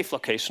to a safe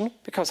location,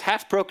 because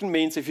half-broken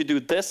means if you do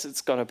this,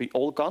 it's going to be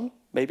all gone,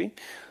 maybe.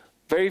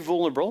 Very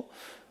vulnerable.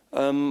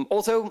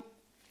 Also,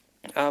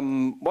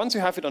 once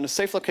you have it on a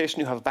safe location,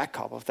 you have a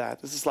backup of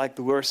that. This is like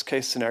the worst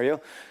case scenario.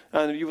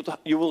 And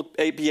you will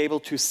be able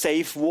to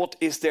save what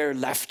is there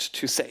left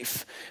to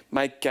save.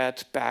 Might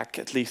get back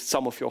at least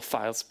some of your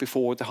files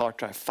before the hard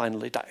drive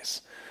finally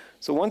dies.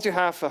 So once you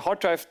have a hard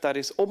drive that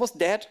is almost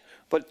dead,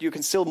 but you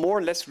can still more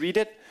or less read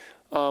it,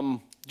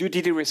 do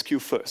DD-rescue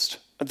first.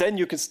 And then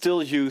you can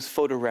still use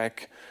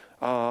photorec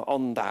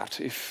on that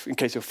in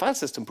case your file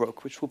system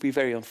broke, which will be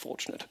very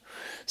unfortunate.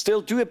 Still,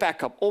 do a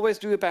backup. Always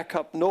do a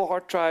backup. No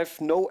hard drive,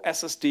 no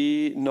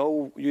SSD,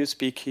 no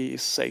USB key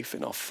is safe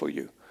enough for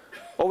you.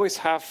 Always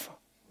have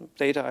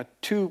data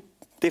at 2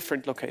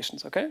 different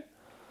locations, okay?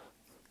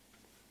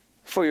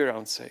 For your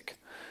own sake.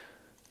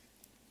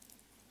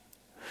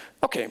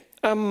 Okay,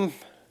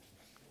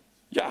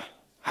 yeah,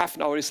 half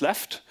an hour is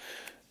left.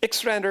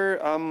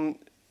 xrandr,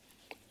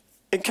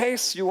 in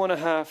case you want to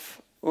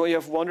have, well, you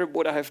have wondered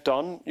what I have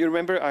done. You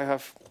remember I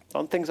have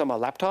done things on my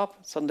laptop.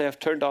 Suddenly I've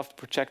turned off the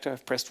projector,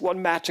 I've pressed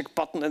one magic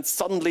button, and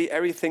suddenly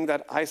everything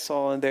that I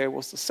saw in there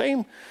was the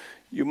same.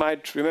 You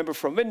might remember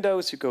from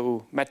Windows, you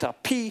go Meta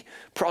P,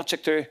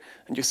 projector,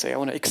 and you say, I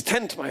want to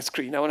extend my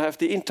screen, I want to have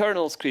the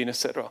internal screen,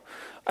 etc.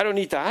 I don't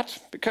need that,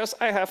 because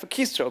I have a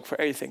keystroke for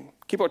everything.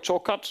 Keyboard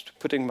shortcut,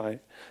 putting my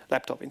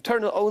laptop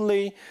internal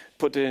only,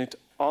 put it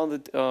on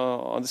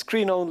the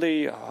screen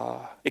only,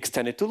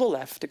 extend it to the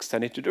left,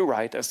 extend it to the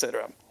right,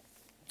 etc.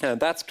 And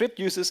that script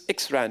uses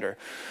xrandr.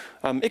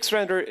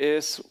 Xrandr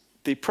is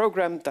the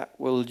program that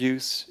will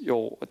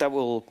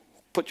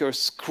put your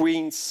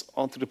screens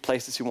onto the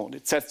places you want.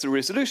 It sets the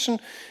resolution,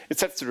 it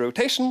sets the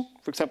rotation.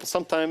 For example,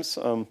 sometimes,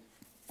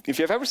 if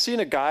you've ever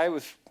seen a guy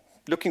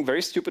looking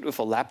very stupid with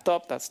a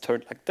laptop that's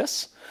turned like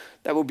this,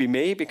 that will be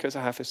me, because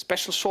I have a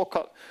special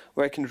shortcut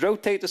where I can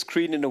rotate the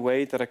screen in a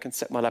way that I can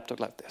set my laptop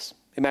like this.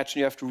 Imagine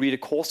you have to read a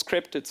course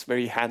script, it's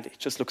very handy. It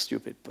just looks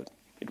stupid, but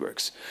it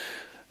works.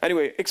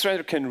 Anyway,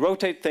 xrandr can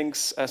rotate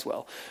things as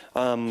well.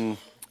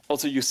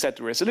 Also, you set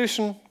the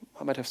resolution.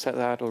 I might have said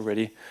that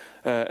already,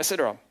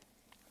 etc.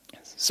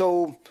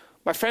 So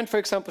my friend, for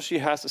example, she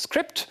has a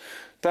script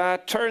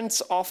that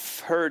turns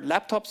off her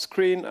laptop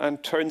screen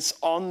and turns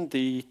on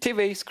the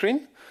TV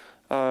screen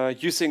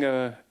using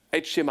a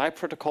HDMI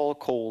protocol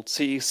called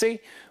CEC,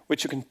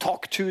 which you can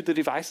talk to the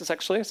devices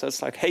actually. So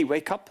it's like, hey,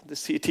 wake up. The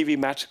TV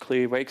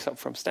magically wakes up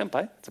from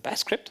standby. It's a bash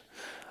script.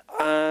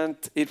 And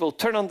it will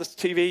turn on the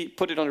TV,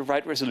 put it on the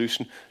right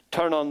resolution,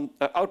 turn on,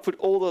 output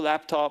all the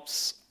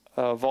laptop's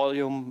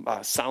volume,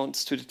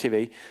 sounds to the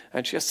TV,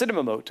 and she has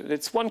cinema mode.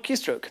 It's one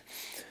keystroke.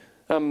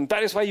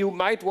 That is why you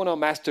might want to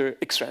master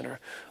xrandr.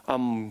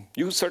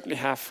 You certainly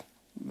have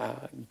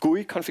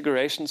GUI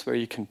configurations where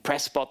you can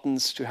press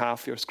buttons to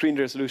have your screen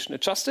resolution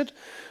adjusted.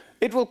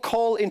 It will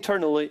call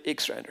internally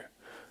xrandr.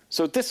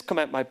 So this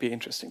command might be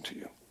interesting to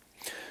you.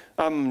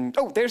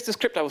 Oh, there's the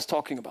script I was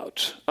talking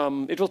about.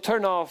 It will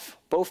turn off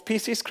both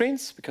PC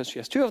screens, because she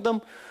has two of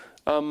them.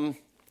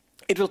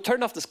 It will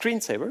turn off the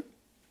screensaver.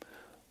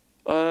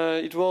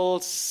 It will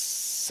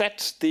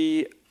set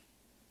the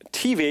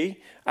TV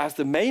as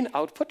the main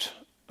output,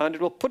 and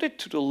it will put it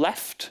to the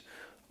left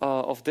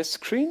of this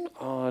screen.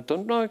 I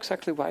don't know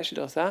exactly why she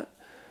does that.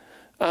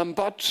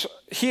 But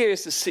here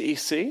is the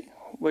CEC,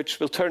 which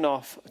will turn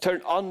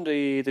on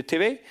the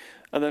TV.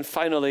 And then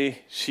finally,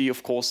 she,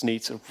 of course,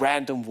 needs a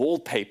random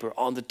wallpaper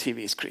on the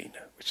TV screen,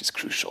 which is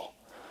crucial.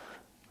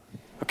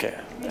 OK.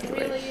 It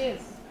really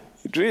is.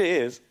 It really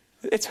is.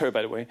 It's her,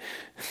 by the way.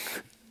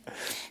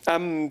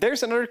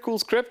 There's another cool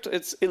script.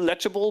 It's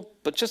illegible,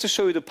 but just to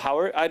show you the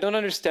power, I don't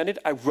understand it.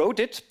 I wrote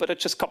it, but I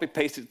just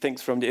copy-pasted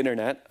things from the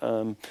internet.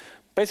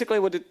 Basically,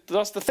 what it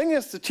does, the thing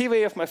is, the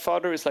TV of my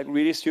father is like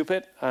really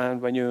stupid.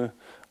 And when you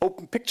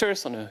open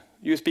pictures on a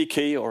USB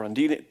key or on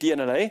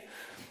DLNA,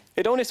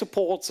 it only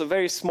supports a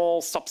very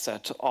small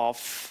subset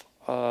of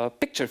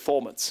picture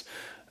formats.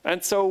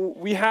 And so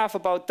we have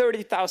about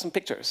 30,000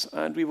 pictures,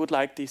 and we would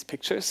like these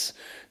pictures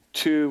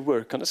to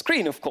work on a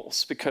screen, of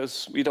course,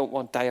 because we don't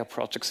want dia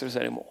projectors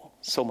anymore.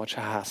 So much a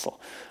hassle.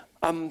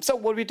 So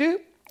what we do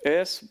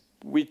is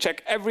we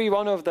check every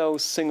one of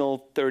those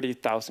single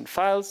 30,000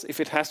 files, if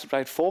it has the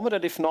right format,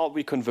 and if not,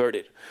 we convert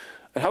it.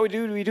 And how we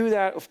do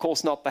that? Of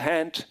course, not by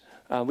hand.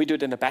 We do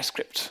it in a bash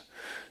script.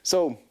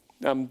 So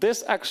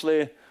this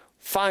actually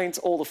finds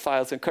all the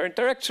files in current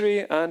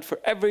directory, and for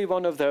every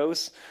one of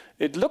those,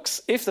 it looks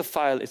if the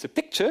file is a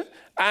picture,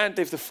 and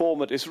if the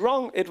format is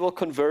wrong, it will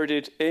convert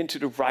it into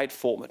the right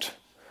format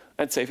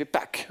and save it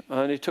back.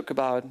 And it took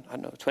about, I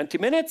don't know, 20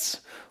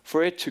 minutes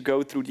for it to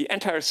go through the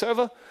entire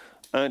server,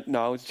 and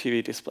now the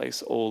TV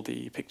displays all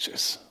the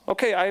pictures.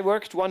 OK, I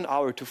worked 1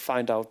 hour to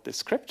find out this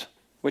script,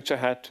 which I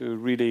had to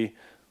really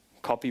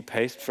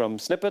copy-paste from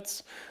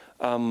snippets.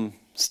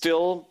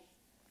 Still,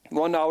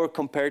 1 hour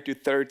compared to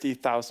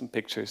 30,000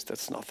 pictures,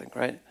 that's nothing,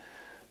 right?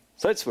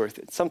 So it's worth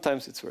it.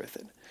 Sometimes it's worth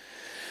it.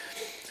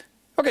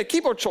 OK,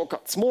 keyboard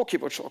shortcuts, more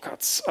keyboard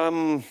shortcuts.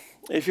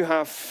 If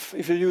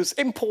you use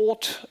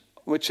import,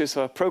 which is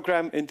a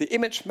program in the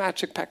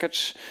ImageMagick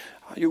package,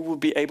 you will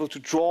be able to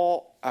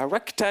draw a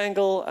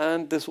rectangle,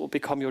 and this will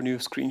become your new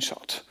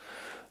screenshot.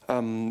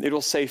 It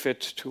will save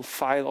it to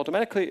file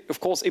automatically. Of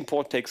course,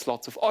 import takes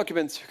lots of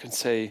arguments. You can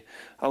say,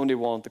 I only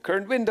want the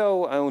current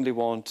window. I only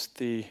want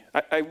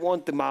I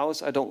want the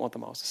mouse. I don't want the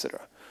mouse,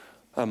 etc.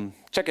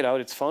 Check it out.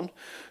 It's fun.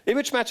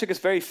 ImageMagick is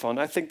very fun.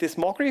 I think this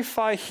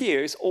Mogrify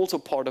here is also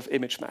part of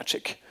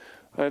ImageMagick.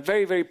 A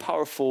very, very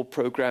powerful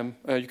program.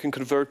 You can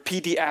convert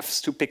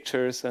PDFs to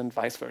pictures and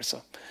vice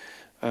versa,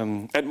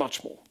 and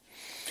much more.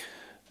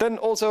 Then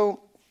also,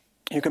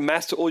 you can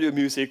master all your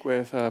music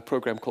with a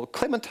program called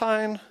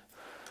Clementine.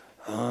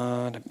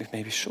 Let me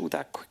maybe show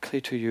that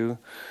quickly to you.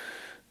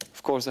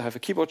 Of course, I have a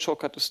keyboard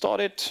shortcut to start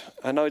it.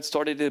 I know it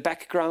started in the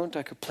background.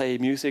 I could play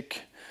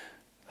music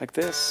like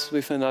this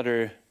with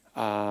another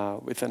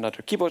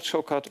keyboard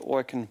shortcut, or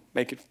I can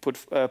make it put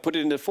it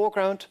in the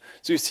foreground.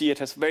 So you see it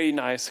has very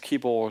nice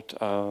keyboard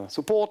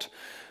support.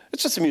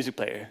 It's just a music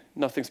player,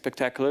 nothing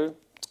spectacular.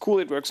 It's cool,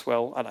 it works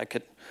well, I like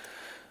it.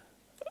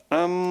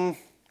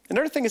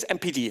 Another thing is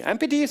MPD.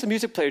 MPD is a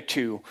music player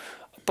too.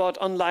 But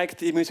unlike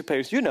the music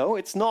players, you know,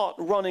 it's not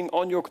running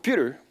on your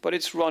computer, but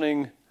it's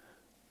running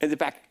in the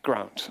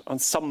background on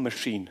some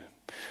machine.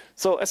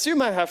 So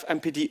assume I have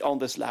MPD on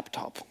this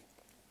laptop.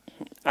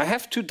 I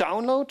have to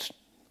download,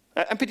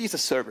 MPD is a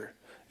server.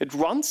 It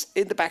runs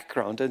in the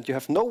background and you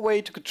have no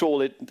way to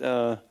control it,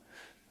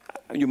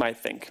 you might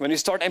think. When you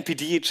start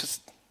MPD, it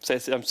just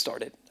says I'm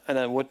started. And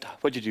then what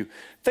do you do?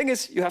 Thing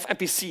is, you have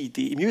MPC,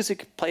 the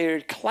music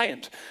player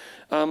client,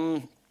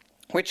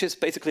 which is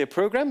basically a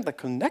program that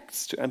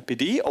connects to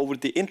MPD over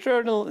the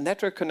internal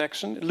network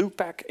connection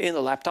loopback in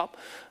the laptop,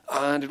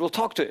 and it will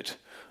talk to it.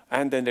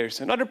 And then there's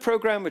another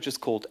program which is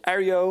called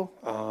Aereo.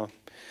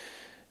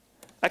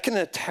 I can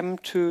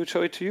attempt to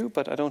show it to you,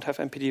 but I don't have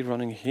MPD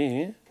running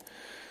here.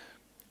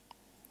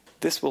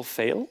 This will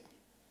fail.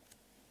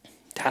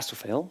 It has to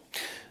fail.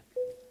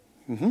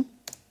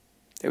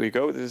 There we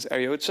go. This is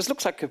Aereo. It just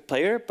looks like a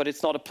player, but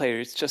it's not a player.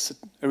 It's just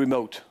a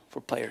remote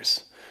for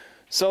players.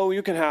 So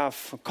you can have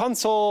a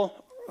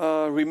console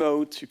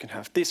remote. You can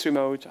have this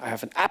remote. I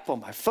have an app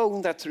on my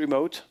phone that's a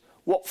remote.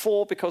 What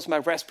for? Because my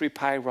Raspberry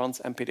Pi runs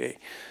MPD.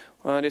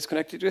 And it's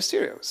connected to a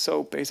stereo.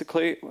 So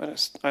basically,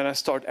 when I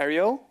start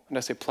Aereo and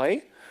I say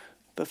play,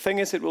 the thing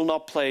is it will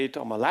not play it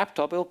on my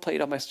laptop. It will play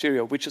it on my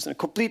stereo, which is a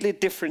completely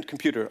different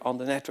computer on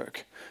the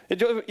network.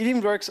 It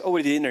even works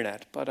over the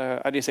internet, but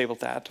I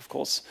disabled that, of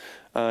course.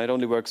 It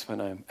only works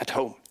when I'm at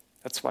home.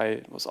 That's why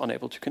it was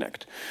unable to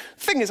connect.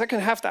 The thing is, I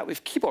can have that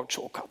with keyboard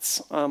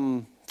shortcuts.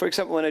 For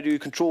example, when I do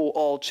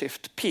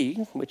Control-Alt-Shift-P,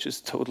 which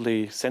is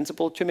totally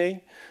sensible to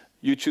me,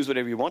 you choose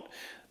whatever you want,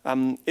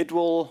 it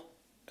will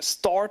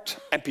start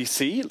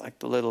MPC, like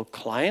the little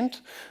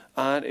client,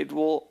 and it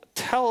will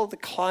tell the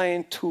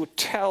client to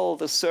tell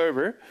the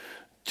server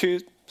to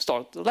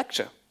start the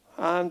lecture,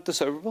 and the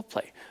server will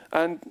play.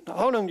 And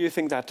how long do you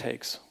think that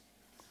takes?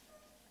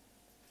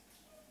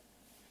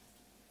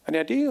 Any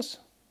ideas?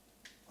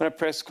 When I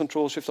press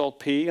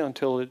Control-Shift-Alt-P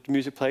until the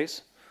music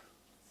plays?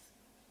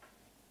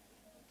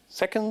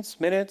 Seconds?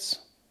 Minutes?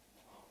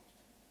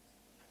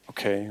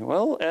 Okay,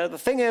 well, the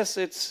thing is,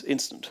 it's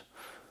instant.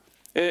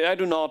 I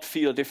do not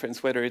feel a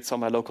difference whether it's on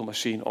my local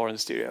machine or in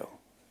stereo.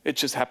 It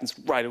just happens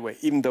right away,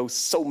 even though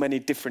so many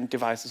different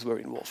devices were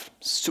involved.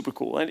 Super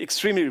cool and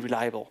extremely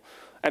reliable.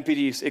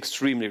 MPD is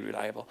extremely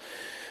reliable.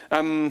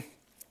 The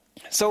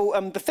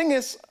thing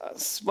is,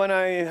 when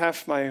I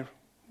have my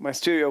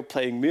stereo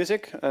playing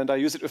music and I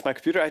use it with my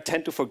computer, I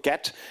tend to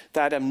forget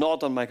that I'm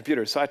not on my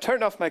computer. So I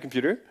turn off my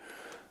computer,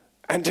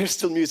 and there's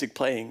still music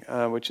playing,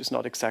 which is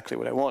not exactly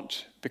what I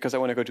want, because I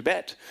want to go to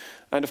bed.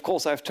 And of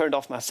course, I've turned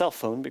off my cell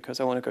phone because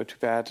I want to go to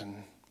bed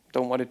and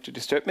don't want it to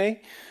disturb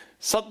me.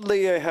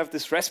 Suddenly, I have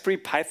this Raspberry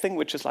Pi thing,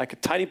 which is like a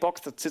tiny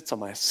box that sits on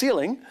my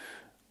ceiling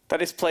that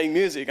is playing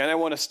music, and I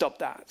want to stop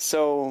that.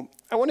 So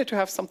I wanted to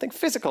have something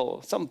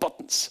physical, some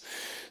buttons.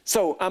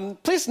 So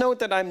please note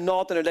that I'm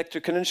not an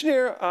electrical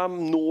engineer,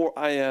 nor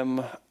I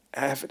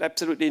have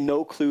absolutely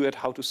no clue at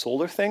how to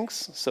solder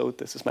things. So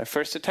this is my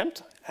first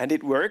attempt, and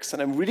it works,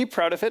 and I'm really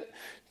proud of it.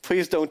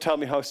 Please don't tell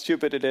me how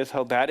stupid it is,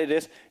 how bad it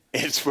is.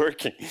 It's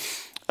working.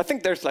 I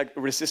think there's like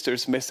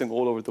resistors missing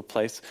all over the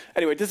place.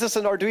 Anyway, this is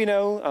an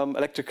Arduino.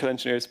 Electrical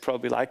engineers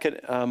probably like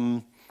it.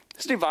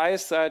 It's a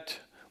device that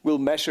will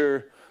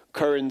measure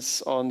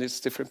currents on these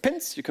different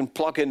pins. You can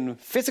plug in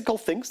physical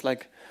things,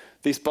 like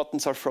these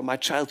buttons are from my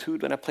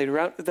childhood when I played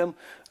around with them.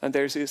 And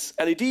there's these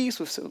LEDs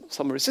with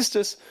some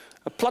resistors.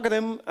 I plug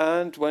them,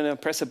 and when I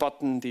press a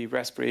button, the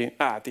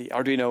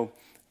Arduino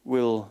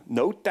will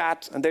note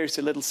that. And there's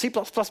a little C++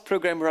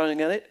 program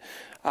running in it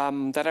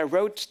that I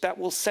wrote that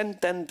will send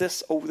then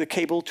this over the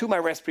cable to my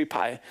Raspberry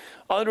Pi.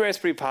 On the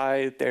Raspberry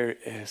Pi, there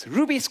is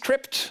Ruby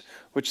script,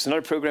 which is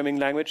another programming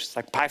language. It's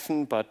like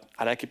Python, but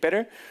I like it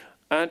better.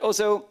 And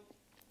also,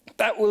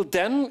 that will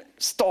then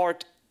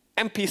start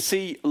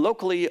MPC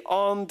locally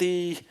on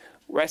the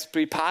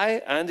Raspberry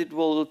Pi, and it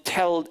will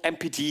tell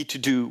MPD to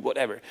do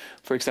whatever.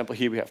 For example,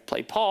 here we have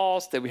play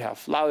pause, then we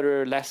have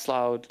louder, less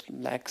loud,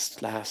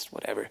 next, last,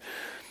 whatever.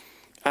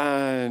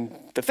 And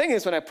the thing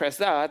is, when I press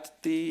that,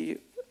 the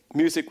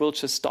music will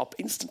just stop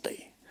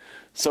instantly.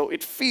 So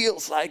it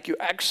feels like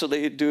you're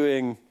actually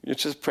you're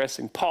just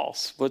pressing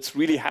pause. What's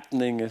really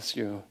happening is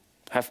you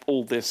have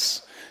all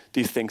these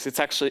things. It's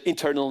actually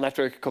internal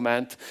network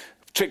command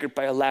triggered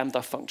by a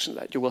lambda function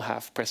that you will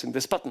have pressing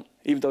this button,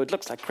 even though it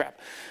looks like crap.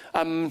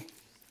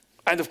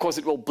 And of course,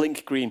 it will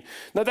blink green.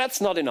 Now,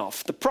 that's not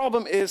enough. The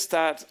problem is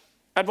that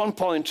at one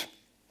point,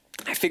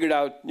 I figured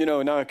out,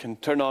 now I can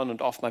turn on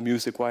and off my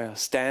music while I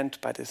stand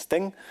by this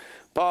thing.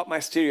 But my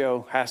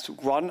stereo has to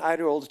run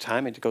either all the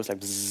time, and it goes like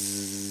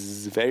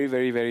bzzz, very,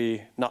 very,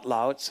 very not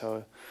loud.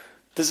 So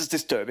this is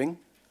disturbing,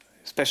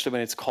 especially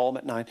when it's calm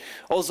at night.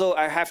 Also,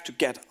 I have to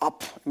get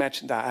up.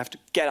 Imagine that. I have to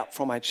get up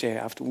from my chair.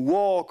 I have to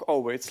walk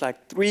over. It's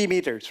like 3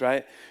 meters,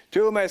 right?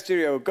 To my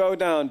stereo, go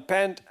down,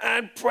 bend,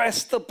 and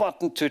press the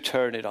button to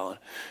turn it on.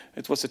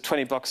 It was a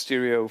 $20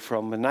 stereo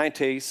from the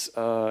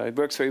 90s. It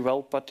works very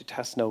well, but it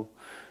has no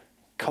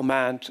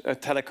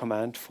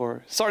telecommand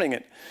for starting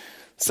it.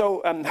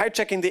 So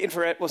hijacking the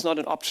infrared was not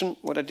an option.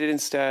 What I did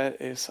instead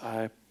is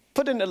I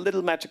put in a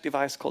little magic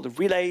device called a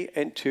relay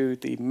into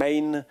the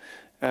main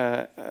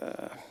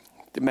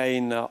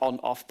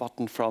on-off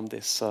button from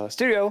this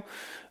stereo.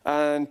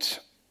 And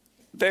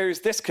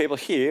there's this cable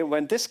here.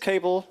 When this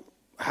cable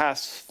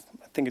has,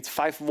 I think it's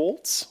 5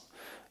 volts,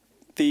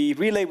 the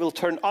relay will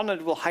turn on and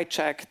it will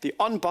hijack the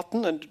on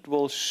button and it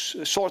will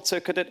short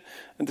circuit it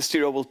and the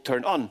stereo will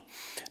turn on.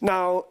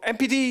 Now,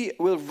 MPD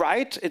will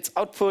write its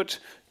output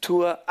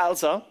to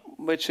ALSA,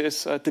 which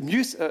is a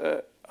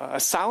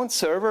sound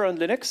server on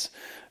Linux.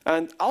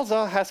 And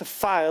ALSA has a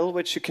file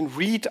which you can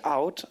read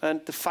out,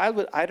 and the file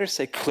will either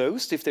say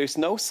closed if there's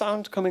no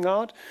sound coming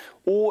out,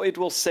 or it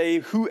will say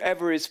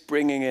whoever is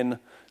bringing in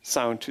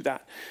sound to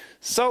that.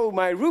 So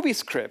my Ruby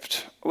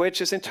script,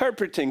 which is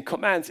interpreting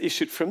commands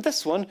issued from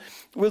this one,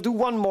 will do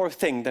one more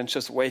thing than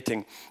just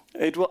waiting.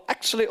 It will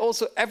actually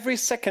also every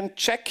second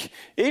check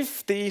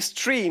if the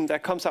stream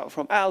that comes out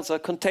from ALSA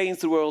contains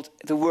the word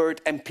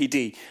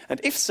MPD. And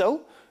if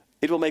so,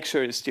 it will make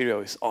sure the stereo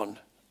is on.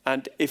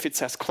 And if it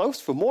says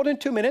closed for more than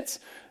 2 minutes,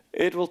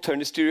 it will turn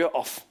the stereo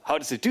off. How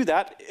does it do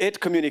that? It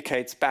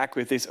communicates back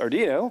with this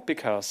Arduino,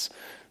 because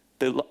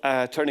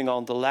turning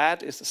on the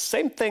LAD is the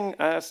same thing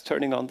as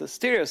turning on the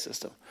stereo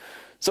system.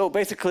 So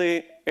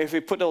basically, if we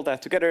put all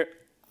that together,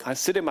 I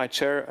sit in my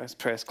chair, I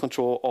press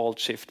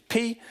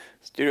Control-Alt-Shift-P,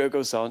 stereo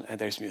goes on, and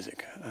there's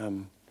music.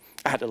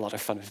 I had a lot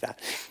of fun with that.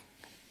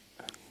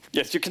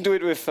 Yes, you can do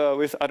it with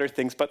other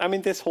things, but I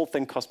mean, this whole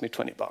thing cost me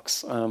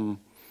 $20.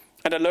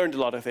 And I learned a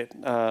lot of it.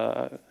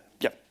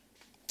 Yeah,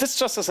 this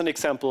just as an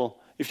example.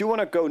 If you want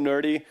to go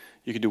nerdy,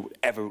 you can do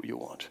whatever you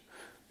want.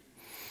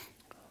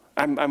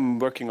 I'm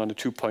working on the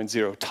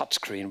 2.0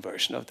 touchscreen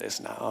version of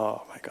this now.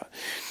 Oh my god.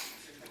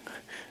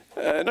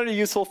 Another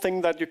useful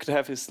thing that you could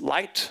have is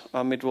light.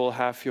 It will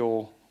have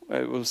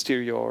it will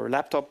steer your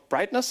laptop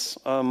brightness.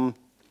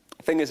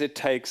 Thing is, it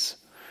takes.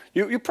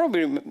 You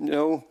probably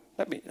know.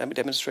 Let me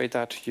demonstrate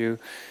that to you.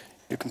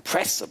 You can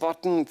press a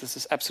button. This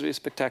is absolutely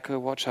spectacular.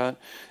 Watch out.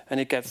 And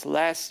it gets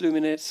less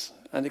luminous,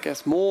 and it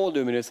gets more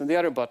luminous than the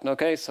other button.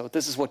 Okay, so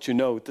this is what you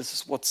know. This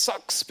is what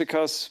sucks,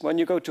 because when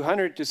you go to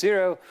 100 to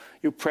 0,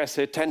 you press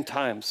it 10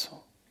 times.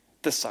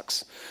 This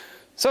sucks.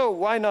 So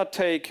why not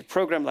take a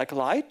program like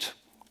light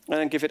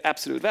and give it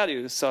absolute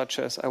values, such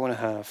as I want to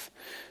have,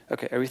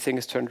 okay, everything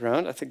is turned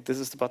around. I think this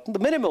is the button, the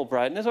minimal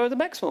brightness or the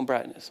maximum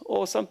brightness,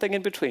 or something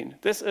in between.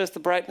 This is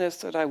the brightness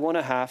that I want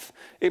to have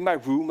in my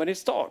room when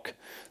it's dark.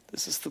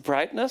 This is the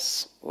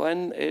brightness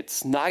when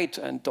it's night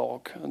and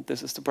dark, and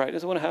this is the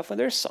brightness I want to have when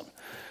there's sun.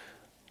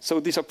 So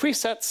these are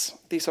presets.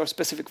 These are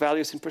specific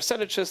values in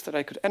percentages that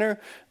I could enter,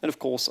 and of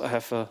course I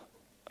have a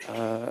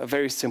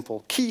very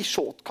simple key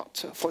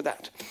shortcut for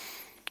that.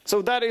 So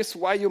that is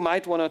why you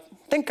might want to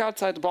think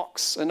outside the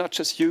box and not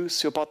just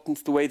use your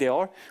buttons the way they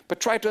are, but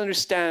try to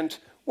understand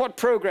what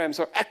programs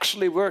are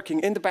actually working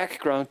in the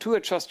background to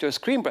adjust your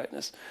screen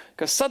brightness.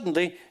 Because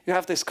suddenly you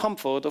have this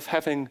comfort of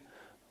having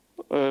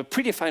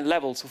predefined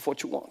levels of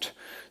what you want.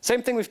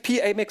 Same thing with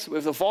PA mix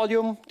with the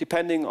volume,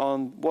 depending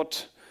on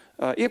what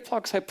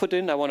earplugs I put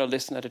in. I want to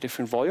listen at a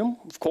different volume.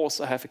 Of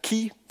course, I have a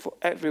key for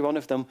every one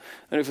of them,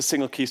 and with a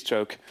single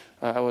keystroke,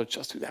 I will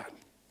just do that.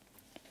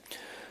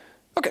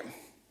 Okay.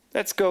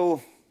 Let's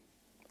go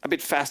a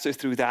bit faster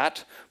through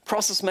that.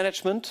 Process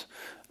management.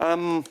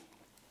 When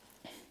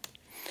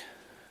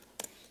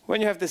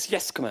you have this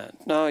yes command.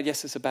 No,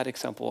 yes is a bad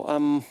example.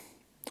 I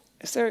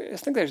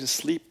think there's a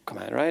sleep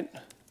command, right?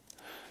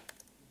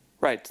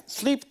 Right,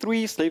 sleep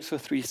 3 sleeps for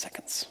 3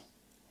 seconds.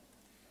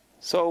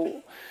 So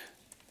I'm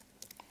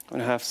going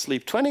to have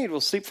sleep 20, it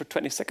will sleep for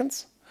 20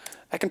 seconds.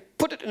 I can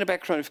put it in the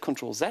background with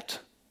Control-Z.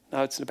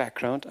 Now it's in the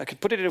background. I can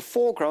put it in the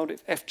foreground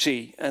with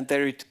FG, and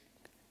there it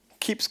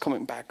keeps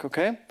coming back,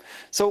 okay?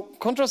 So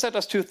Control-Z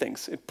does 2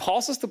 things. It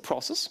pauses the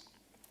process.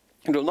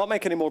 It will not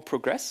make any more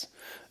progress.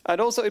 And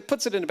also it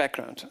puts it in the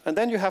background. And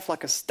then you have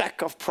like a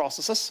stack of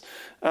processes,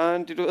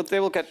 and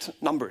they will get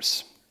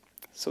numbers.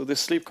 So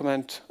this sleep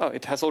command, oh,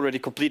 it has already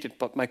completed,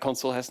 but my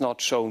console has not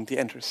shown the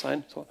enter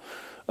sign. So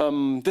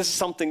this is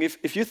something,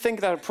 if you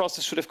think that a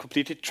process should have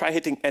completed, try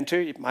hitting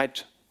enter. It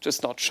might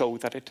just not show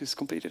that it is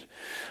completed.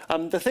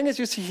 The thing is,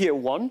 you see here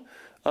 1.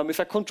 If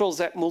I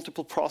Control-Z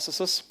multiple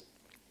processes,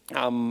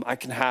 I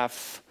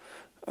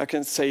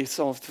can say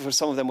for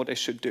some of them what I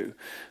should do.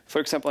 For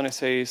example, when I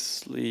say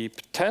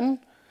sleep 10,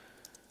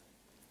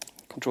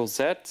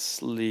 Control-Z,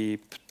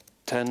 sleep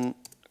 10,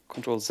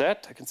 Control-Z,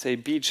 I can say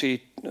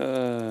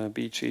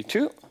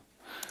BG2.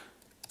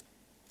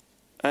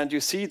 And you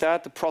see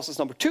that the process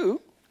number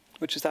 2,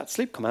 which is that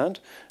sleep command,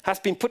 has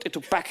been put into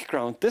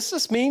background. This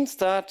just means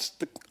that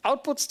the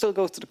output still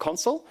goes to the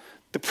console.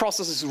 The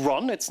process is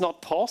run, it's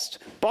not paused,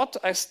 but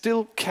I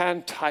still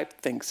can type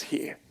things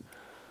here.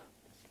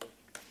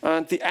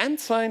 And the and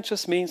sign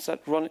just means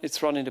that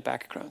it's run in the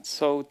background.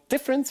 So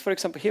difference, for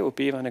example, here would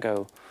be when I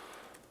go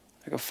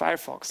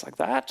Firefox like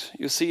that,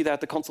 you see that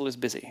the console is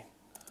busy,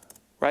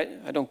 right?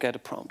 I don't get a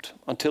prompt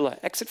until I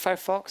exit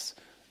Firefox,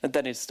 and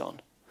then it's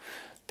done.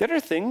 The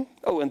other thing,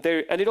 and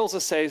it also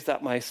says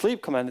that my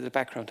sleep command in the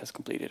background has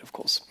completed, of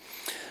course.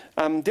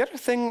 The other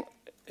thing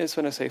is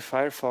when I say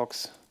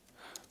Firefox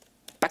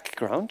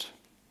background,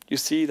 you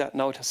see that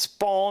now it has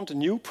spawned a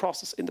new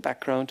process in the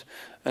background,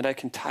 and I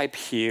can type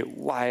here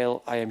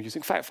while I am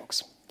using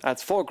Firefox.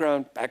 That's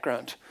foreground,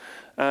 background.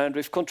 And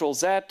with Control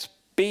Z,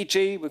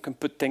 BG, we can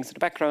put things in the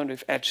background.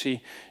 With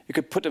Edgy, you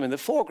can put them in the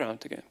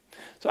foreground again.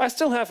 So I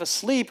still have a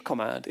sleep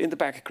command in the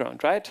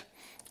background, right?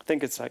 I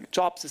think it's like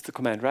jobs is the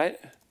command, right?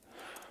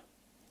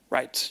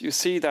 Right, you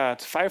see that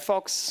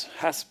Firefox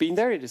has been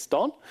there, it is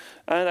done.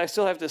 And I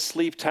still have the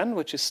sleep 10,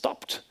 which is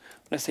stopped.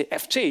 When I say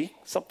FG,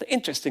 something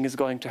interesting is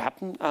going to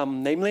happen,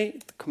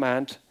 namely the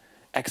command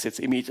exits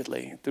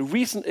immediately. The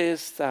reason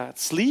is that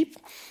sleep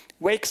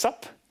wakes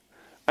up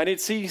and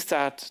it sees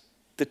that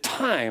the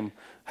time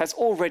has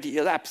already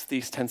elapsed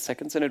these 10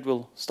 seconds and it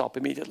will stop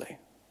immediately.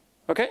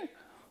 Okay?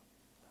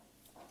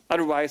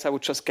 Otherwise, I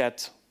would just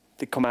get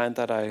the command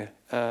that I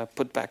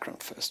put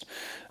background first.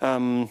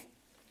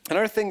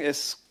 Another thing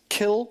is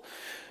kill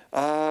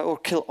or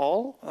kill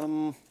all.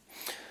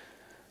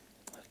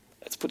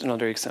 Let's put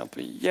another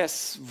example.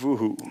 Yes,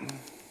 woohoo.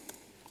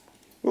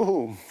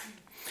 Woohoo.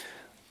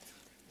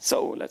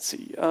 So let's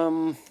see.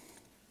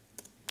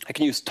 I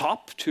can use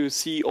top to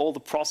see all the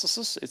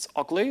processes. It's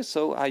ugly,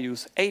 so I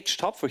use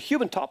htop for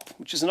human top,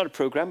 which is another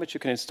program which you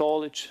can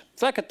install. It's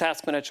like a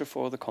task manager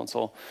for the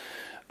console.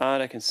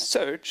 And I can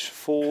search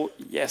for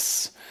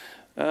yes.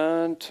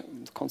 And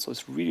the console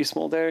is really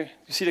small there.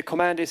 You see the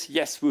command is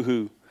yes,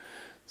 woohoo.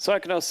 So I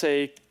can now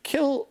say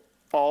kill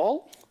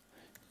all,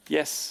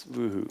 yes,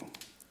 woohoo.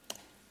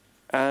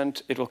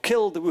 And it will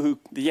kill the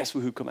yes,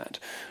 woohoo command.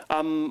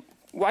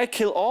 Why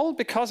kill all?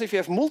 Because if you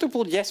have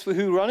multiple yes,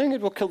 woohoo running,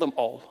 it will kill them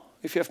all.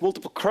 If you have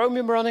multiple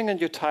Chromium running and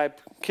you type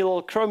kill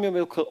all Chromium, it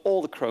will kill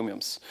all the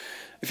Chromiums.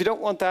 If you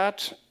don't want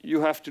that,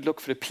 you have to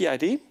look for the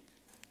PID.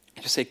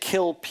 You say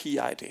kill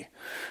PID.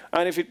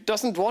 And if it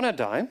doesn't want to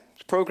die,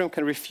 the program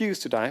can refuse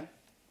to die.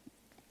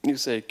 You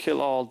say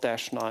kill all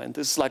 -9.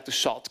 This is like the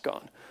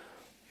shotgun.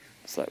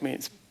 So that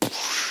means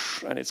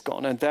and it's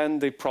gone. And then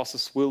the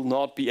process will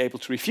not be able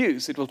to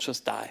refuse. It will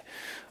just die.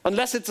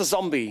 Unless it's a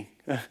zombie.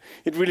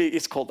 It really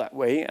is called that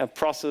way. A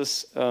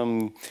process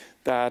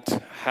that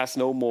has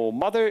no more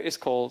mother is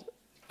called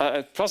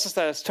a process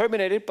that is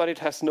terminated, but it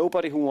has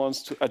nobody who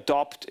wants to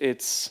adopt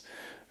its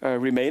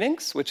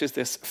remainings, which is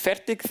this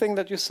fertig thing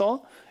that you saw.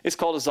 It's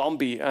called a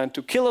zombie. And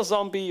to kill a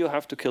zombie, you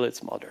have to kill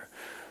its mother.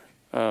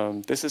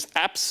 This is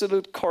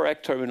absolute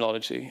correct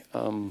terminology.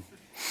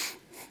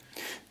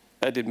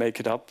 I did make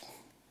it up.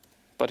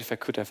 But if I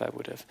could have, I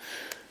would have.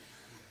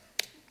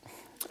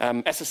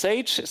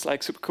 SSH is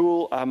like super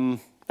cool.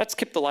 Let's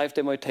skip the live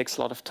demo. It takes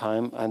a lot of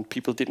time, and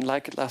people didn't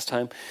like it last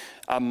time.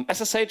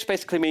 SSH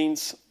basically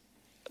means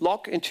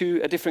log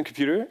into a different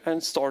computer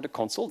and store the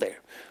console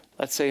there.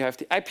 Let's say I have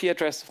the IP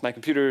address of my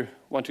computer,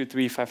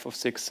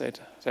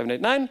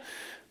 123.546.8789,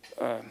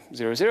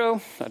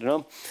 00, I don't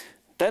know.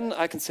 Then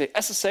I can say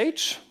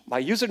SSH, my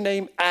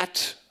username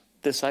at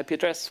this IP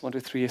address,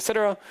 123,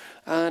 etc.,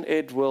 and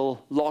it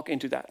will log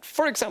into that.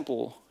 For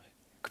example,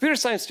 computer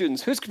science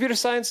students. Who's computer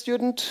science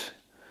student?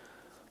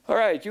 All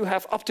right, you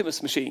have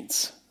Optimus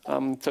machines.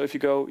 So if you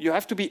go, you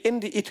have to be in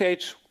the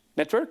ETH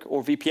network,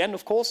 or VPN,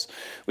 of course,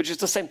 which is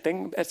the same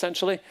thing,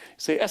 essentially.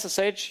 Say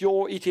SSH,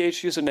 your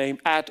ETH username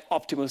at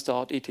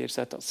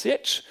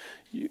optimus.ethz.ch.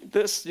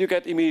 You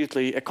get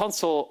immediately a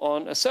console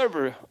on a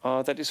server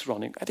that is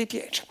running at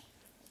ETH.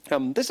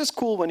 This is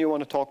cool when you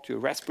want to talk to a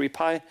Raspberry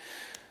Pi,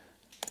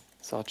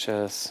 such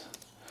as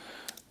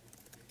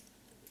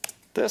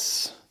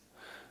this.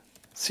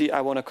 See,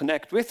 I want to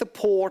connect with the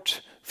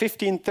port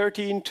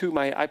 1513 to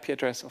my IP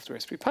address of the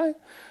Raspberry Pi.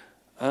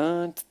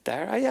 And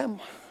there I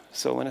am.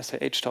 So when I say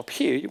htop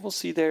here, you will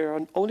see there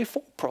are only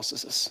 4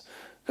 processes.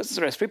 This is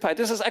the Raspberry Pi.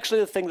 This is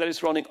actually the thing that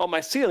is running on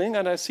my ceiling,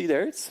 and I see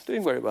there it's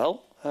doing very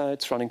well.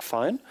 It's running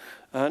fine.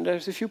 And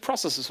there's a few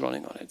processes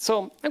running on it.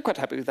 So I'm quite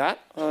happy with that.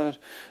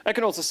 I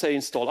can also say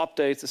install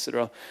updates,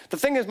 etc. The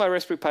thing is, my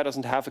Raspberry Pi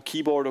doesn't have a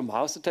keyboard or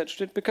mouse attached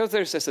to it because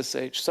there's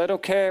SSH. So I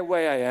don't care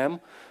where I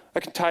am. I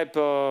can type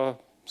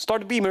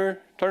start the beamer,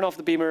 turn off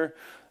the beamer,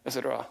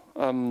 etc.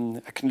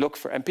 I can look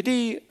for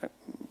MPD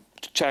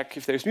to check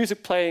if there's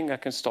music playing. I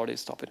can start it,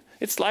 stop it.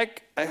 It's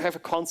like I have a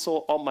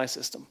console on my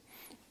system,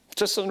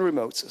 just on a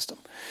remote system.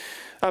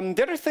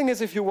 The other thing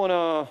is if you want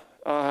to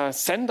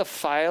send a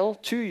file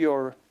to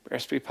your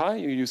Raspberry Pi,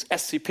 you use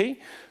SCP.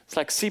 It's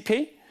like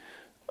CP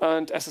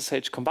and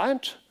SSH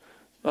combined.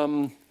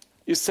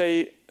 You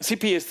say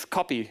CP is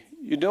copy.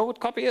 You know what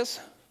copy is?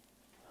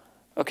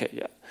 Okay,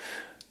 yeah.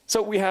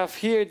 So we have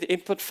here the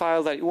input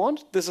file that you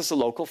want. This is a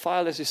local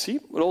file, as you see.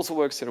 It also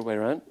works the other way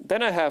around.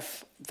 Then I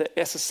have the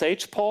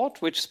SSH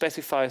port, which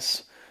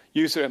specifies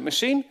user and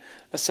machine.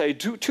 I say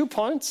 2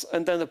 points,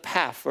 and then the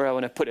path where I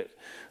want to put it.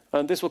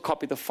 And this will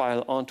copy the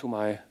file onto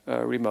my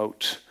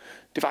remote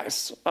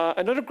device.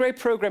 Another great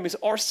program is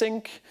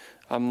rsync.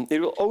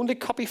 It will only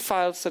copy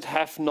files that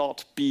have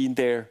not been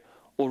there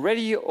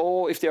already,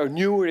 or if they are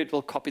newer, it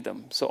will copy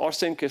them. So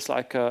rsync is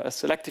like a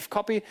selective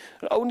copy.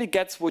 It only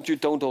gets what you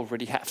don't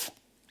already have.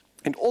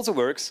 It also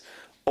works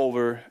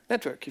over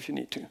network if you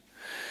need to.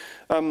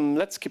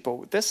 Let's skip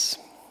over this.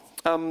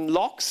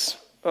 Logs,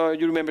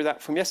 you remember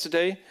that from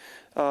yesterday.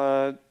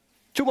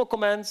 Two more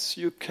commands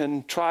you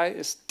can try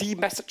is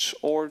dmessage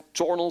or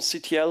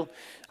journalctl.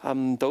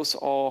 Those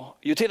are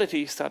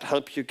utilities that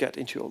help you get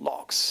into your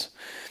logs.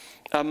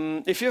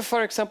 If you,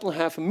 for example,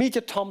 have a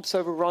htop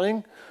server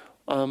running,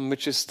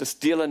 which is this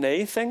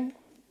DLNA thing,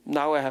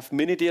 now I have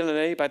mini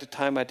DLNA. By the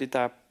time I did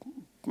that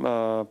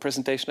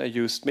presentation, I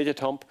used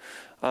htop,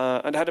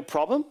 and I had a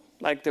problem.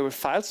 Like there were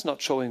files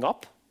not showing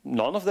up,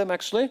 none of them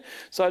actually.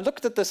 So I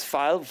looked at this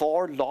file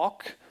var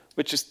log,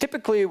 which is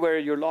typically where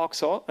your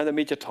logs are, and the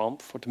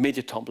htop for the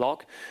htop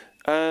log,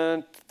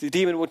 and the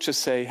daemon would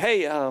just say,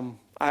 hey,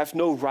 I have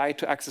no right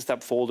to access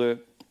that folder,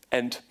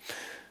 end.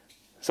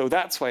 So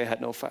that's why I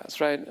had no files,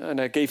 right? And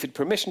I gave it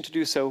permission to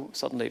do so.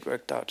 Suddenly it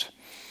worked out.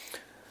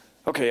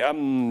 Okay,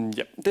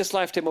 yeah. This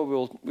live demo,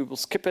 we will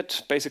skip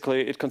it.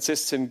 Basically, it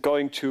consists in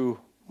going to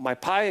my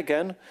Pi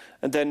again,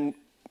 and then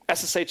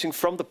SSHing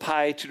from the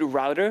Pi to the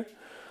router.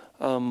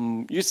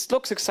 It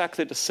looks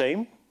exactly the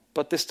same,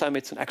 but this time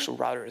it's an actual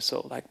router.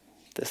 So like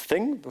this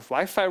thing, the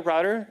Wi-Fi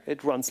router,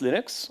 it runs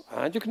Linux,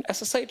 and you can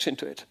SSH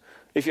into it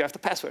if you have the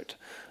password.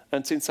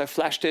 And since I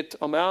flashed it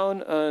on my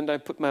own and I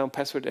put my own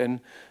password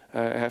in,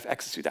 I have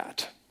access to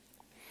that.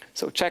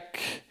 So check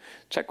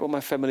what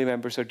my family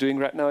members are doing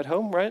right now at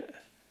home, right?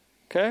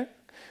 Okay.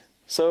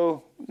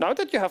 So now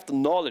that you have the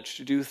knowledge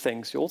to do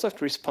things, you also have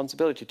the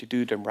responsibility to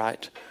do them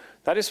right.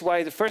 That is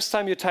why the first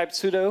time you typed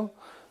sudo,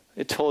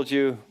 it told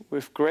you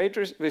with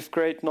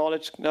great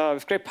knowledge,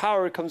 with great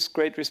power comes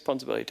great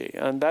responsibility.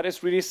 And that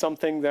is really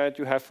something that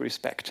you have to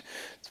respect.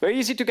 It's very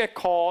easy to get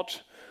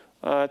caught.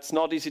 It's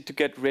not easy to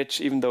get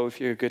rich, even though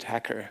if you're a good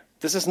hacker.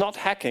 This is not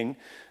hacking.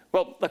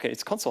 Well, okay,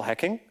 it's console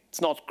hacking.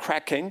 It's not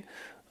cracking.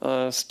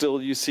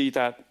 Still, you see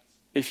that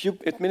if you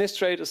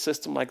administrate a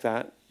system like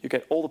that, you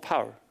get all the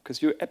power,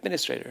 because you're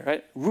administrator,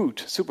 right?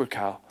 Root, super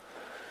cow.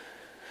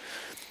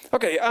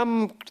 Okay,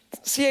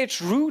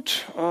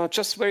 chroot,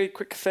 just very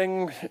quick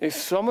thing. If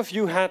some of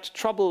you had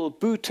trouble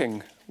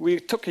booting, we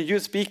took a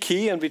USB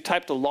key and we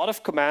typed a lot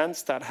of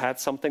commands that had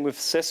something with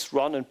sys,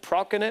 run, and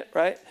proc in it,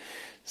 right?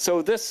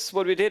 So this,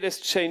 what we did is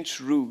change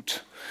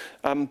root.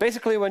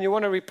 Basically, when you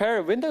want to repair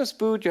a Windows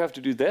boot, you have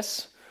to do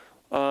this.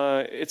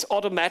 It's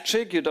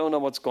automatic. You don't know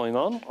what's going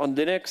on. On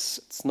Linux,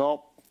 it's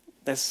not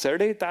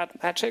necessarily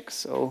that magic.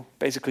 So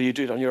basically, you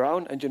do it on your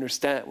own, and you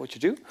understand what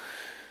you do.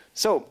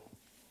 So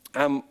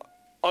on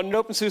an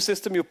OpenSUSE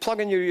system, you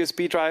plug in your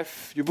USB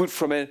drive, you boot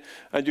from it,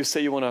 and you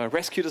say you want to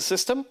rescue the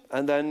system.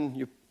 And then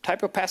you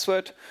type your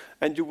password,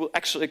 and you will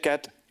actually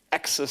get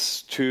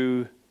access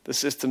to the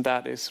system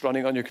that is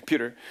running on your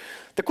computer.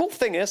 The cool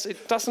thing is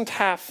it doesn't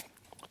have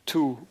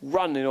to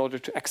run in order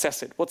to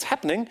access it. What's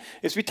happening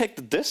is we take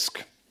the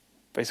disk,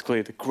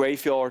 basically the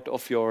graveyard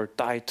of your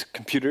died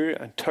computer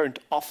and turned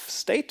off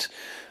state,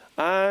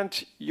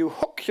 and you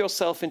hook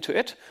yourself into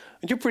it,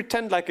 and you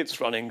pretend like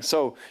it's running.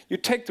 So you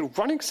take the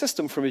running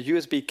system from a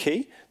USB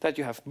key that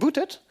you have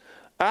booted,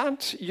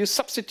 and you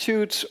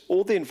substitute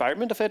all the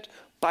environment of it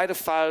by the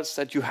files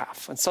that you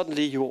have, and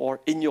suddenly you are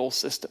in your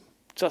system,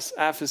 just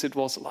as if it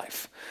was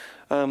alive.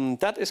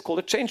 That is called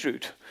a change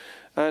root.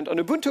 And on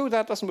Ubuntu,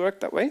 that doesn't work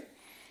that way,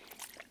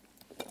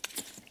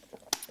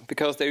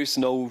 because there is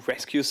no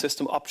rescue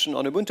system option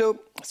on Ubuntu.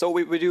 So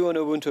what we do on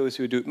Ubuntu is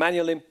we do it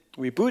manually.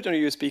 We boot on a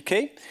USB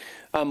key.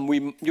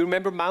 You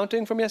remember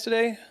mounting from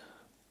yesterday?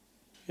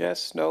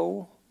 Yes,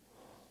 no?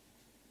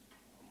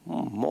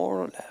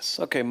 More or less.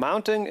 Okay,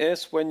 mounting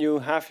is when you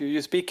have your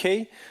USB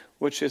key,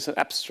 which is an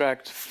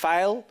abstract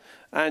file,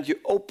 and you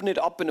open it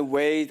up in a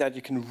way that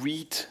you can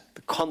read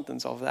the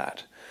contents of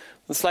that.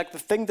 It's like the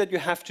thing that you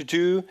have to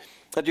do,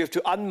 that you have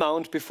to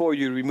unmount before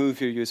you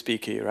remove your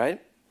USB key, right?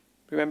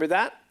 Remember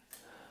that?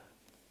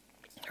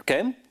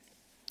 Okay,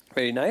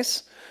 very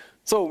nice.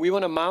 So we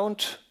want to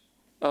mount,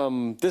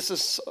 this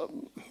is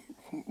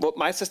what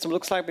my system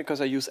looks like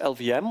because I use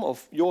LVM, or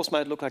yours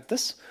might look like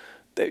this.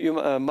 You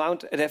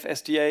mount an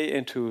FSDA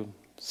into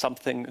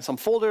something, some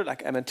folder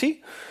like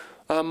MNT.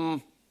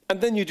 And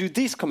then you do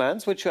these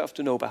commands, which you have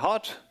to know by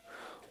heart.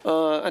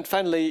 And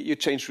finally, you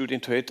change root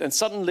into it, and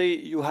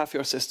suddenly you have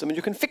your system, and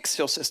you can fix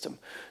your system.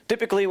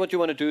 Typically, what you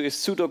want to do is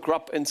sudo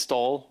grub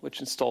install, which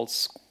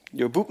installs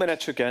your boot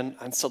manager again,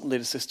 and suddenly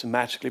the system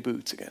magically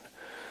boots again.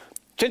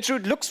 Change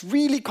root looks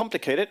really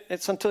complicated.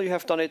 It's until you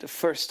have done it the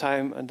first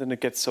time, and then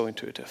it gets so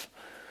intuitive.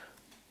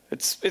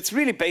 It's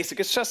really basic.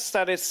 It's just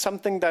that it's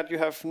something that you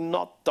have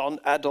not done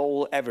at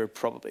all ever,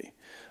 probably.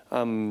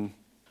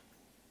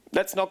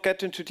 Let's not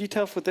get into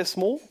detail for this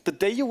more. The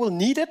day you will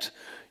need it,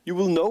 you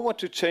will know what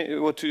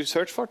to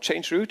search for,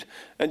 change root,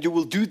 and you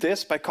will do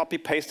this by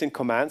copy-pasting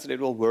commands, and it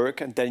will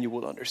work, and then you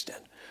will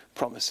understand.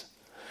 Promise.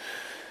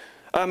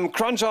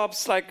 Cron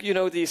jobs, like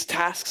these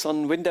tasks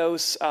on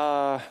Windows,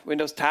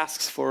 Windows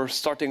tasks for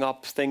starting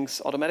up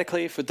things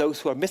automatically. For those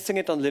who are missing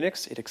it on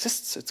Linux, it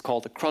exists. It's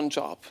called a cron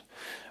job.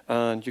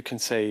 And you can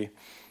say,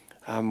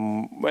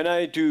 when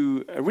I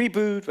do a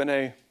reboot, when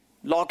I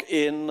log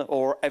in,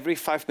 or every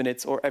 5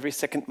 minutes, or every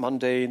second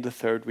Monday in the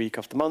 3rd week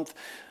of the month,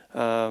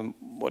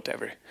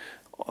 whatever.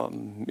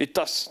 It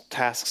does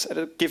tasks at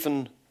a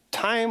given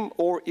time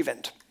or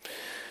event.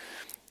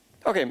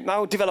 Okay,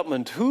 now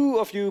development. Who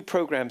of you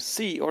programs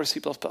C or C++?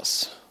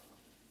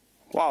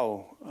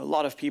 Wow, a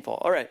lot of people.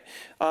 All right.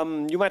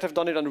 You might have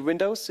done it on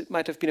Windows. It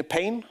might have been a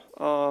pain.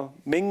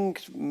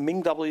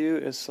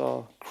 MingW is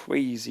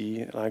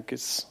crazy. Like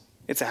it's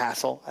a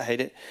hassle. I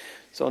hate it.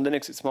 So on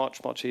Linux, it's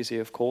much, much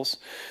easier, of course.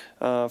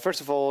 First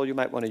of all, you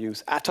might want to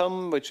use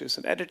Atom, which is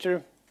an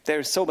editor.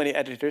 There's so many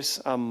editors.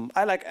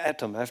 I like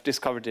Atom. I've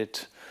discovered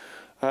it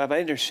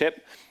by internship.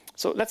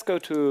 So let's go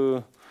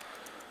to,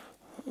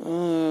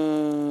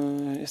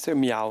 is there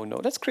meow?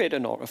 No, let's create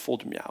a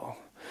folder meow.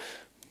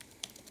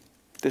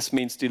 This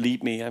means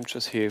delete me. I'm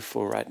just here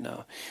for right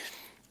now.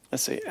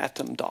 Let's say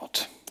atom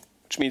dot,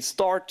 which means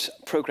start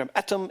program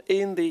atom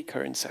in the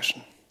current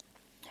session.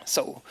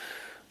 So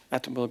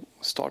atom will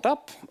start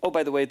up. Oh,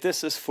 by the way,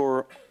 this is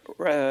for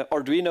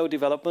Arduino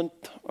development.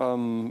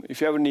 If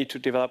you ever need to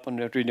develop on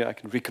Arduino, I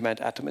can recommend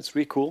Atom. It's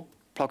really cool.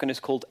 Plugin is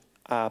called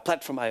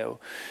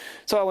Platform.io.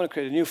 So I want to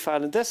create a new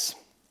file in this.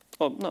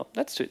 Oh, no,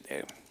 let's do it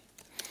there.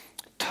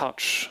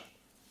 Touch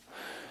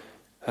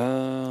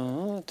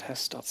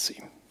test.c.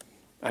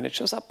 And it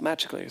shows up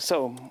magically.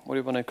 So what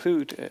we want to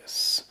include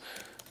is,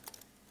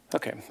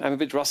 okay, I'm a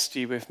bit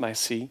rusty with my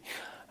C.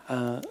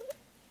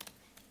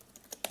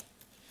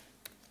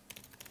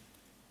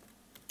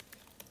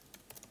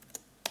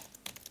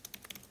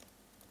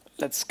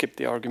 Let's skip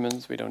the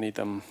arguments. We don't need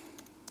them.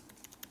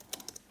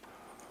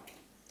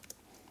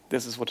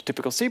 This is what a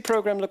typical C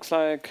program looks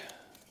like.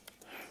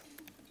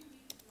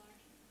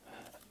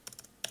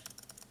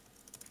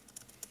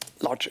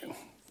 Larger.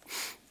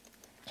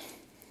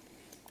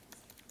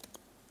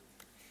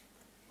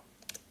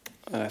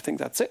 And I think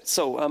that's it.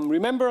 So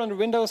remember on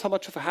Windows how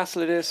much of a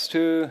hassle it is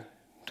to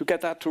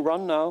get that to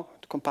run now,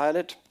 to compile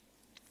it.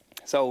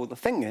 So the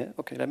thing is,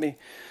 okay, I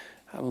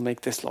will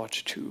make this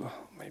large too.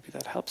 Maybe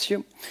that helps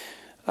you.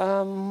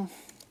 So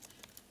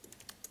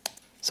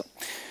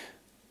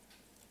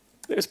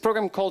there's a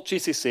program called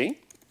GCC.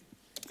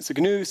 It's a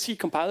GNU C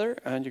compiler,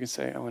 and you can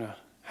say I want to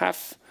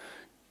have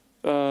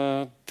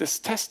this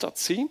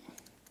test.c, and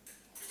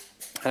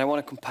I want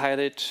to compile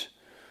it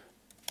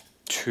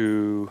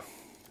to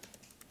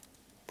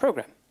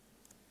program.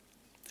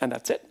 And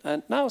that's it.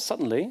 And now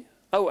suddenly,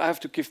 oh, I have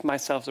to give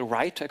myself the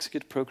right to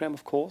execute the program,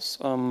 of course.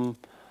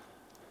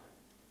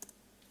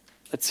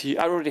 Let's see,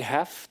 I already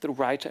have the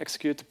right to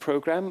execute the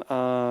program,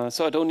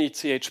 so I don't need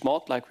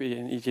chmod like we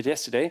did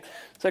yesterday.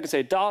 So I can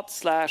say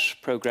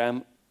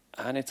 /program,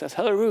 and it says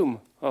hello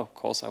room. Oh, of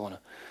course, I want to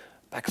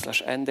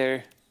 /n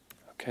there.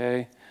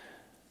 Okay.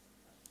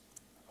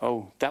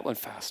 Oh, that went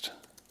fast.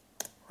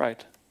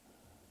 Right.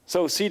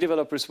 So C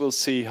developers will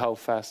see how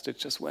fast it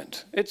just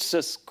went. It's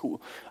just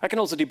cool. I can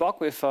also debug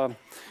with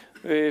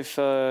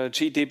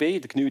GDB,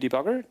 the GNU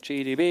debugger,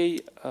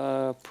 GDB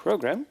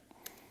program.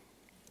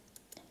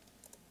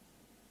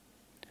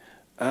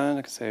 And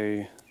I can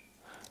say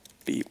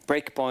the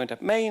breakpoint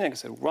at main, I can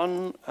say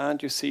run,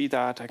 and you see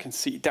that I can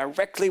see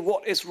directly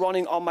what is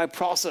running on my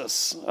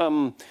process.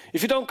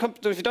 If you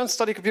don't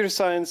study computer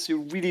science,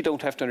 you really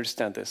don't have to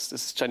understand this.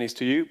 This is Chinese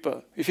to you,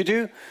 but if you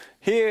do,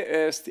 here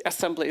is the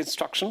assembly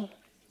instruction,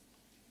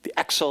 the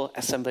actual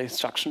assembly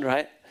instruction,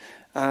 right?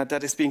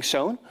 That is being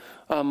shown,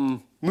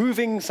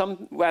 moving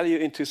some value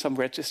into some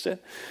register.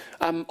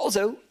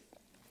 Also,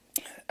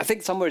 I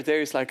think somewhere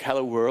there is like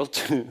hello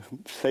world,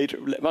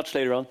 much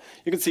later on.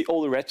 You can see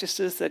all the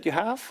registers that you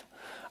have,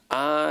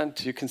 and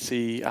you can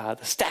see the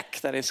stack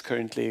that is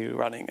currently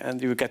running,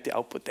 and you get the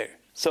output there.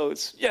 So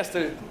it's, yes,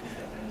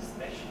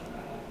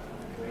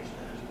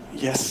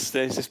 yes,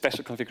 there's a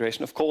special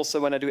configuration. Of course,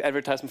 so when I do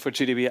advertisement for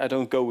GDB, I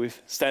don't go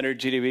with standard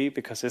GDB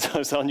because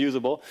it's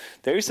unusable.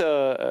 There is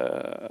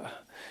a,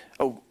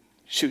 oh,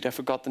 shoot, I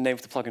forgot the name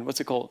of the plugin. What's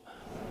it called?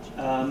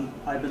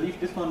 I believe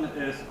this one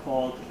is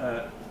called,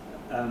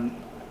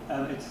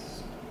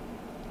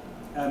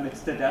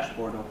 it's the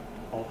dashboard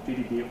of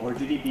GDB, or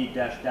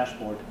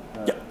GDB-dashboard.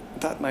 Yeah,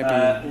 that might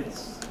be.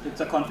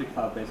 It's a config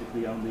file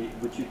basically only,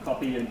 which you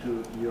copy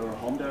into your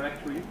home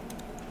directory,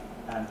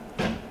 and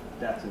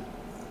that's it.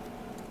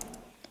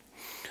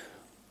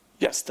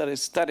 Yes, that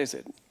is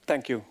it.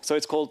 Thank you. So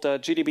it's called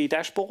GDB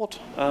dashboard,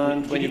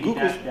 and when you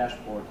Google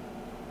dashboard,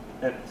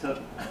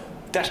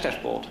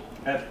 dashboard.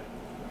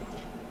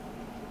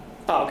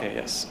 Okay,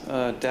 yes,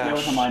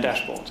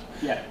 dashboard.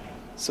 Yeah.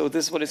 So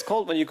this is what it's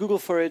called. When you Google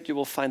for it, you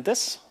will find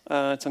this.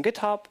 It's on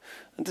GitHub,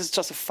 and this is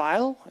just a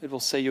file. It will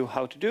say you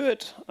how to do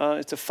it.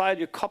 It's a file.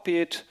 You copy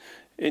it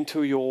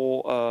into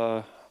your,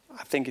 I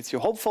think it's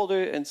your home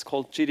folder, and it's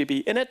called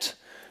GDB init,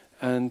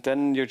 and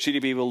then your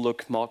GDB will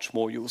look much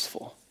more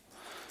useful.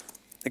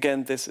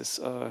 Again, this is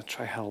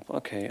try help.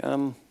 Okay,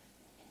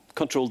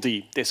 Control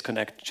D,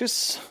 disconnect.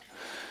 Just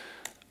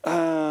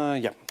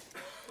yeah.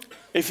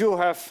 If you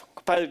have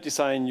compiler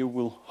design, you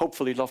will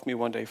hopefully love me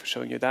one day for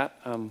showing you that.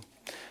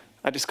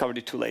 I discovered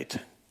it too late.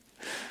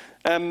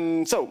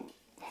 So,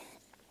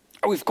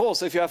 oh, of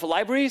course, if you have a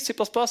library, C++,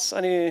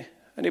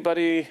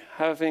 anybody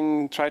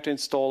having tried to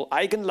install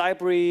Eigen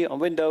library on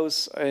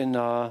Windows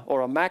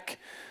or on Mac,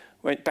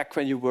 back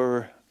when you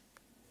were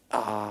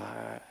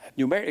at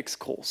numerics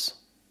course,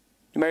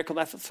 numerical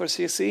method for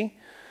CSC,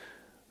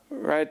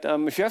 right?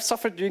 If you have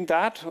suffered doing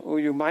that, or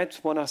you might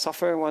want to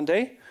suffer one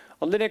day,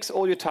 on Linux,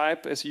 all you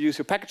type is you use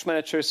your package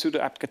manager, sudo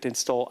apt-get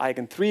install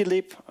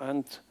eigen3lib,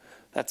 and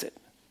that's it.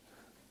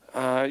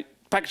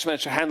 Package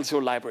manager handles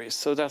your libraries,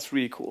 so that's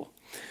really cool.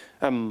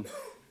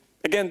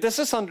 Again, this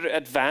is under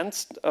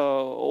advanced,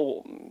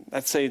 or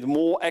let's say the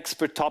more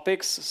expert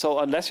topics. So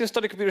unless you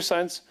study computer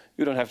science,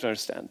 you don't have to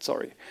understand,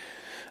 sorry.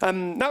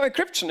 Now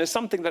encryption is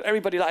something that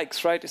everybody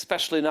likes, right?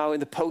 Especially now in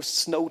the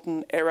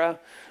post-Snowden era,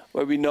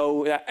 where we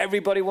know that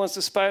everybody wants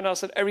to spy on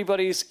us and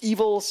everybody is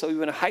evil, so we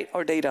want to hide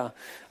our data.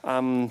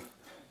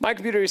 My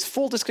computer is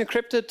full disk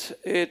encrypted.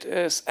 It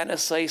is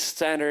NSA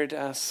standard,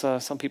 as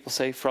some people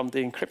say, from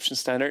the encryption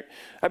standard.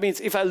 That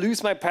means if I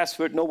lose my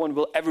password, no one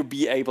will ever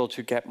be able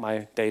to get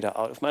my data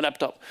out of my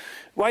laptop.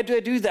 Why do I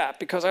do that?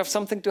 Because I have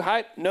something to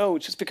hide? No,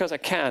 just because I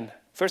can.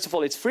 First of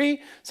all, it's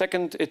free.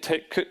 Second, it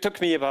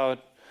took me about,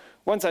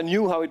 once I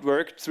knew how it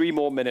worked, 3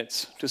 more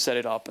minutes to set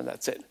it up, and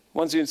that's it.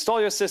 Once you install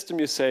your system,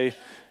 you say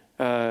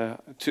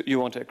you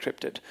want to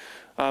encrypt it.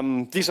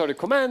 These are the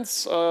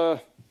commands.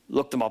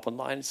 Look them up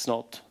online. It's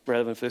not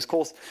relevant for this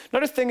course.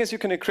 Another thing is you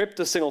can encrypt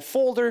a single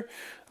folder.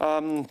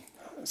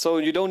 So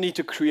you don't need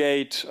to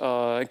create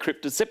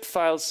encrypted zip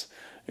files.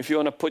 If you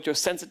want to put your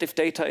sensitive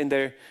data in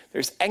there,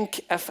 there's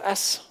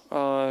encfs.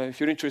 If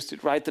you're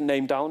interested, write the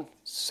name down.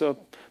 So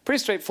pretty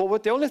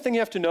straightforward. The only thing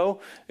you have to know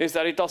is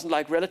that it doesn't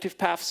like relative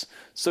paths.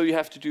 So you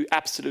have to do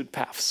absolute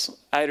paths.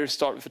 Either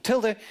start with a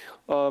tilde,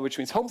 which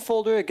means home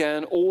folder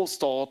again, or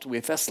start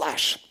with a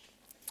slash.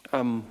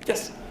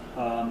 Yes?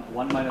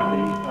 One minor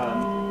thing.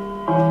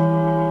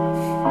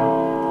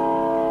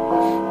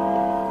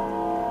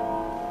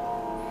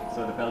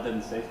 So the bell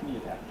didn't save me,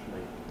 it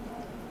actually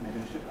made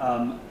an issue.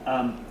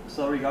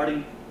 So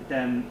regarding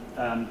then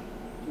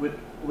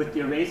with the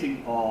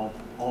erasing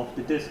of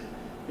the disk,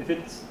 if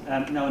it's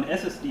now an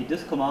SSD,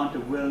 this command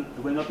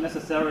will not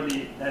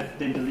necessarily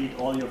then delete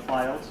all your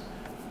files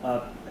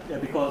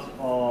because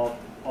of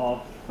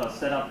a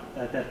setup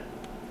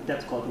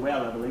that's called wear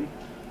leveling.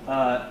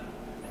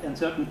 And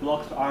certain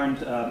blocks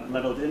aren't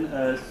leveled in.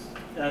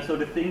 So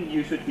the thing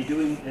you should be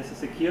doing is a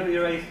secure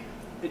erase.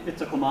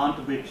 It's a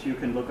command which you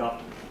can look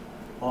up,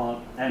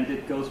 and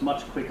it goes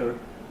much quicker.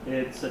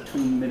 It's a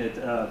 2-minute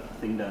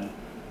thing then.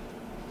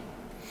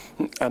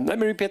 Let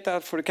me repeat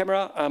that for the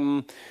camera.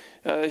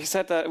 He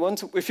said that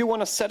if you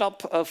want to set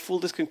up a full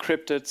disk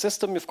encrypted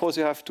system, of course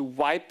you have to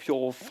wipe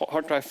your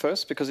hard drive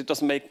first, because it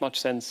doesn't make much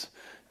sense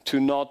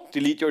to not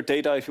delete your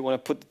data if you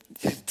want to put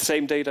the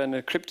same data in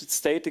an encrypted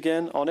state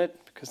again on it,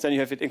 because then you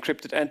have it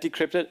encrypted and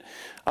decrypted.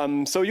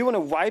 So you want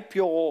to wipe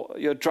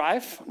your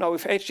drive. Now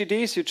with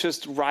HDDs, you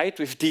just write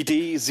with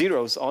DD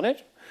zeros on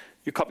it.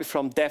 You copy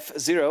from def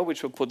 0,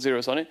 which will put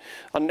zeros on it.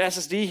 On an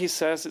SSD, he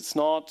says it's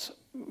not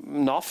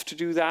enough to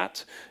do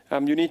that.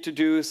 You need to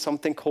do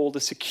something called a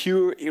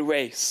secure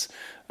erase.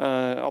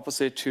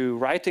 Opposite to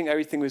writing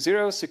everything with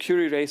zeros, secure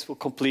erase will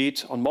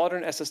complete on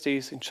modern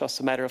SSDs in just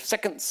a matter of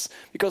seconds,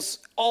 because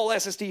all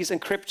SSDs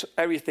encrypt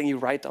everything you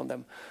write on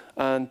them.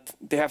 And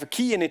they have a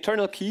key, an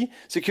eternal key.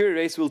 Secure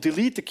erase will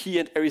delete the key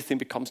and everything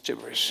becomes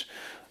gibberish.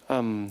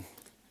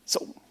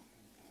 So,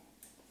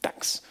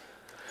 thanks.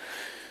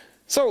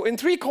 So in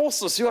 3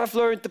 courses, you have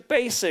learned the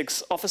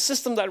basics of a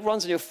system that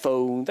runs on your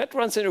phone, that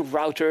runs in a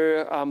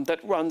router, that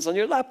runs on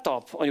your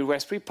laptop, on your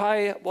Raspberry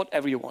Pi,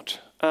 whatever you want.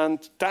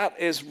 And that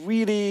is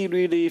really,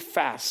 really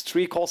fast.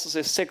 3 courses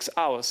is 6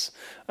 hours.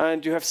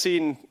 And you have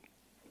seen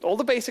all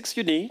the basics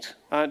you need.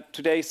 And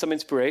today, some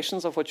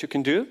inspirations of what you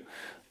can do.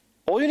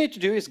 All you need to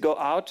do is go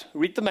out,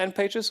 read the man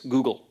pages,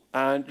 Google,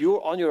 and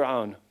you're on your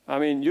own. I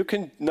mean, you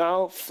can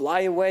now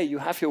fly away. You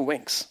have your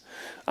wings.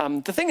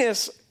 The thing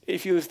is,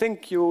 if you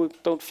think you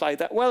don't fly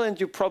that well and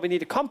you probably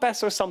need a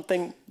compass or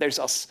something, there's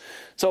us.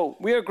 So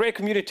we're a great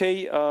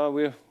community.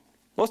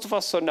 Most of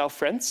us are now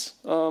friends,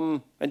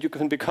 and you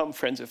can become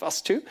friends with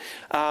us too.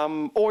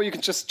 Or you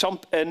can just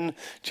jump in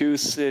to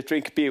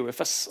drink beer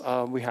with us.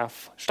 We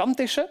have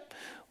Stammtische,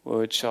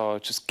 which are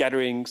just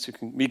gatherings.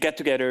 We get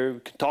together, we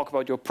can talk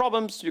about your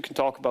problems, you can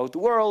talk about the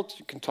world,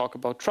 you can talk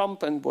about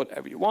Trump and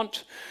whatever you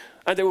want.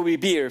 And there will be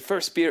beer.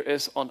 First beer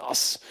is on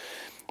us.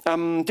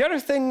 The other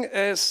thing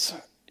is,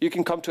 you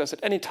can come to us at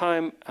any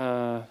time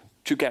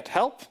to get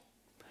help.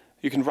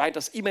 You can write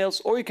us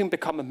emails, or you can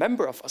become a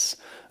member of us.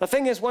 The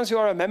thing is, once you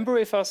are a member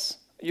with us,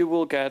 you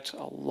will get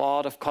a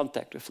lot of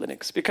contact with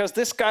Linux, because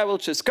this guy will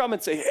just come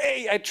and say,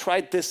 hey, I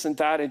tried this and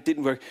that, it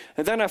didn't work,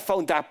 and then I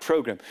found that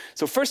program.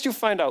 So first you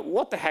find out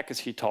what the heck is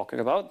he talking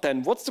about,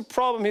 then what's the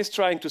problem he's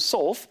trying to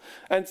solve,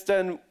 and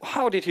then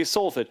how did he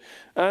solve it?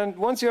 And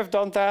once you have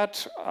done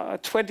that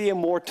 20 or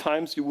more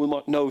times, you will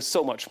not know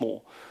so much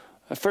more.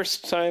 The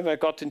first time I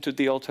got into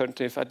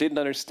TheAlternative, I didn't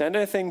understand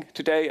anything.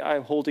 Today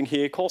I'm holding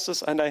here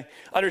courses and I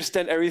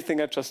understand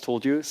everything I just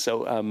told you.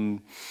 So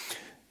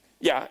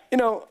yeah, you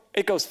know,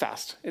 it goes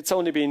fast. It's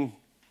only been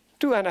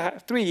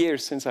 3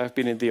 years since I've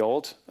been in the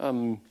alt.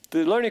 The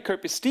learning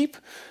curve is steep,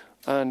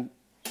 and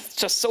it's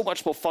just so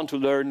much more fun to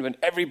learn when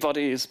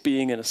everybody is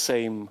being in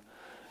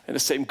the in the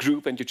same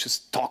group and you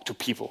just talk to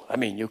people. I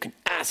mean, you can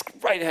ask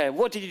right ahead,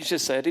 what did you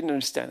just say? I didn't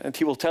understand. And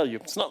he will tell you.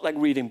 It's not like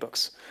reading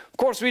books. Of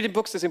course, reading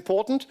books is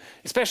important,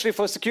 especially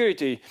for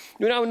security.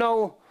 You now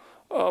know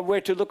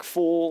where to look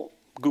for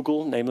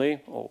Google, namely,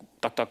 or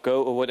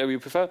DuckDuckGo, or whatever you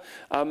prefer,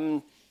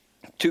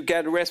 to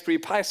get a Raspberry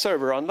Pi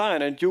server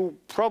online, and you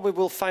probably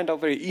will find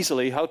out very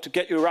easily how to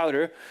get your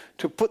router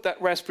to put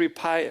that Raspberry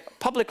Pi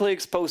publicly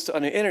exposed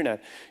on the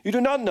internet. You do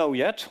not know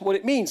yet what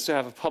it means to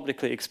have a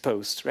publicly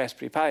exposed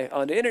Raspberry Pi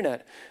on the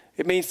internet.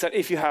 It means that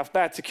if you have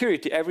bad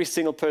security, every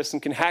single person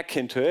can hack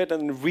into it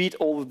and read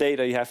all the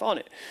data you have on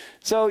it.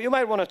 So you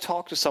might want to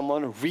talk to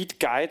someone, read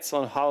guides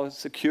on how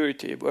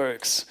security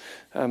works,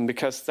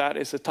 because that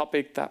is a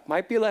topic that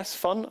might be less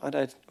fun, and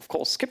I, of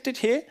course, skipped it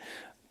here.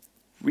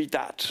 Read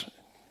that.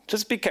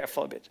 Just be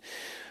careful a bit.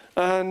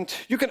 And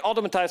you can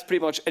automatize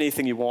pretty much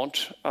anything you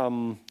want.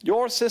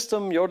 Your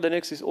system, your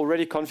Linux, is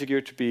already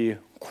configured to be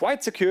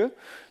quite secure,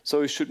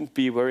 so you shouldn't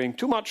be worrying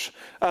too much.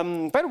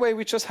 By the way,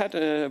 we just had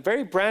a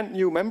very brand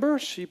new member.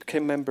 She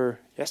became member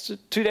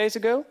 2 days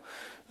ago.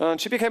 And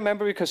she became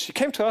member because she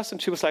came to us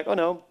and she was like, oh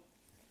no,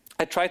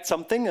 I tried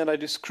something and I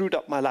just screwed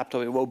up my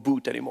laptop. It won't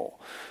boot anymore.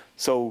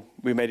 So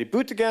we made it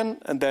boot again,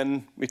 and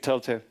then we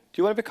told her, do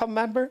you want to become a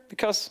member?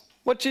 Because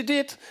what she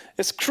did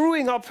is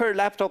screwing up her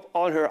laptop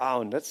on her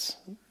own. It's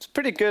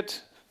pretty good.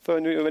 For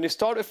when you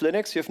start with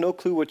Linux, you have no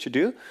clue what you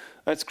do.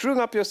 And screwing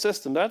up your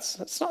system,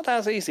 that's not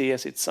as easy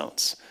as it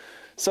sounds.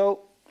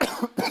 So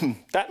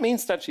that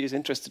means that she is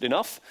interested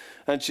enough,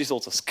 and she's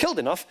also skilled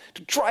enough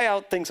to try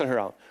out things on her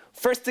own.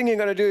 First thing you're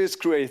going to do is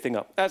screw everything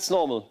up. That's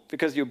normal,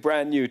 because you're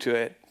brand new to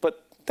it.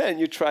 But then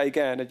you try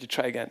again, and you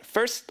try again.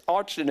 First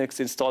Arch Linux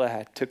install I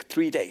had took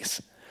 3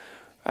 days.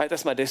 Right,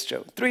 that's my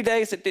distro. 3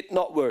 days, it did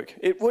not work.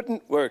 It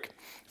wouldn't work.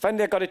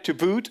 Finally, I got it to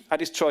boot. I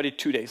destroyed it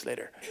 2 days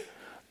later.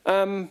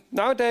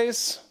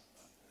 Nowadays,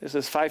 this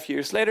is 5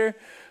 years later,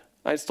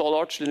 I install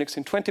Arch Linux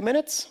in 20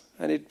 minutes,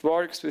 and it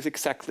works with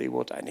exactly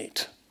what I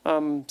need.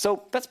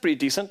 So that's pretty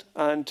decent,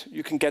 and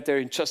you can get there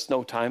in just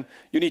no time.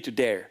 You need to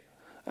dare.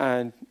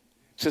 And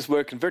just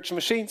work in virtual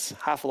machines,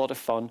 have a lot of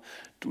fun.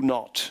 Do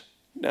not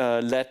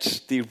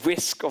let the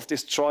risk of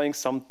destroying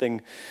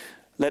something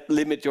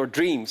limit your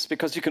dreams,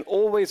 because you can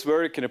always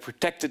work in a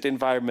protected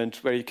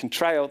environment where you can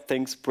try out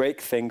things, break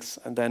things,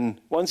 and then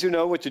once you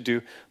know what to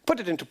do, put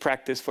it into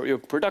practice for your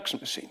production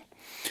machine.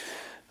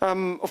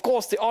 Of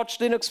course, the Arch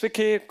Linux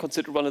wiki,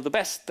 considered one of the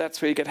best. That's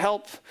where you get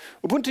help.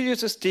 Ubuntu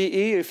uses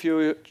DE if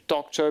you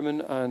talk German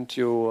and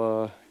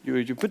you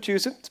Ubuntu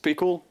use it. It's pretty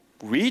cool.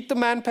 Read the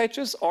man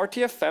pages,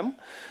 RTFM.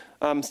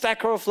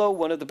 Stack Overflow,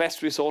 one of the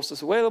best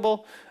resources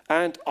available,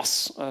 and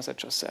us, as I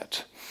just said.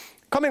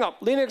 Coming up,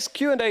 Linux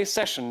Q&A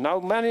session. Now,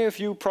 many of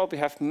you probably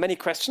have many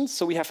questions,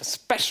 so we have a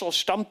special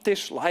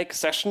Stammtisch-like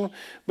session,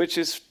 which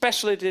is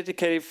specially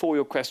dedicated for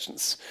your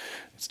questions.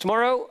 It's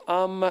tomorrow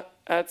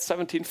at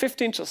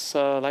 17:15, just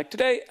like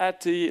today,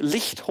 at the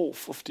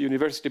Lichthof of the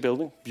university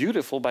building.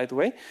 Beautiful, by the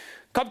way.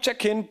 Come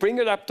check in, bring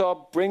your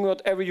laptop, bring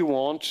whatever you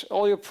want,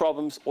 all your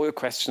problems, all your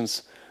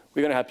questions.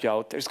 We're going to help you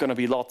out. There's going to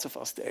be lots of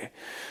us there.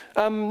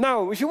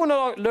 Now, if you want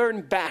to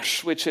learn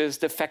Bash, which is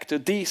de facto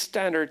the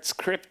standard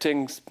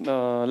scripting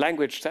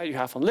language that you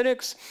have on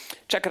Linux,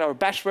 check out our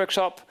Bash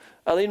workshop.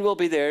 Aline will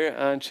be there,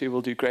 and she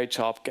will do a great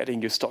job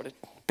getting you started.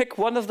 Pick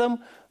one of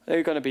them.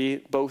 They're going to be,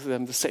 both of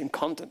them, the same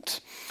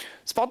content.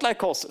 Spotlight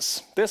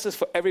courses. This is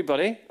for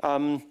everybody.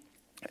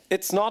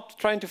 It's not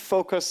trying to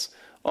focus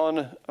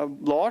on a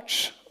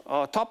large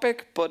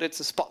topic, but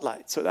it's a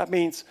spotlight. So that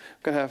means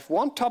we're going to have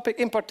one topic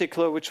in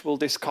particular which we'll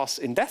discuss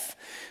in depth.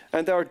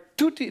 And there are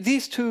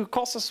these two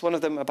courses, one of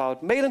them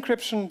about mail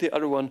encryption, the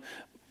other one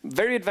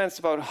very advanced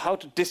about how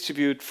to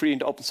distribute free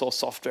and open source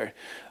software.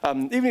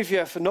 Even if you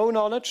have no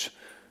knowledge,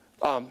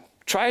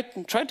 try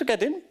to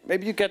get in.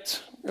 Maybe you get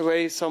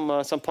away some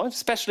points,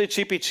 especially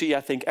GPG.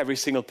 I think every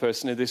single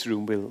person in this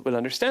room will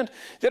understand.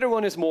 The other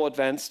one is more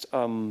advanced.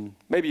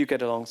 Maybe you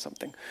get along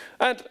something.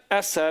 And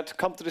as said,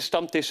 come to the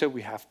Stammtische.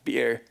 We have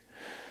beer.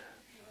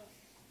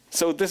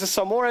 So this is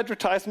some more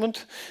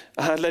advertisement.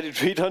 Let it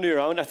read on your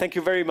own. I thank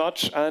you very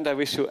much, and I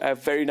wish you a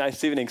very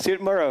nice evening. See you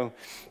tomorrow.